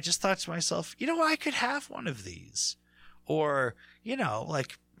 And I just thought to myself, I could have one of these. Or, I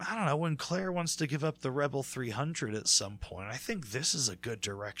don't know, when Claire wants to give up the Rebel 300 at some point, I think this is a good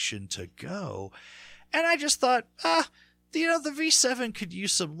direction to go. And I just thought, the V7 could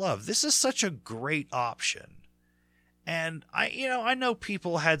use some love. This is such a great option. And I know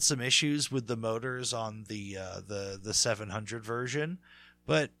people had some issues with the motors on the 700 version,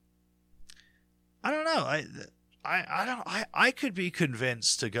 but I don't know. I could be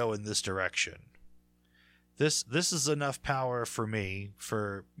convinced to go in this direction. This is enough power for me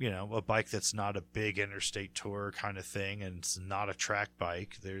for, a bike that's not a big interstate tour kind of thing, and it's not a track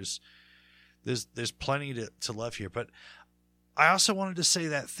bike. There's plenty to love here, but I also wanted to say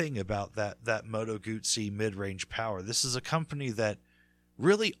that thing about that Moto Guzzi mid-range power. This is a company that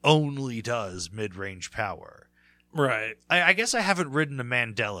really only does mid-range power. Right. I guess I haven't ridden a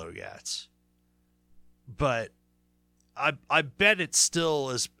Mandello yet, but I bet it's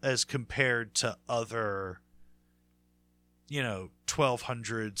still as compared to other,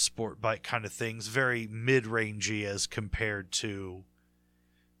 1200 sport bike kind of things, very mid-rangey as compared to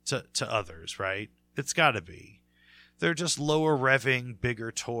others, right? It's got to be. They're just lower revving,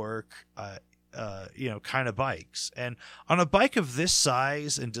 bigger torque, kind of bikes. And on a bike of this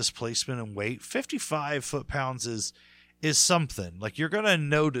size and displacement and weight, 55 foot-pounds is something. You're going to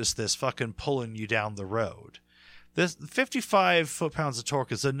notice this fucking pulling you down the road. This 55 foot-pounds of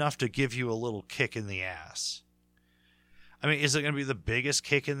torque is enough to give you a little kick in the ass. I mean, is it going to be the biggest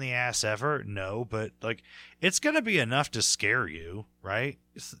kick in the ass ever? No, but it's going to be enough to scare you, right?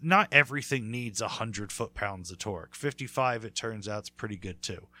 Not everything needs 100 foot-pounds of torque. 55, it turns out, is pretty good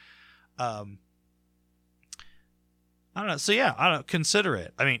too. I don't know. So yeah, consider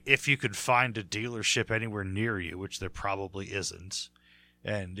it. I mean, if you could find a dealership anywhere near you, which there probably isn't,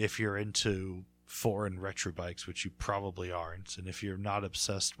 and if you're into foreign retro bikes, which you probably aren't, and if you're not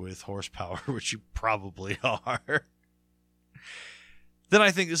obsessed with horsepower, which you probably are, then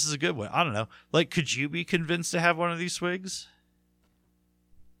I think this is a good one. I don't know. Like, could you be convinced to have one of these Swigs?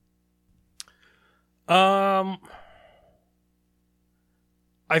 I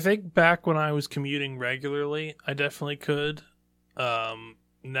think back when I was commuting regularly, I definitely could.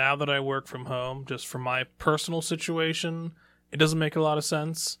 Now that I work from home, just for my personal situation, it doesn't make a lot of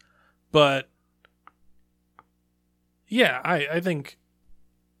sense. But yeah, I think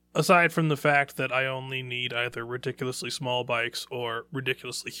aside from the fact that I only need either ridiculously small bikes or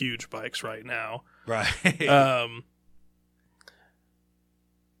ridiculously huge bikes right now. Right.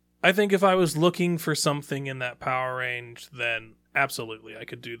 I think if I was looking for something in that power range, then absolutely I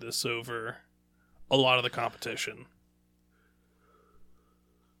could do this over a lot of the competition.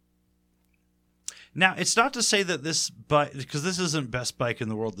 Now, it's not to say that this bike, because this isn't best bike in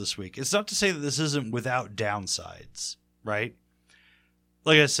the world this week, it's not to say that this isn't without downsides, right?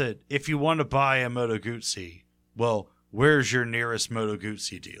 Like I said, if you want to buy a Moto Guzzi, well, where's your nearest Moto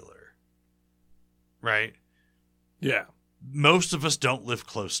Guzzi dealer? Right? Yeah. Most of us don't live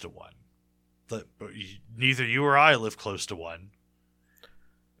close to one. Neither you or I live close to one.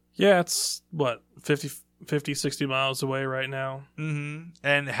 Yeah, it's, 50, 60 miles away right now. Mm-hmm.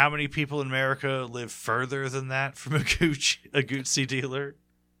 And how many people in America live further than that from a Guzzi dealer?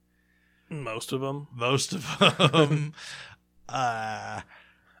 Most of them. Most of them.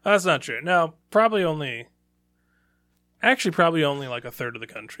 That's not true. No, probably only like a third of the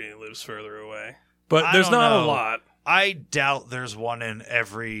country lives further away. But there's not a lot. I doubt there's one in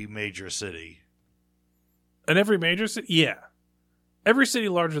every major city. In every major city? Yeah. Every city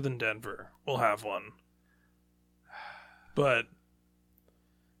larger than Denver will have one. But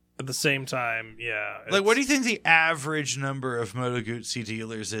at the same time, yeah. Like, what do you think the average number of Moto Guzzi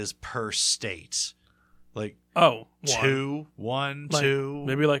dealers is per state? Like, one. two?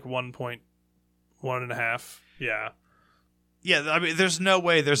 Maybe like 1.1.5. Yeah. Yeah, I mean, there's no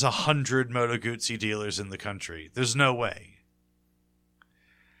way there's 100 Moto Guzzi dealers in the country. There's no way.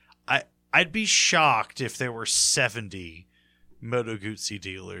 I'd be shocked if there were 70 Moto Guzzi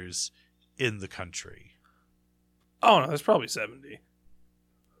dealers in the country. Oh, no, there's probably 70.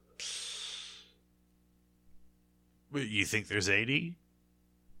 You think there's 80?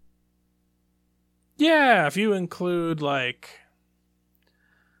 Yeah, if you include, like...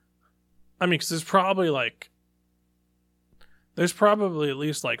 I mean, because there's probably at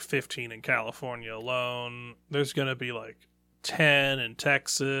least, 15 in California alone. There's going to be, 10 in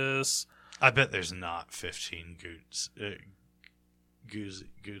Texas. I bet there's not 15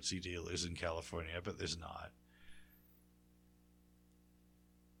 Guzzi dealers in California. I bet there's not.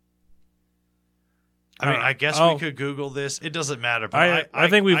 I mean, I guess we could Google this. It doesn't matter. But I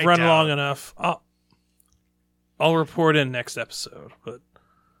think we've run long enough. I'll report in next episode, but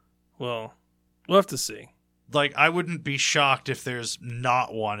we'll have to see. Like, I wouldn't be shocked if there's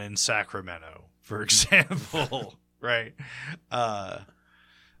not one in Sacramento, for example, right? LA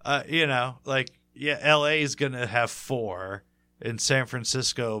is going to have 4, and San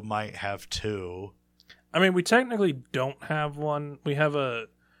Francisco might have 2. I mean, we technically don't have one. We have a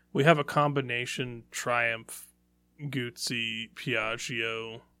combination Triumph Guzzi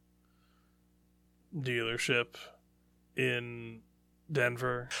Piaggio dealership in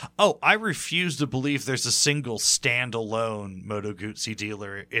Denver. Oh, I refuse to believe there's a single standalone Moto Guzzi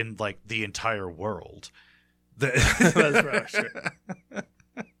dealer in the entire world. That's probably true.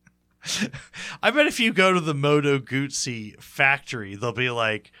 I bet if you go to the Moto Guzzi factory, they'll be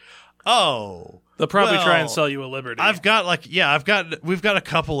like, "Oh, they'll probably try and sell you a Liberty." We've got a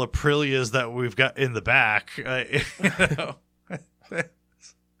couple of Aprilias that we've got in the back.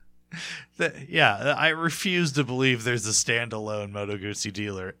 I refuse to believe there's a standalone Moto Guzzi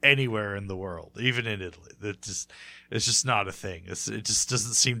dealer anywhere in the world, even in Italy. It's just not a thing. It just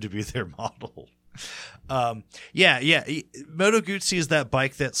doesn't seem to be their model. Moto Guzzi is that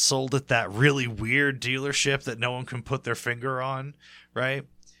bike that's sold at that really weird dealership that no one can put their finger on, right?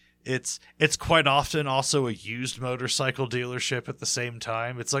 It's quite often also a used motorcycle dealership at the same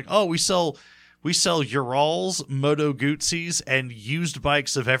time. It's like, oh, we sell Urals, Moto Guzzis, and used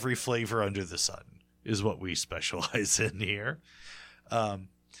bikes of every flavor under the sun is what we specialize in here.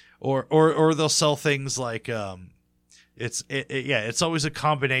 Or they'll sell things like it's always a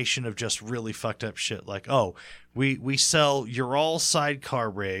combination of just really fucked up shit. Like, oh, we sell Ural sidecar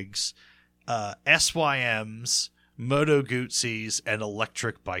rigs, SYMs, Moto Guzzis, and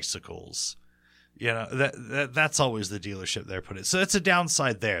electric bicycles. You know, that's always the dealership they're putting. So it's a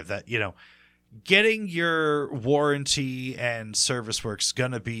downside there that, getting your warranty and service work's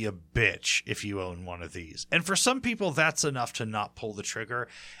gonna be a bitch if you own one of these. And for some people, that's enough to not pull the trigger,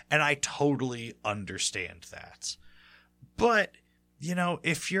 and I totally understand that. But, you know,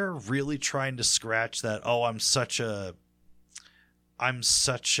 if you're really trying to scratch that, oh, I'm such a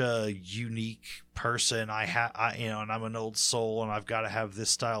unique person, and I'm an old soul, and I've got to have this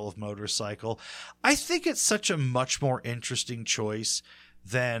style of motorcycle, I think it's such a much more interesting choice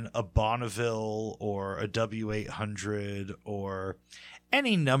than a Bonneville or a W800 or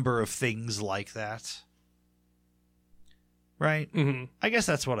any number of things like that. Right? Mm-hmm. I guess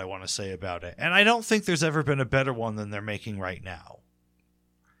that's what I want to say about it. And I don't think there's ever been a better one than they're making right now.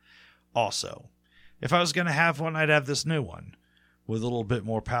 Also, if I was going to have one, I'd have this new one with a little bit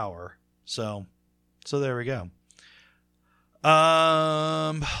more power. So there we go.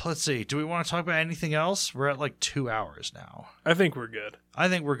 Let's see. Do we want to talk about anything else? We're at like 2 hours now. I think we're good. I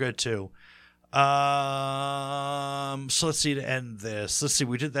think we're good too. So let's see, to end this. Let's see.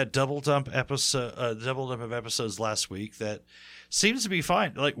 We did that double dump of episodes last week that seems to be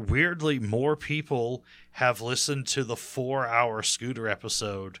fine. Like, weirdly, more people have listened to the 4-hour scooter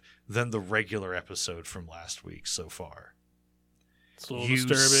episode than the regular episode from last week so far. It's a little You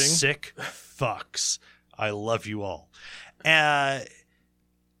disturbing. sick fucks. I love you all.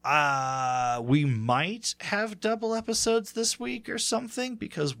 We might have double episodes this week or something,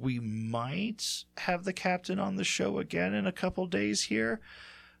 because we might have the captain on the show again in a couple days here.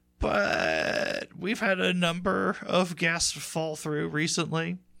 But we've had a number of guests fall through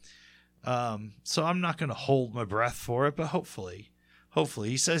recently. So I'm not going to hold my breath for it, but hopefully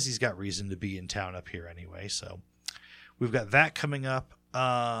he says he's got reason to be in town up here anyway. So we've got that coming up.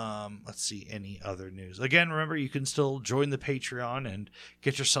 Let's see, any other news. Again, remember, you can still join the Patreon and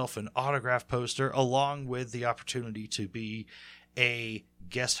get yourself an autograph poster, along with the opportunity to be a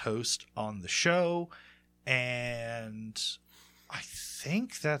guest host on the show. And I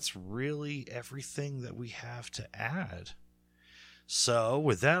think that's really everything that we have to add. So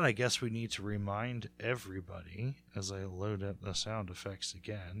with that, I guess we need to remind everybody, as I load up the sound effects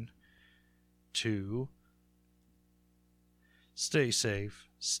again, to stay safe,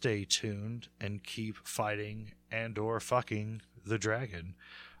 stay tuned, and keep fighting and or fucking the dragon.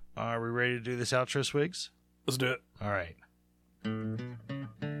 Are we ready to do this outro, Swigs? Let's do it. All right.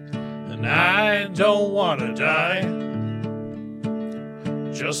 And I don't want to die.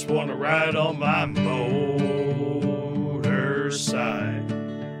 Just want to ride on my motor side.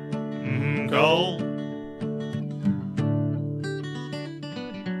 Cold